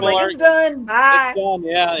away. They're like, "It's done. Bye." It's done.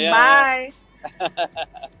 Yeah. Bye.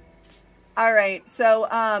 All right. So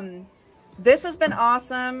this has been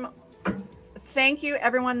awesome. Thank you,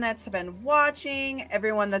 everyone that's been watching,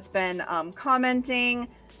 everyone that's been commenting.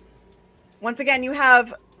 Once again, you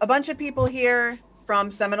have a bunch of people here from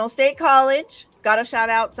Seminole State College. Got to shout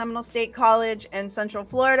out Seminole State College and Central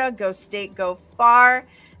Florida. Go State, go far.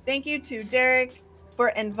 Thank you to Derek for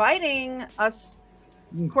inviting us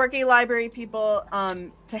quirky library people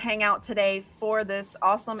to hang out today for this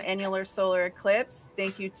awesome annular solar eclipse.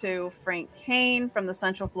 Thank you to Frank Kane from the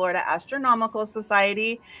Central Florida Astronomical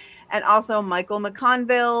Society, and also Michael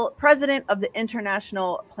McConville, president of the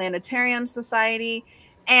International Planetarium Society,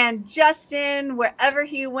 and Justin, wherever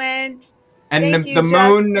he went. And the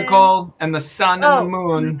moon, Nicole, and the sun and the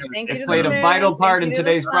moon. It played a vital part in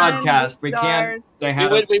today's broadcast. We can't.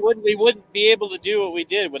 We wouldn't be able to do what we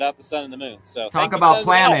did without the sun and the moon. So talk about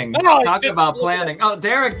planning. Talk about planning. Oh,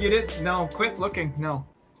 Derek, you didn't. No, quit looking. No.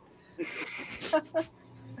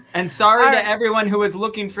 And sorry to everyone who was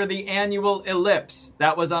looking for the annual ellipse.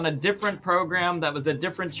 That was on a different program. That was a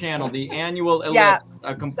different channel. The annual ellipse,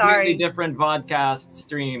 a completely different vodcast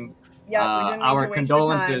stream. Yeah, we didn't mean our to waste your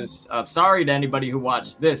time. condolences. Sorry to anybody who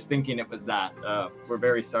watched this thinking it was that. We're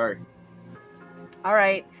very sorry. All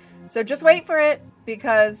right. So just wait for it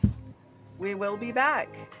because we will be back.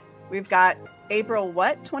 We've got April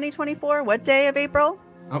what? 2024? What day of April?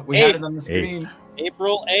 Oh, we had it on the screen.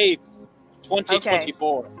 April 8th,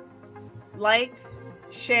 2024. Okay. Like,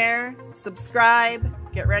 share, subscribe,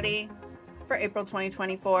 get ready for April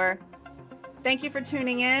 2024. Thank you for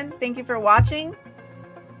tuning in. Thank you for watching.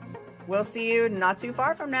 We'll see you not too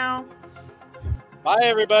far from now. Bye,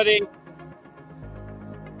 everybody.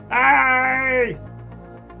 Bye.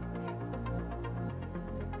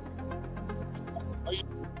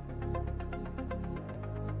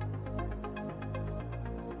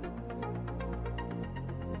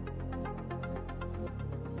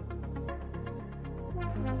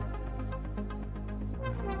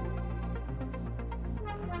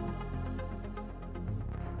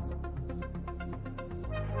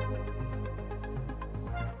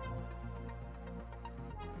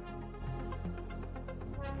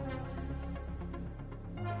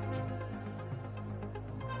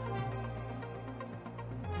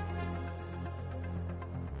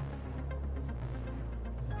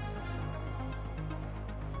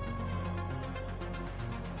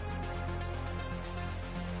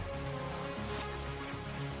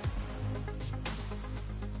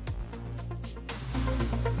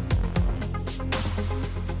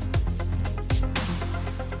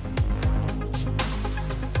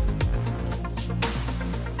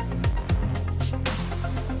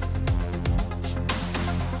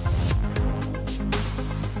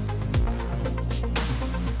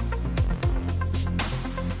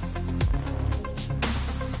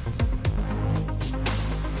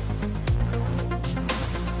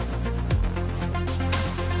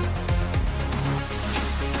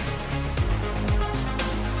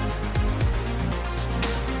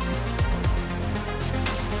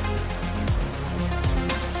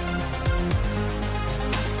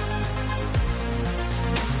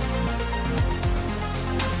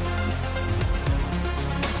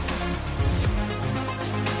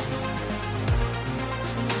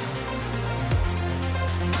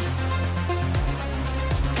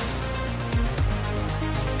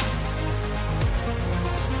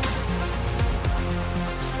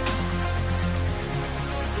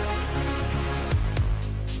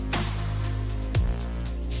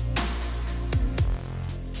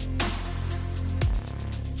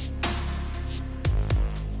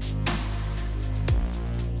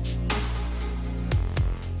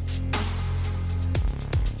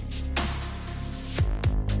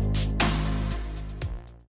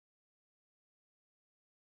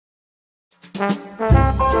 Thank you.